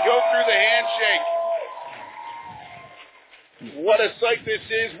 as they go through the handshake. What a sight this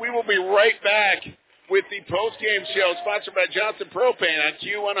is. We will be right back with the post-game show sponsored by Johnson Propane on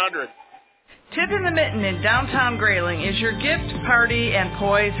Q100. Tip in the Mitten in downtown Graling is your gift, party, and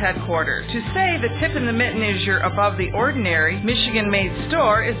poise headquarters. To say the Tip in the Mitten is your above the ordinary, Michigan-made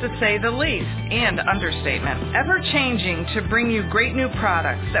store is to say the least, and understatement. Ever changing to bring you great new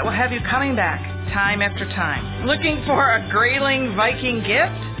products that will have you coming back time after time. Looking for a Graling Viking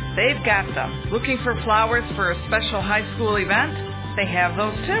gift? They've got them. Looking for flowers for a special high school event? They have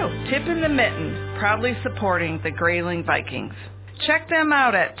those too. Tip in the Mitten, proudly supporting the Graling Vikings. Check them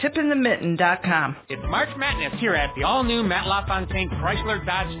out at tipinthemitten.com. It's March Madness here at the all-new Matt LaFontaine Chrysler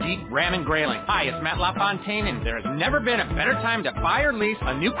Dodge Jeep Ram and Graling. Hi, it's Matt LaFontaine, and there has never been a better time to buy or lease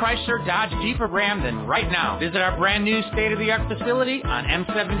a new Chrysler Dodge Jeep or Ram than right now. Visit our brand new state-of-the-art facility on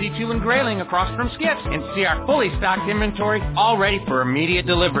M72 in Graling across from Skips and see our fully stocked inventory all ready for immediate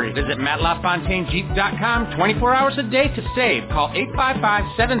delivery. Visit MattLaFontaineJeep.com 24 hours a day to save. Call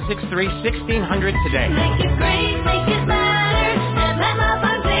 855-763-1600 today. Make it great, make it better.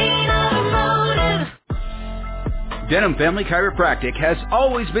 Denham Family Chiropractic has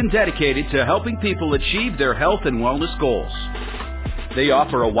always been dedicated to helping people achieve their health and wellness goals. They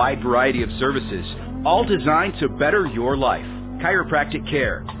offer a wide variety of services, all designed to better your life. Chiropractic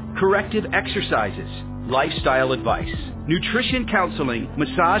care, corrective exercises, lifestyle advice, nutrition counseling,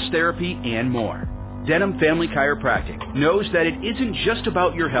 massage therapy, and more. Denham Family Chiropractic knows that it isn't just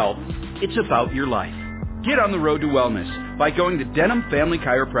about your health, it's about your life. Get on the road to wellness by going to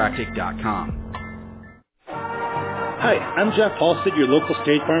DenhamFamilyChiropractic.com. Hi, I'm Jeff Halstead, your local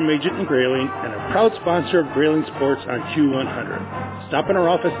State Farm agent in Graling, and a proud sponsor of Graling Sports on Q100. Stop in our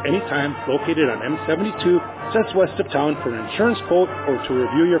office anytime, located on M72, just west of town, for an insurance quote or to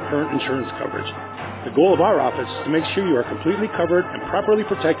review your current insurance coverage. The goal of our office is to make sure you are completely covered and properly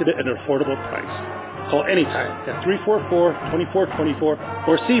protected at an affordable price. Call anytime at 344-2424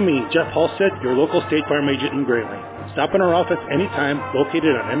 or see me, Jeff Halstead, your local State Farm agent in Graling. Stop in our office anytime,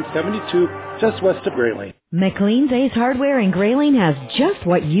 located on M72, just west of Graling. McLean's Ace Hardware in Graling has just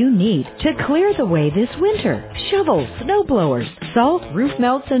what you need to clear the way this winter. Shovels, snow blowers, salt, roof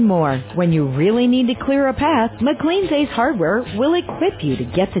melts, and more. When you really need to clear a path, McLean's Ace Hardware will equip you to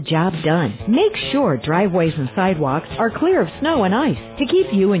get the job done. Make sure driveways and sidewalks are clear of snow and ice to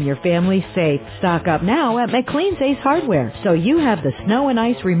keep you and your family safe. Stock up now at McLean's Ace Hardware so you have the snow and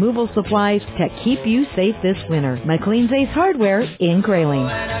ice removal supplies to keep you safe this winter. McLean's Ace Hardware in Graling.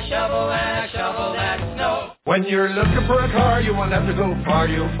 When you're looking for a car, you won't have to go far.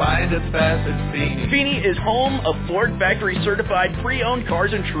 You'll find it fast at Feeney. Feeney is home of Ford factory certified pre-owned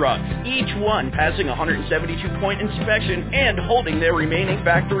cars and trucks, each one passing a 172-point inspection and holding their remaining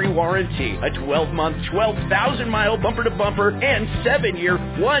factory warranty. A 12-month, 12,000-mile bumper-to-bumper and 7-year,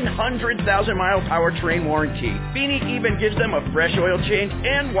 100,000-mile powertrain warranty. Feeney even gives them a fresh oil change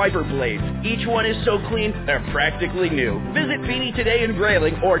and wiper blades. Each one is so clean, they're practically new. Visit Feeney today in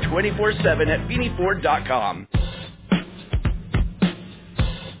Graling or 24/7 at FeeneyFord.com.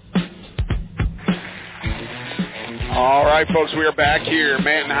 All right, folks, we are back here at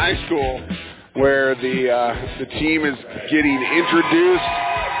Manton High School, where the team is getting introduced.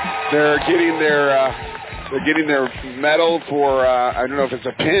 They're getting their medal for I don't know if it's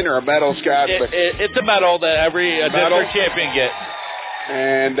a pin or a medal, Scott. But it's a medal that every district champion gets.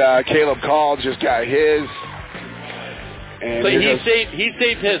 And Caleb Caul just got his. And so he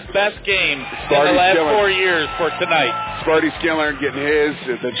saved his best game in the last 4 years for tonight. Sparty Skillern getting his.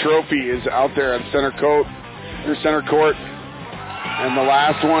 The trophy is out there on center court. And the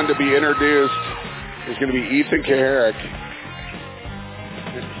last one to be introduced is going to be Ethan Kaharick.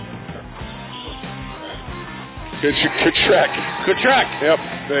 Kutrek. Yep.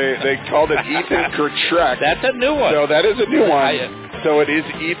 They called it Ethan Kutrek. That's a new one. So that is a new one. So it is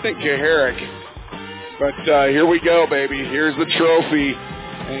Ethan Kaharick. But here we go, baby. Here's the trophy.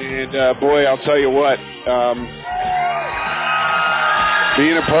 And, boy, I'll tell you what.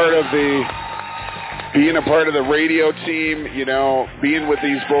 Being a part of the radio team, you know, being with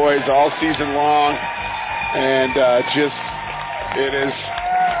these boys all season long, and it is,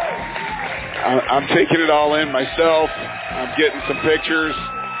 I'm taking it all in myself. I'm getting some pictures,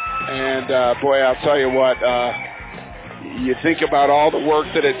 and boy, I'll tell you what, you think about all the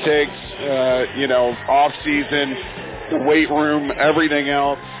work that it takes, you know, off season, the weight room, everything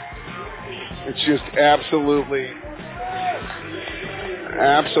else. It's just absolutely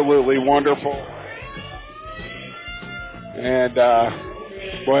wonderful. And,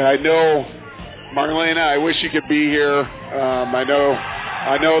 boy, I know, Marlena, I wish you could be here. I know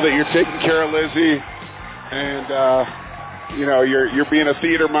that you're taking care of Lizzie, and, you know, you're being a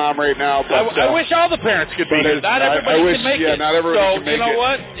theater mom right now. But I wish all the parents could be here. Not everybody can make it. Not everybody can make it. So, you know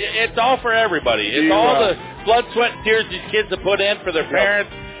what? It's all for everybody. It's all the blood, sweat, and tears these kids have put in for their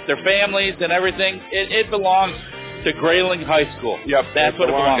parents, their families, and everything. It belongs to Graling High School. Yep. That's what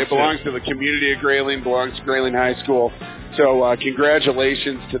it belongs to. It belongs to the community of Graling, belongs to Graling High School. So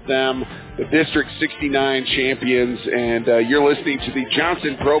congratulations to them, the District 69 champions, and you're listening to the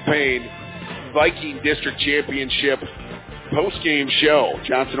Johnson Propane Viking District Championship post-game show.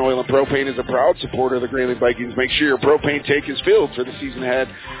 Johnson Oil and Propane is a proud supporter of the Graling Vikings. Make sure your propane tank is filled for the season ahead.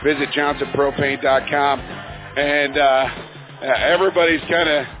 Visit johnsonpropane.com. And everybody's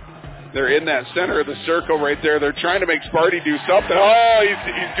they're in that center of the circle right there. They're trying to make Sparty do something. Oh, he's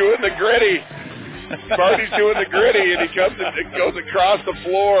doing the gritty. Sparty's doing the gritty, and he comes and goes across the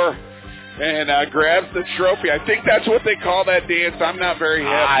floor and grabs the trophy. I think that's what they call that dance. I'm not very hip.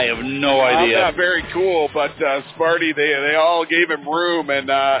 I have no idea. I'm not very cool, but Sparty, they all gave him room, and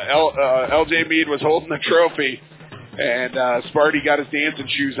LJ Meade was holding the trophy, and Sparty got his dancing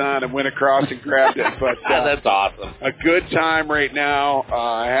shoes on and went across and grabbed it. But that's awesome. A good time right now,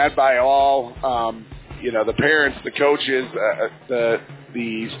 had by all. You know, the parents, the coaches, the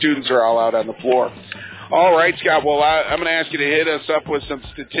students are all out on the floor. All right, Scott. Well, I'm going to ask you to hit us up with some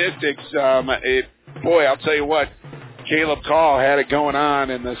statistics. Boy, I'll tell you what, Caleb Caul had it going on,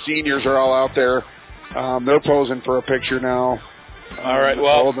 and the seniors are all out there. They're posing for a picture now. All right,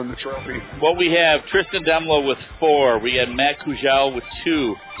 well, holding the trophy. Well, we have Tristan Demlo with 4. We had Matt Kujal with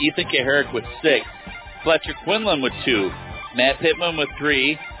 2. Ethan Kaharick with 6. Fletcher Quinlan with 2. Matt Pittman with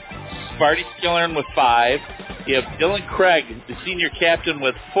 3. Sparty Skillern with 5. You have Dylan Craig, the senior captain,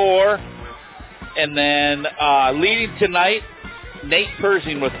 with 4. And then leading tonight, Nate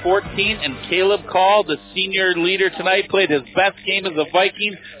Persing with 14. And Caleb Caul, the senior leader tonight, played his best game as a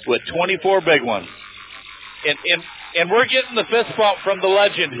Viking with 24 big ones. And we're getting the fist bump from the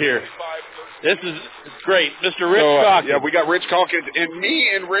legend here. This is great. Mr. Rich Calkins. Yeah, we got Rich Calkins. And me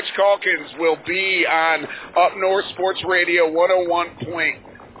and Rich Calkins will be on Up North Sports Radio 101.1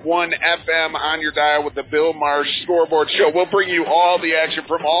 FM on your dial with the Bill Marsh Scoreboard Show. We'll bring you all the action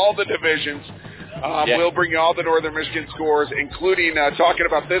from all the divisions. We'll bring you all the Northern Michigan scores, including talking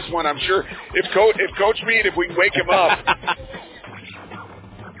about this one. I'm sure if Coach Meade, if we can wake him up.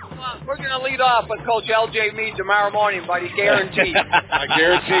 We're going to lead off with Coach L.J. Meade tomorrow morning, buddy. Guaranteed. I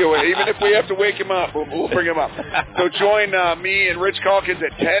guarantee you. Even if we have to wake him up, we'll bring him up. So join me and Rich Calkins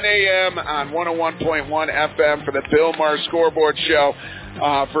at 10 a.m. on 101.1 FM for the Bill Marsh Scoreboard Show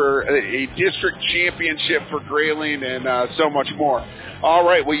for a district championship for Graling and so much more. All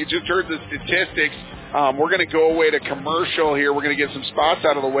right. Well, you just heard the statistics. We're going to go away to commercial here. We're going to get some spots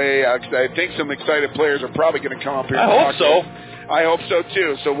out of the way because I think some excited players are probably going to come up here. I hope so. I hope so,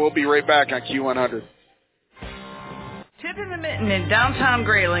 too. So we'll be right back on Q100. Tip in the Mitten in downtown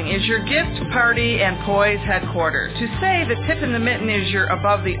Graling is your gift, party, and poise headquarters. To say that Tip in the Mitten is your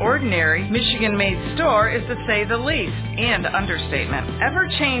above-the-ordinary, Michigan-made store is to say the least, and understatement.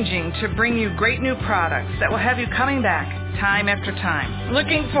 Ever-changing to bring you great new products that will have you coming back time after time.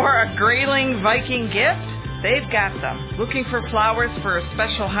 Looking for a Graling Viking gift? They've got them. Looking for flowers for a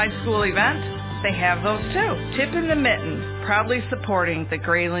special high school event? They have those too. Tip in the Mitten, proudly supporting the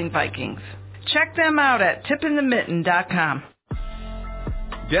Graling Vikings. Check them out at tipinthemitten.com.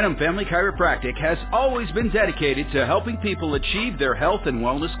 Denham Family Chiropractic has always been dedicated to helping people achieve their health and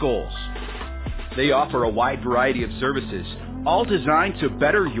wellness goals. They offer a wide variety of services, all designed to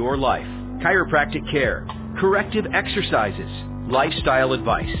better your life. Chiropractic care, corrective exercises, lifestyle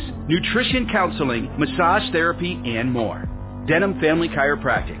advice, nutrition counseling, massage therapy, and more. Denham Family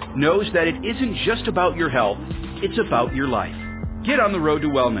Chiropractic knows that it isn't just about your health, it's about your life. Get on the road to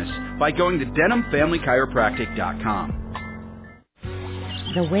wellness by going to denhamfamilychiropractic.com.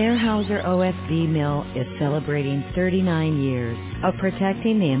 The Weyerhaeuser OSB Mill is celebrating 39 years of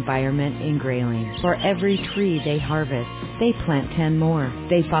protecting the environment in Graling. For every tree they harvest, they plant 10 more.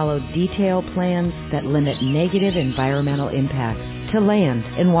 They follow detailed plans that limit negative environmental impacts to land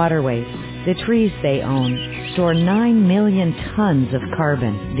and waterways. The trees they own store 9 million tons of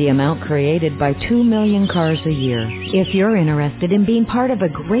carbon, the amount created by 2 million cars a year. If you're interested in being part of a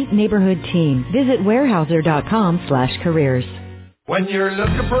great neighborhood team, visit Weyerhaeuser.com/careers. When you're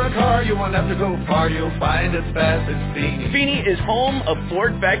looking for a car, you won't have to go far. You'll find it fast at Feeney. Feeney is home of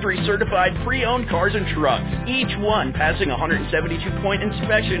Ford Factory Certified pre-owned cars and trucks, each one passing a 172-point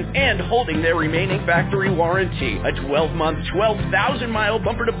inspection and holding their remaining factory warranty. A 12-month, 12,000-mile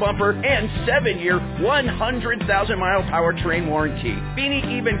bumper-to-bumper and 7-year, 100,000-mile powertrain warranty. Feeney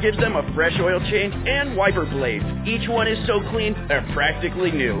even gives them a fresh oil change and wiper blades. Each one is so clean, they're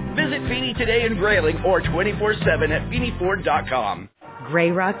practically new. Visit Feeney today in Graling or 24/7 at FeeneyFord.com.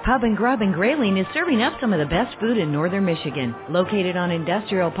 Grey Rock Pub and Grub in Graling is serving up some of the best food in northern Michigan. Located on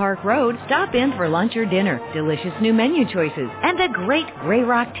Industrial Park Road, stop in for lunch or dinner, delicious new menu choices, and a great Grey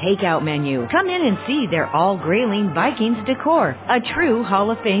Rock takeout menu. Come in and see their all Graling Vikings decor, a true Hall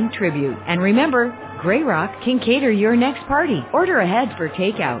of Fame tribute. And remember, Grey Rock can cater your next party. Order ahead for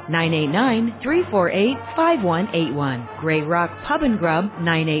takeout, 989-348-5181. Grey Rock Pub and Grub,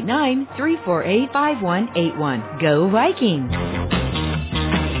 989-348-5181. Go Vikings!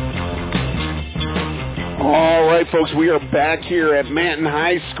 All right, folks, we are back here at Manton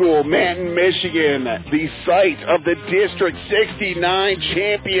High School, Manton, Michigan, the site of the District 69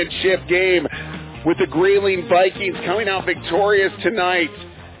 championship game with the Graling Vikings coming out victorious tonight,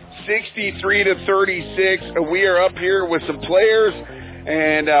 63-36. We are up here with some players,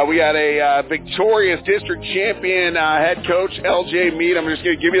 and we got a victorious district champion head coach, LJ Mead. I'm just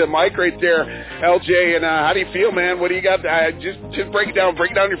going to give you the mic right there, LJ, and how do you feel, man? What do you got? Just break it down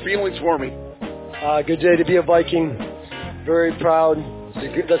your feelings for me. Good day to be a Viking. Very proud.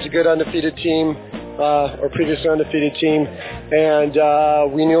 That's a good undefeated team, or previously undefeated team. And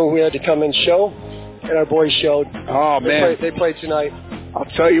we knew we had to come and show, and our boys showed. Oh, man. They played tonight. I'll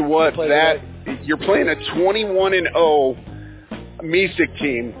tell you what, you're playing a 21-0 Mesick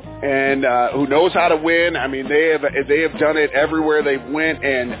team, and who knows how to win. I mean, they have done it everywhere they went,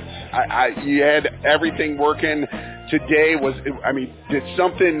 and you had everything working. Today did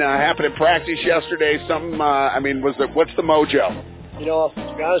something happen in practice yesterday? What's the mojo? You know,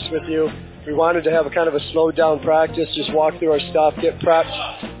 to be honest with you, we wanted to have a kind of a slowed down practice, just walk through our stuff, get prepped,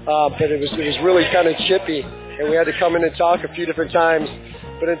 but it was really kind of chippy, and we had to come in and talk a few different times.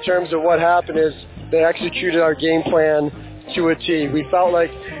 But in terms of what happened is they executed our game plan to a T. We felt like,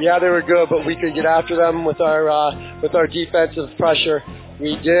 yeah, they were good, but we could get after them with our defensive pressure.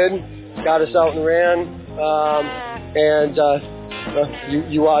 We did, got us out and ran.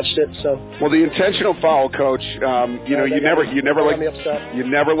 You watched it, so. Well, the intentional foul, Coach. You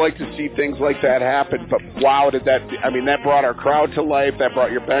never like to see things like that happen. But wow, that brought our crowd to life. That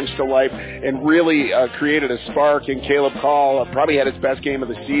brought your bench to life, and really created a spark. And Caleb Caul probably had his best game of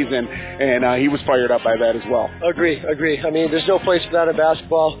the season, and he was fired up by that as well. Agree. I mean, there's no place for that in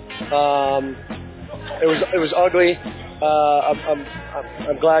basketball. It was ugly.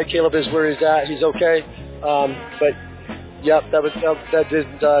 I'm glad Caleb is where he's at. He's okay. But yep, that did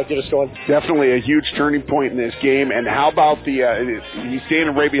get us going. Definitely a huge turning point in this game. And how about he's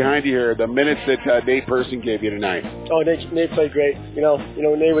standing right behind you here, the minutes that Nate Person gave you tonight? Oh, Nate played great. You know,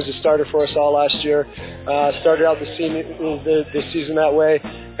 Nate was a starter for us all last year. Started out the season that way,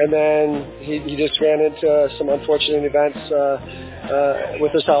 and then he just ran into some unfortunate events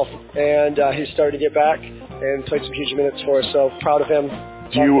with his health, and he's starting to get back and played some huge minutes for us. So proud of him.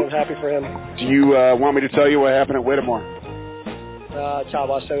 I'm happy for him. Do you want me to tell you what happened at Whittemore?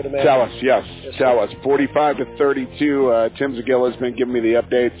 Tawas, I would imagine. Tawas, yes. Tawas, 45-32. Tim Zagilla has been giving me the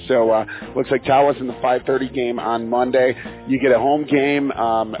updates. So looks like Tawas in the 5:30 game on Monday. You get a home game.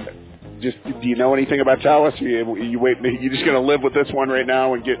 do you know anything about Tawas? You wait. You're just going to live with this one right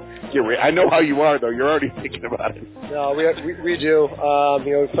now and get ready. I know how you are, though. You're already thinking about it. No, we do.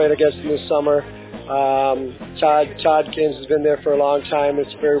 We played against them this summer. Todd Kins has been there for a long time.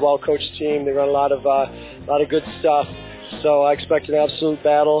 It's a very well coached team. They run a lot of good stuff. So I expect an absolute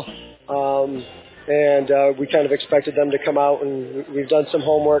battle. And we kind of expected them to come out, and we've done some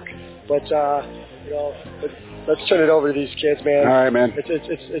homework. But let's turn it over to these kids, man. All right, man.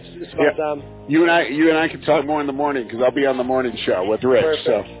 It's about them. You and I can talk more in the morning because I'll be on the morning show with Rich.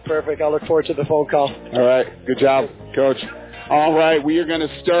 Perfect. I'll look forward to the phone call. All right. Good job, Coach. All right. We are going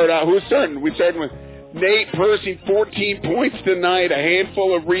to start out. Who's starting? We're starting with Nate Percy, 14 points tonight, a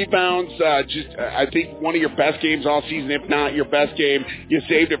handful of rebounds. I think one of your best games all season, if not your best game. You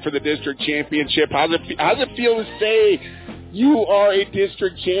saved it for the district championship. How's it feel to say you are a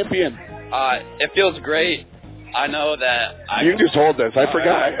district champion? It feels great. I know that you can just hold this. I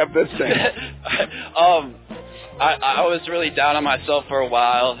forgot I have this thing. I was really down on myself for a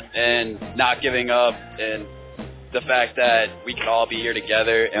while and not giving up, and the fact that we can all be here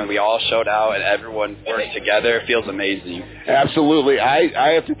together and we all showed out and everyone worked together feels amazing. Absolutely.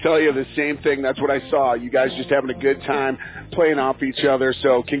 I have to tell you the same thing. That's what I saw. You guys just having a good time playing off each other.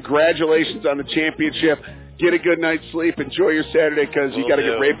 So congratulations on the championship. Get a good night's sleep. Enjoy your Saturday because you got to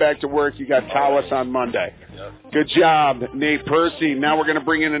get right back to work. You got Tawas on Monday. Yep. Good job, Nate Percy. Now we're going to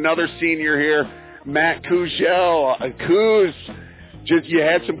bring in another senior here, Matt Kugel. Kuz, you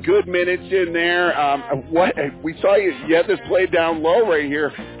had some good minutes in there. We saw you had this play down low right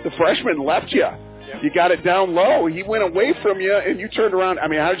here. The freshman left you. You got it down low. He went away from you, and you turned around. I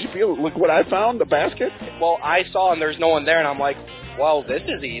mean, how did you feel? Look what I found, the basket. Well, I saw, and there's no one there, and I'm like, well, this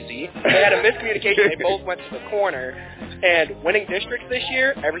is easy. They had a miscommunication. They both went to the corner. And winning districts this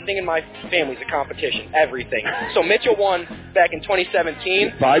year, everything in my family's a competition. Everything. So Mitchell won back in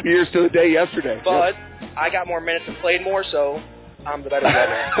 2017. 5 years to the day yesterday. But I got more minutes and played more, so I'm the better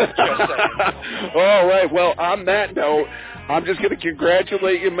winner. Just saying. All right. Well, on that note, I'm just going to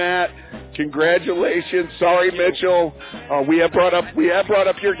congratulate you, Matt. Congratulations. Sorry, Mitchell. We have brought up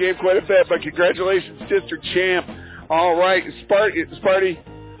your game quite a bit, but congratulations, district champ. All right, Sparty.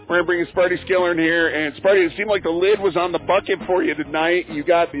 We're going to bring Sparty Skiller in here, and Sparty, it seemed like the lid was on the bucket for you tonight. You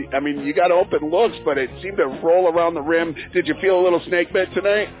got open looks, but it seemed to roll around the rim. Did you feel a little snake bit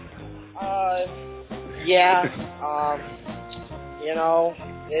tonight? Yeah.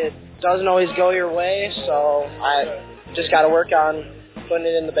 It doesn't always go your way, so I just got to work on putting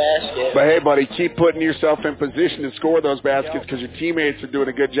it in the basket. But hey, buddy, keep putting yourself in position to score those baskets because your teammates are doing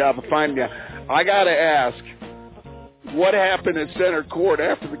a good job of finding you. I got to ask, what happened at center court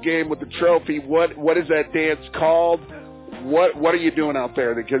after the game with the trophy? What is that dance called? What are you doing out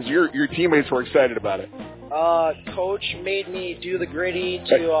there? Because your teammates were excited about it. Coach made me do the gritty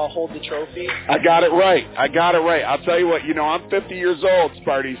to hold the trophy. I got it right. I'll tell you what, I'm 50 years old,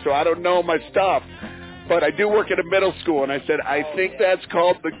 Sparty, so I don't know my stuff. But I do work at a middle school, and I said, I think that's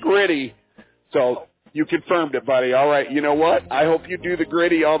called the gritty. So you confirmed it, buddy. All right, you know what? I hope you do the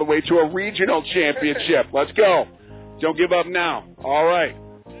gritty all the way to a regional championship. Let's go. Don't give up now. All right.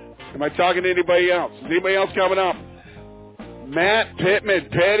 Am I talking to anybody else? Is anybody else coming up? Matt Pittman,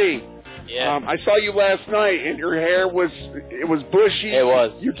 Petty. Yeah. I saw you last night, and your hair was bushy. It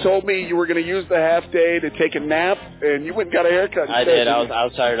was. You told me you were going to use the half day to take a nap, and you went and got a haircut. I did. I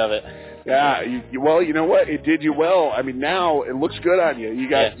was tired of it. Yeah. Well, you know what? It did you well. I mean, now it looks good on you. You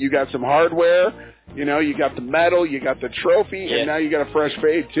got some hardware. You got the medal, you got the trophy, and now you got a fresh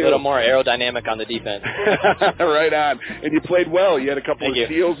fade, too. A little more aerodynamic on the defense. Right on. And you played well. You had a couple of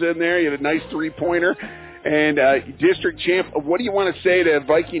steals in there. You had a nice three-pointer. And district champ, what do you want to say to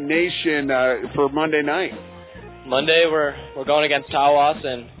Viking Nation for Monday night? Monday, we're going against Tawas,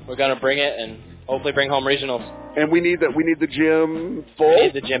 and we're going to bring it and hopefully bring home regionals. And we need the gym full. We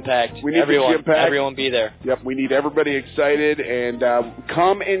need the gym packed. Everyone be there. Yep, we need everybody excited. And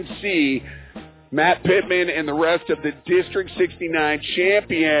come and see Matt Pittman and the rest of the District 69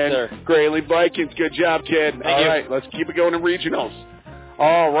 champion, Graling Vikings. Good job, kid. Thank All you. right, let's keep it going in regionals.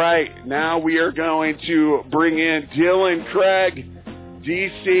 All right, now we are going to bring in Dylan Craig,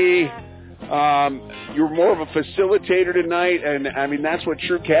 DC. You're more of a facilitator tonight, and, I mean, that's what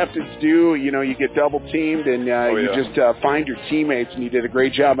true captains do. You get double-teamed, and you just find your teammates, and you did a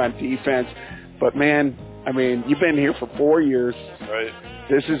great job on defense. But, man, I mean, you've been here for 4 years. Right.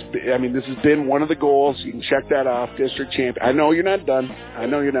 This has been one of the goals. You can check that off, district champ. I know you're not done.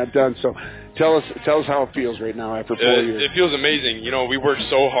 So tell us how it feels right now after 4 years. It feels amazing. We worked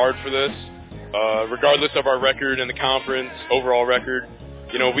so hard for this, regardless of our record in the conference, overall record.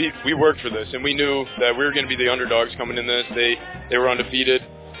 We worked for this, and we knew that we were going to be the underdogs coming in this. They were undefeated,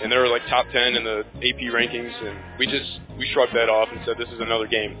 and they were like top 10 in the AP rankings, and we shrugged that off and said this is another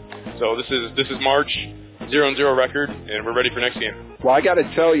game. So this is March, 0-0 record, and we're ready for next game. Well, I got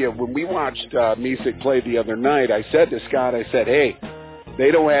to tell you, when we watched Mesick play the other night, I said to Scott, I said, hey, they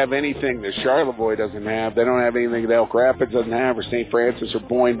don't have anything that Charlevoix doesn't have. They don't have anything that Elk Rapids doesn't have, or St. Francis or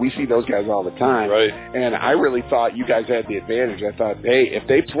Boyne. We see those guys all the time. Right. And I really thought you guys had the advantage. I thought, hey, if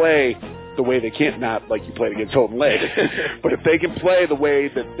they play the way they can't, not like you played against Houghton Lake, but if they can play the way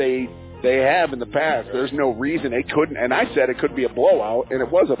that they have in the past, there's no reason they couldn't. And I said it could be a blowout, and it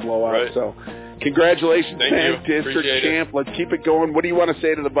was a blowout. Right. So congratulations, Thank man, you. district Appreciate champ. Let's keep it going. What do you want to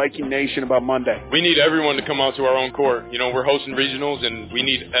say to the Viking Nation about Monday? We need everyone to come out to our own court. You know, we're hosting regionals, and we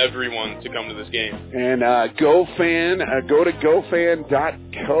need everyone to come to this game. And GoFan, go to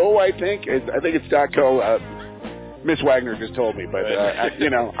gofan.co, I think it's .co. Miss Wagner just told me, but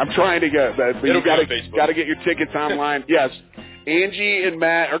I'm trying to get. But you got to get your tickets online. Yes, Angie and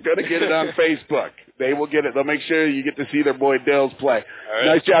Matt are going to get it on Facebook. They will get it. They'll make sure you get to see their boy Dills play. All right.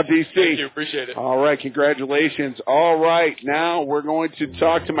 Nice job, DC. Thank you. Appreciate it. All right, congratulations. All right, now we're going to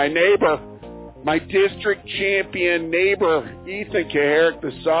talk to my neighbor, my district champion neighbor, Ethan Kaharick,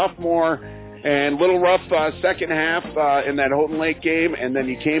 the sophomore, and little rough second half in that Houghton Lake game, and then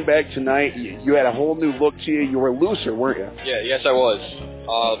you came back tonight. You had a whole new look to you. You were looser, weren't you? Yeah, yes, I was.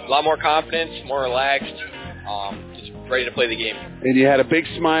 A lot more confidence, more relaxed, just ready to play the game. And you had a big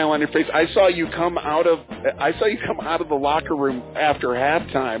smile on your face. I saw you come out of the locker room after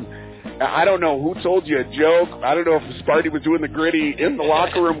halftime. I don't know who told you a joke. I don't know if Sparty was doing the gritty in the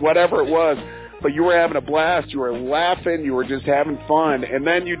locker room, whatever it was. But you were having a blast. You were laughing. You were just having fun. And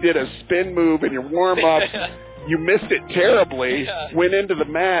then you did a spin move in your warm-up. You missed it terribly, went into the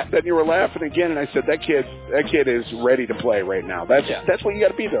mat. Then you were laughing again. And I said, that kid is ready to play right now. That's what you got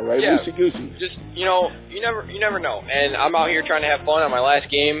to be, though, right? Yeah. Loosey-goosey. Just, you never know. And I'm out here trying to have fun on my last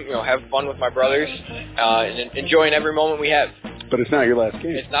game, have fun with my brothers, and enjoying every moment we have. But it's not your last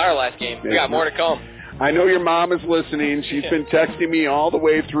game. It's not our last game. We got more to come. I know your mom is listening. She's been texting me all the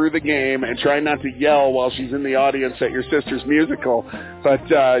way through the game and trying not to yell while she's in the audience at your sister's musical. But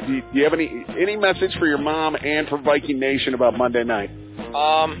do you have any message for your mom and for Viking Nation about Monday night?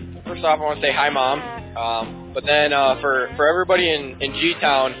 First off, I want to say hi, Mom. But then for everybody in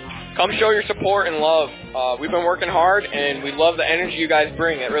G-Town, come show your support and love. We've been working hard, and we love the energy you guys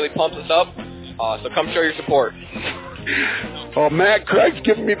bring. It really pumps us up. So come show your support. Oh, Matt Craig's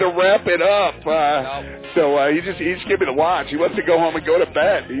giving me the wrap it up. So he's just giving me the watch. He wants to go home and go to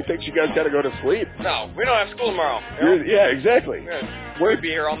bed. He thinks you guys got to go to sleep. No, we don't have school tomorrow. Yeah, exactly. We'll be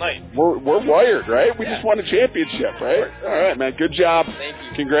here all night. We're wired, right? We just won a championship, right? All right, man. Good job. Thank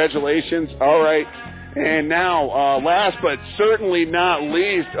you. Congratulations. All right. And now, last but certainly not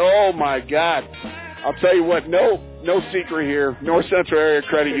least, oh, my God. I'll tell you what, no secret here. North Central Area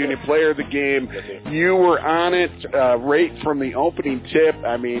Credit Union player of the game. You were on it right from the opening tip.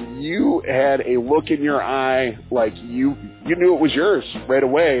 I mean, you had a look in your eye like you knew it was yours right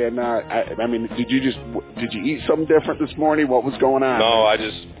away. And I mean, did you eat something different this morning? What was going on? No, I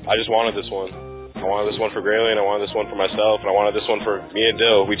just wanted this one. I wanted this one for Graling. I wanted this one for myself, and I wanted this one for me and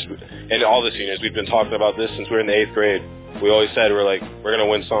Dill. And all the seniors. We've been talking about this since we were in the 8th grade. We always said we're going to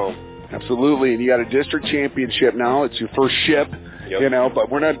win some. Absolutely, and you got a district championship now. It's your first ship, but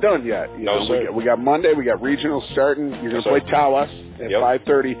we're not done yet. Sir. We got Monday. We got regionals starting. You're going to play Tawas at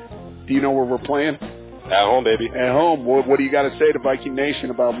 5:30. Do you know where we're playing? At home, baby. At home. What do you got to say to Viking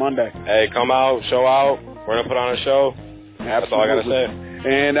Nation about Monday? Hey, come out, show out. We're going to put on a show. Absolutely. That's all I got to say.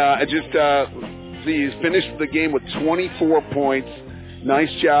 And he's finished the game with 24 points.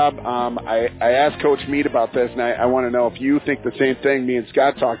 Nice job. I asked Coach Mead about this, and I want to know if you think the same thing. Me and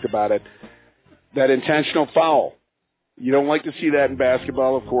Scott talked about it. That intentional foul. You don't like to see that in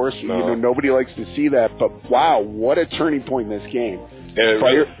basketball, of course. No. Nobody likes to see that. But, wow, what a turning point in this game.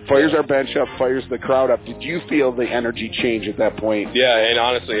 Fires our bench up, fires the crowd up. Did you feel the energy change at that point? Yeah, and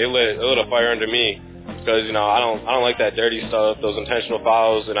honestly, it lit a fire under me. Because, I don't like that dirty stuff, those intentional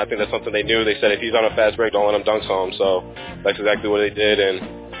fouls, and I think that's something they knew. They said if he's on a fast break, don't let him dunk home. So that's exactly what they did,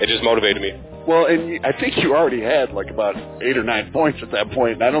 and it just motivated me. Well, and I think you already had about 8 or 9 points at that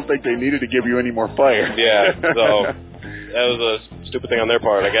point, and I don't think they needed to give you any more fire. Yeah, so that was a stupid thing on their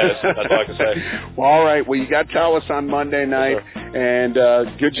part, I guess. That's all I can say. Well, all right. Well, you got Tawas on Monday night, and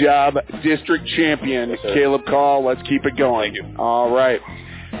good job, district champion, Caleb Caul. Let's keep it going. Thank you. All right.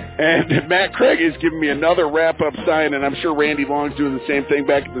 And Matt Craig is giving me another wrap-up sign, and I'm sure Randy Long's doing the same thing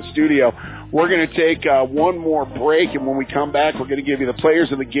back at the studio. We're going to take one more break, and when we come back, we're going to give you the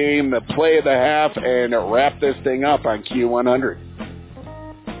players of the game, the play of the half, and wrap this thing up on Q100.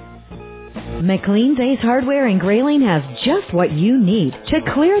 McLean's Ace Hardware in Graling has just what you need to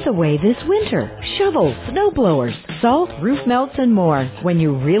clear the way this winter. Shovels, snow blowers, salt, roof melts, and more. When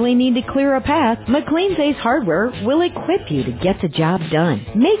you really need to clear a path, McLean's Ace Hardware will equip you to get the job done.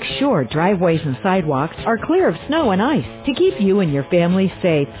 Make sure driveways and sidewalks are clear of snow and ice to keep you and your family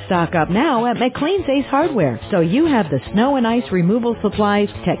safe. Stock up now at McLean's Ace Hardware so you have the snow and ice removal supplies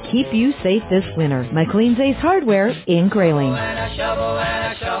to keep you safe this winter. McLean's Ace Hardware in Graling.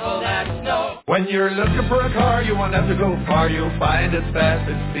 When you're looking for a car, you won't have to go far. You'll find it's fast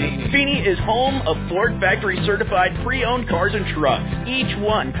at Feeney. Feeney is home of Ford factory certified pre-owned cars and trucks, each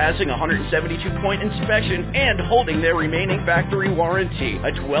one passing a 172-point inspection and holding their remaining factory warranty.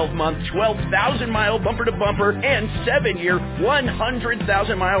 A 12-month, 12,000-mile bumper-to-bumper and 7-year,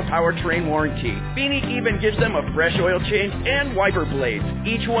 100,000-mile powertrain warranty. Feeney even gives them a fresh oil change and wiper blades.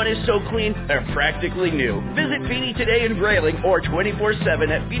 Each one is so clean, they're practically new. Visit Feeney today in Graling or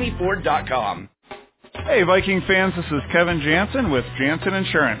 24/7 at FeeneyFord.com. Hey Viking fans, this is Kevin Jansen with Jansen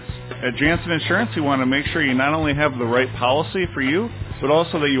Insurance. At Jansen Insurance, we want to make sure you not only have the right policy for you, but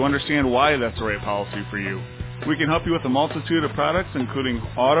also that you understand why that's the right policy for you. We can help you with a multitude of products, including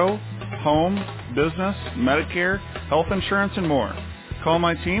auto, home, business, Medicare, health insurance, and more. Call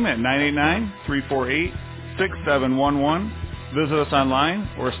my team at 989-348-6711. Visit us online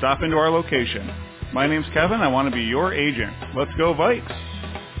or stop into our location. My name's Kevin. I want to be your agent. Let's go Vikes!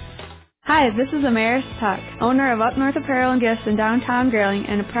 Hi, this is Amaris Tuck, owner of Up North Apparel and Gifts in downtown Graling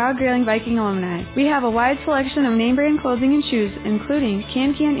and a proud Graling Viking alumni. We have a wide selection of name brand clothing and shoes, including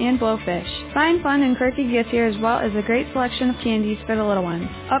Can and Blowfish. Find fun and quirky gifts here as well as a great selection of candies for the little ones.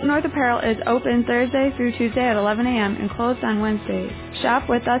 Up North Apparel is open Thursday through Tuesday at 11 a.m. and closed on Wednesdays. Shop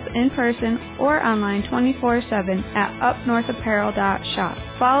with us in person or online 24/7 at upnorthapparel.shop.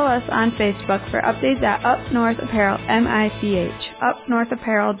 Follow us on Facebook for updates at Up North Apparel, MICH,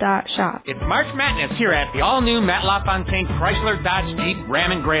 upnorthapparel.shop. It's March Madness here at the all-new Matt LaFontaine Chrysler Dodge Jeep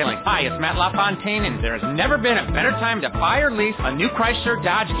Ram and Graling. Hi, it's Matt LaFontaine, and there's never been a better time to buy or lease a new Chrysler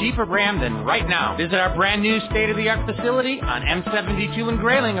Dodge Jeep or Ram than right now. Visit our brand new state-of-the-art facility on M72 in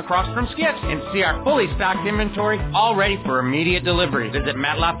Graling across from Skips and see our fully stocked inventory all ready for immediate delivery. Visit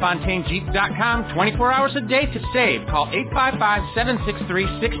MattLaFontaineJeep.com 24 hours a day to save. Call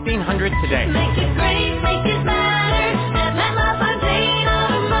 855-763-1600 today. Make it great, make it better at Matt LaFontaine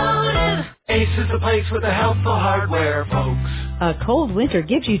Automotive. Ace is the place with the helpful hardware, folks. A cold winter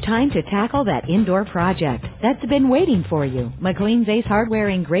gives you time to tackle that indoor project that's been waiting for you. McLean's Ace Hardware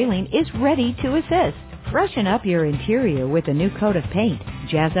in Graling is ready to assist. Freshen up your interior with a new coat of paint.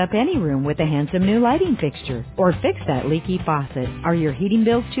 Jazz up any room with a handsome new lighting fixture. Or fix that leaky faucet. Are your heating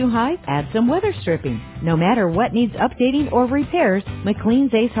bills too high? Add some weather stripping. No matter what needs updating or repairs,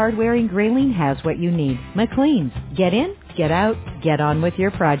 McLean's Ace Hardware in Graling has what you need. McLean's. Get in, get out, get on with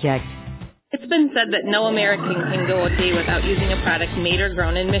your project. It's been said that no American can go a day without using a product made or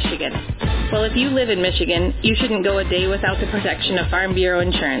grown in Michigan. Well, if you live in Michigan, you shouldn't go a day without the protection of Farm Bureau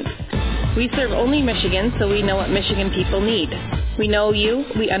Insurance. We serve only Michigan, so we know what Michigan people need. We know you,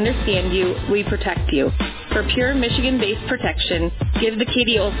 we understand you, we protect you. For pure Michigan-based protection, give the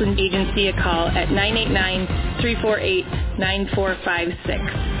Katie Olson Agency a call at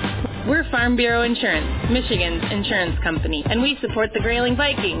 989-348-9456. We're Farm Bureau Insurance, Michigan's insurance company, and we support the Graling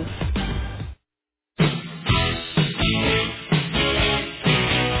Vikings.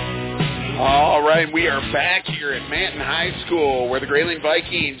 All right, we are back here at Manton High School where the Graling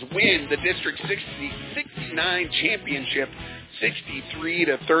Vikings win the District 69 championship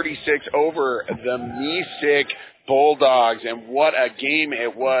 63-36 over the Mesick Bulldogs. And what a game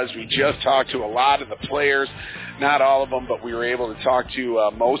it was. We just talked to a lot of the players, not all of them, but we were able to talk to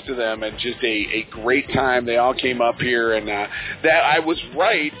most of them, and just a great time. They all came up here, and that I was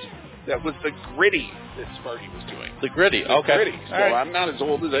right. That was the gritty that Sparty was doing. The gritty, the okay. Gritty. So right. I'm not as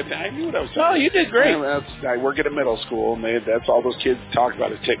old as I knew what I was talking about. Oh, you did great. I work at a middle school, and that's all those kids talk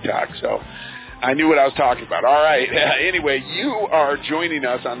about is TikTok. So I knew what I was talking about. All right. Anyway, you are joining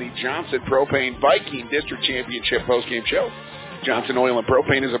us on the Johnson Propane Viking District Championship postgame show. Johnson Oil and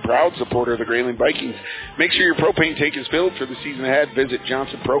Propane is a proud supporter of the Graling Vikings. Make sure your propane tank is filled for the season ahead. Visit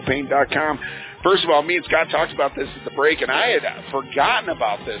johnsonpropane.com. First of all, me and Scott talked about this at the break, and I had forgotten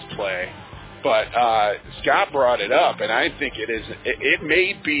about this play, but Scott brought it up, and I think it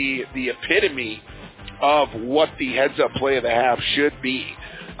may be the epitome of what the heads-up play of the half should be.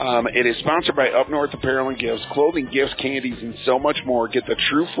 It is sponsored by Up North Apparel and Gifts, clothing, gifts, candies, and so much more. Get the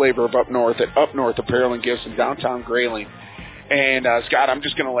true flavor of Up North at Up North Apparel and Gifts in downtown Graling. And, Scott, I'm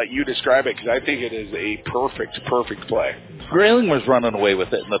just going to let you describe it because I think it is a perfect play. Graling was running away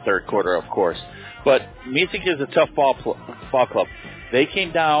with it in the third quarter, of course. But Mesick is a tough ball club. They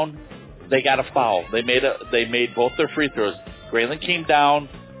came down, they got a foul. They made both their free throws. Graling came down,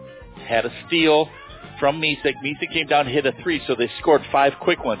 had a steal from Mesick. Mesick came down, hit a three, so they scored 5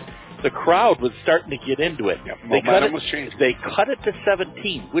 quick ones. The crowd was starting to get into it. Yep, They cut it to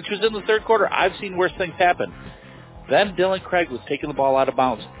 17, which was in the third quarter. I've seen worse things happen. Then Dylan Craig was taking the ball out of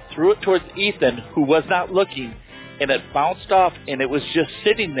bounds, threw it towards Ethan, who was not looking, and it bounced off, and it was just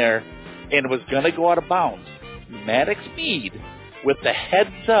sitting there, and it was going to go out of bounds. Maddox Meade, with the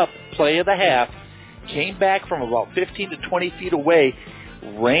heads-up play of the half, came back from about 15 to 20 feet away,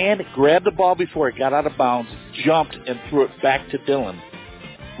 ran, grabbed the ball before it got out of bounds, jumped, and threw it back to Dylan.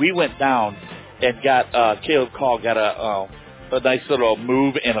 We went down and got Caul got a nice little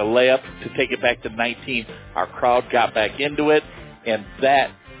move and a layup to take it back to 19. Our crowd got back into it, and that,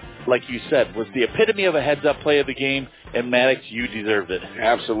 like you said, was the epitome of a heads-up play of the game. And Maddox, you deserved it.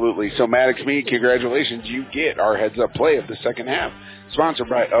 Absolutely. So Maddox Meade, congratulations. You get our heads-up play of the second half, sponsored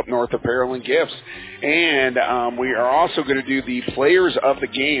by Up North Apparel and Gifts. And we are also going to do the Players of the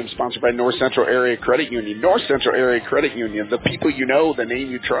Game, sponsored by North Central Area Credit Union. North Central Area Credit Union, the people you know, the name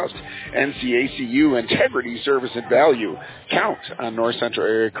you trust. NCACU, integrity, service, and value. Count on North Central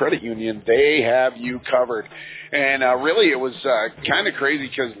Area Credit Union. They have you covered. And really, it was kind of crazy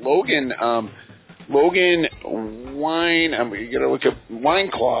because Logan you got to look up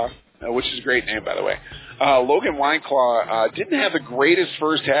Wienclaw, which is a great name, by the way. Logan Wienclaw didn't have the greatest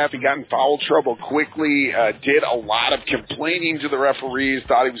first half. He got in foul trouble quickly, did a lot of complaining to the referees,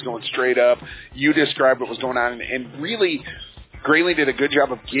 thought he was going straight up. You described what was going on, and really, Graling did a good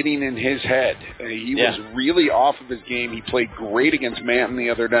job of getting in his head. He was really off of his game. He played great against Manton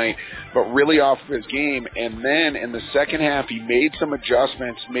the other night, but really off of his game. And then in the second half, he made some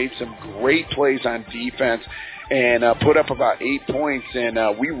adjustments, made some great plays on defense, and put up about 8 points. And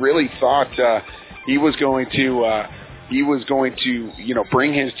we really thought he was going to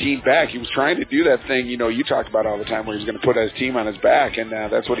bring his team back. He was trying to do that thing, you talk about all the time, where he's going to put his team on his back, and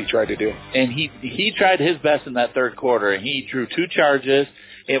that's what he tried to do. And he tried his best in that third quarter, and he drew 2 charges,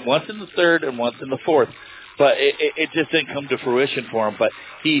 and once in the third and once in the fourth. But it just didn't come to fruition for him, but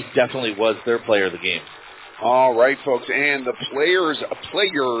he definitely was their player of the game. All right, folks, and the players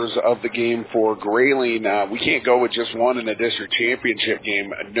of the game for Graling, we can't go with just one in a district championship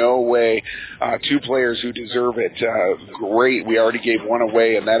game. No way. 2 players who deserve it. Great. We already gave one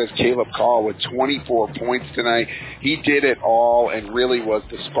away, and that is Caleb Caul with 24 points tonight. He did it all and really was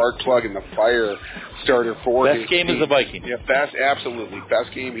the spark plug and the fire starter for his game team. as a Viking. Yeah, absolutely.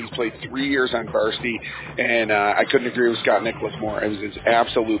 Best game. He's played 3 years on varsity, and I couldn't agree with Scott Nicholas more. It was his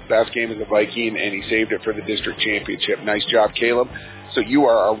absolute best game as a Viking, and he saved it for the district championship. Nice job, Caleb. So you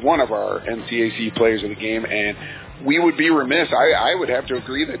are one of our NCAC players of the game, and we would be remiss. I would have to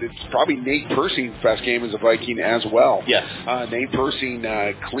agree that it's probably Nate Persing's best game as a Viking as well. Yes. Nate Persing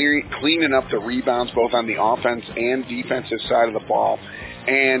cleaning up the rebounds both on the offense and defensive side of the ball,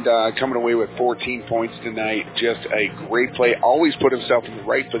 and coming away with 14 points tonight. Just a great play. Always put himself in the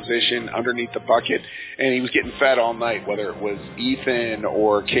right position underneath the bucket, and he was getting fed all night, whether it was Ethan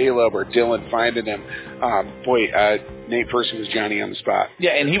or Caleb or Dylan finding him. Nate Persing was Johnny on the spot.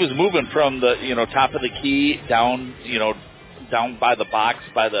 Yeah, and he was moving from the top of the key down by the box,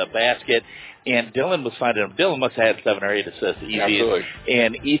 by the basket, and Dylan was finding him. Dylan must have had 7 or 8 assists easy. Absolutely.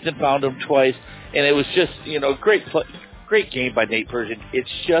 And Ethan found him twice, and it was just great game by Nate Persing. It's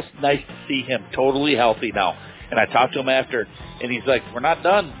just nice to see him totally healthy now. And I talked to him after, and he's like, we're not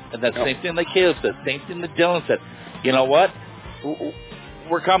done. And that's the same thing that Caleb said, same thing that Dylan said. You know what?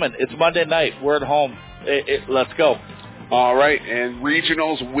 We're coming. It's Monday night. We're at home. Let's go. All right, and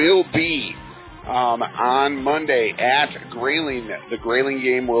regionals will be on Monday at Graling. The Graling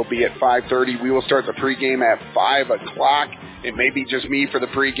game will be at 5:30. We will start the pregame at 5 o'clock. It may be just me for the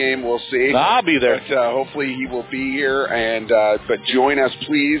pregame. We'll see. I'll be there. But hopefully he will be here. And but join us,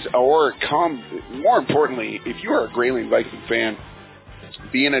 please, or come. More importantly, if you are a Graling Viking fan,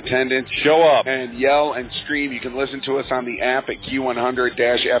 be in attendance. Show up. And yell and scream. You can listen to us on the app at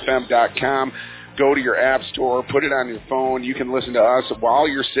q100-fm.com. Go to your app store, put it on your phone. You can listen to us while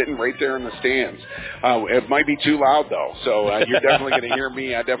you're sitting right there in the stands. It might be too loud, though, so you're definitely going to hear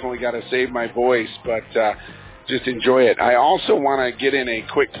me. I definitely got to save my voice, but just enjoy it. I also want to get in a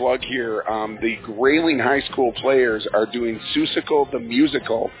quick plug here. The Graling High School Players are doing Seussical the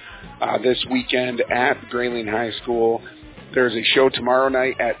Musical this weekend at Graling High School. There's a show tomorrow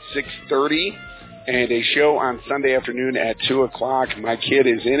night at 6:30. and a show on Sunday afternoon at 2 o'clock. My kid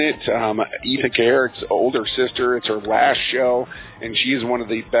is in it. Ethan Garrett's older sister. It's her last show, and she is one of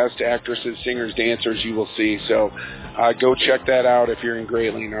the best actresses, singers, dancers you will see. So go check that out if you're in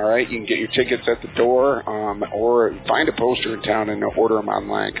Graling, all right? You can get your tickets at the door or find a poster in town and order them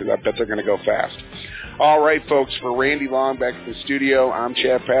online because I bet they're going to go fast. All right, folks, for Randy Long back at the studio, I'm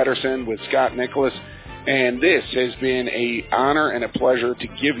Chad Patterson with Scott Nicholas. And this has been an honor and a pleasure to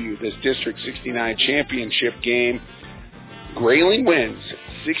give you this District 69 championship game. Grayling wins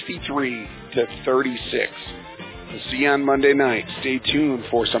 63-36. We'll see you on Monday night. Stay tuned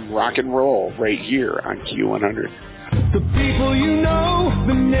for some rock and roll right here on Q100. The people you know,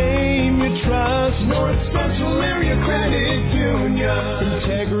 the name you trust. North Central Area Credit Union.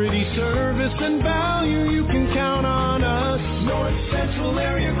 Integrity, service, and value, you can count on us. North Central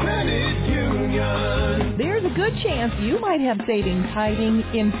Area Credit Union. There's a good chance you might have savings hiding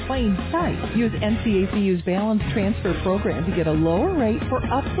in plain sight. Use NCACU's Balance Transfer Program to get a lower rate for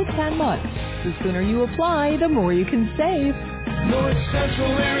up to 10 months. The sooner you apply, the more you can save. North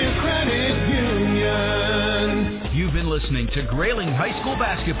Central Area Credit Union. You've been listening to Grayling High School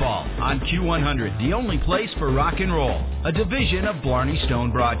basketball on Q100, the only place for rock and roll, a division of Blarney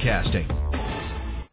Stone Broadcasting.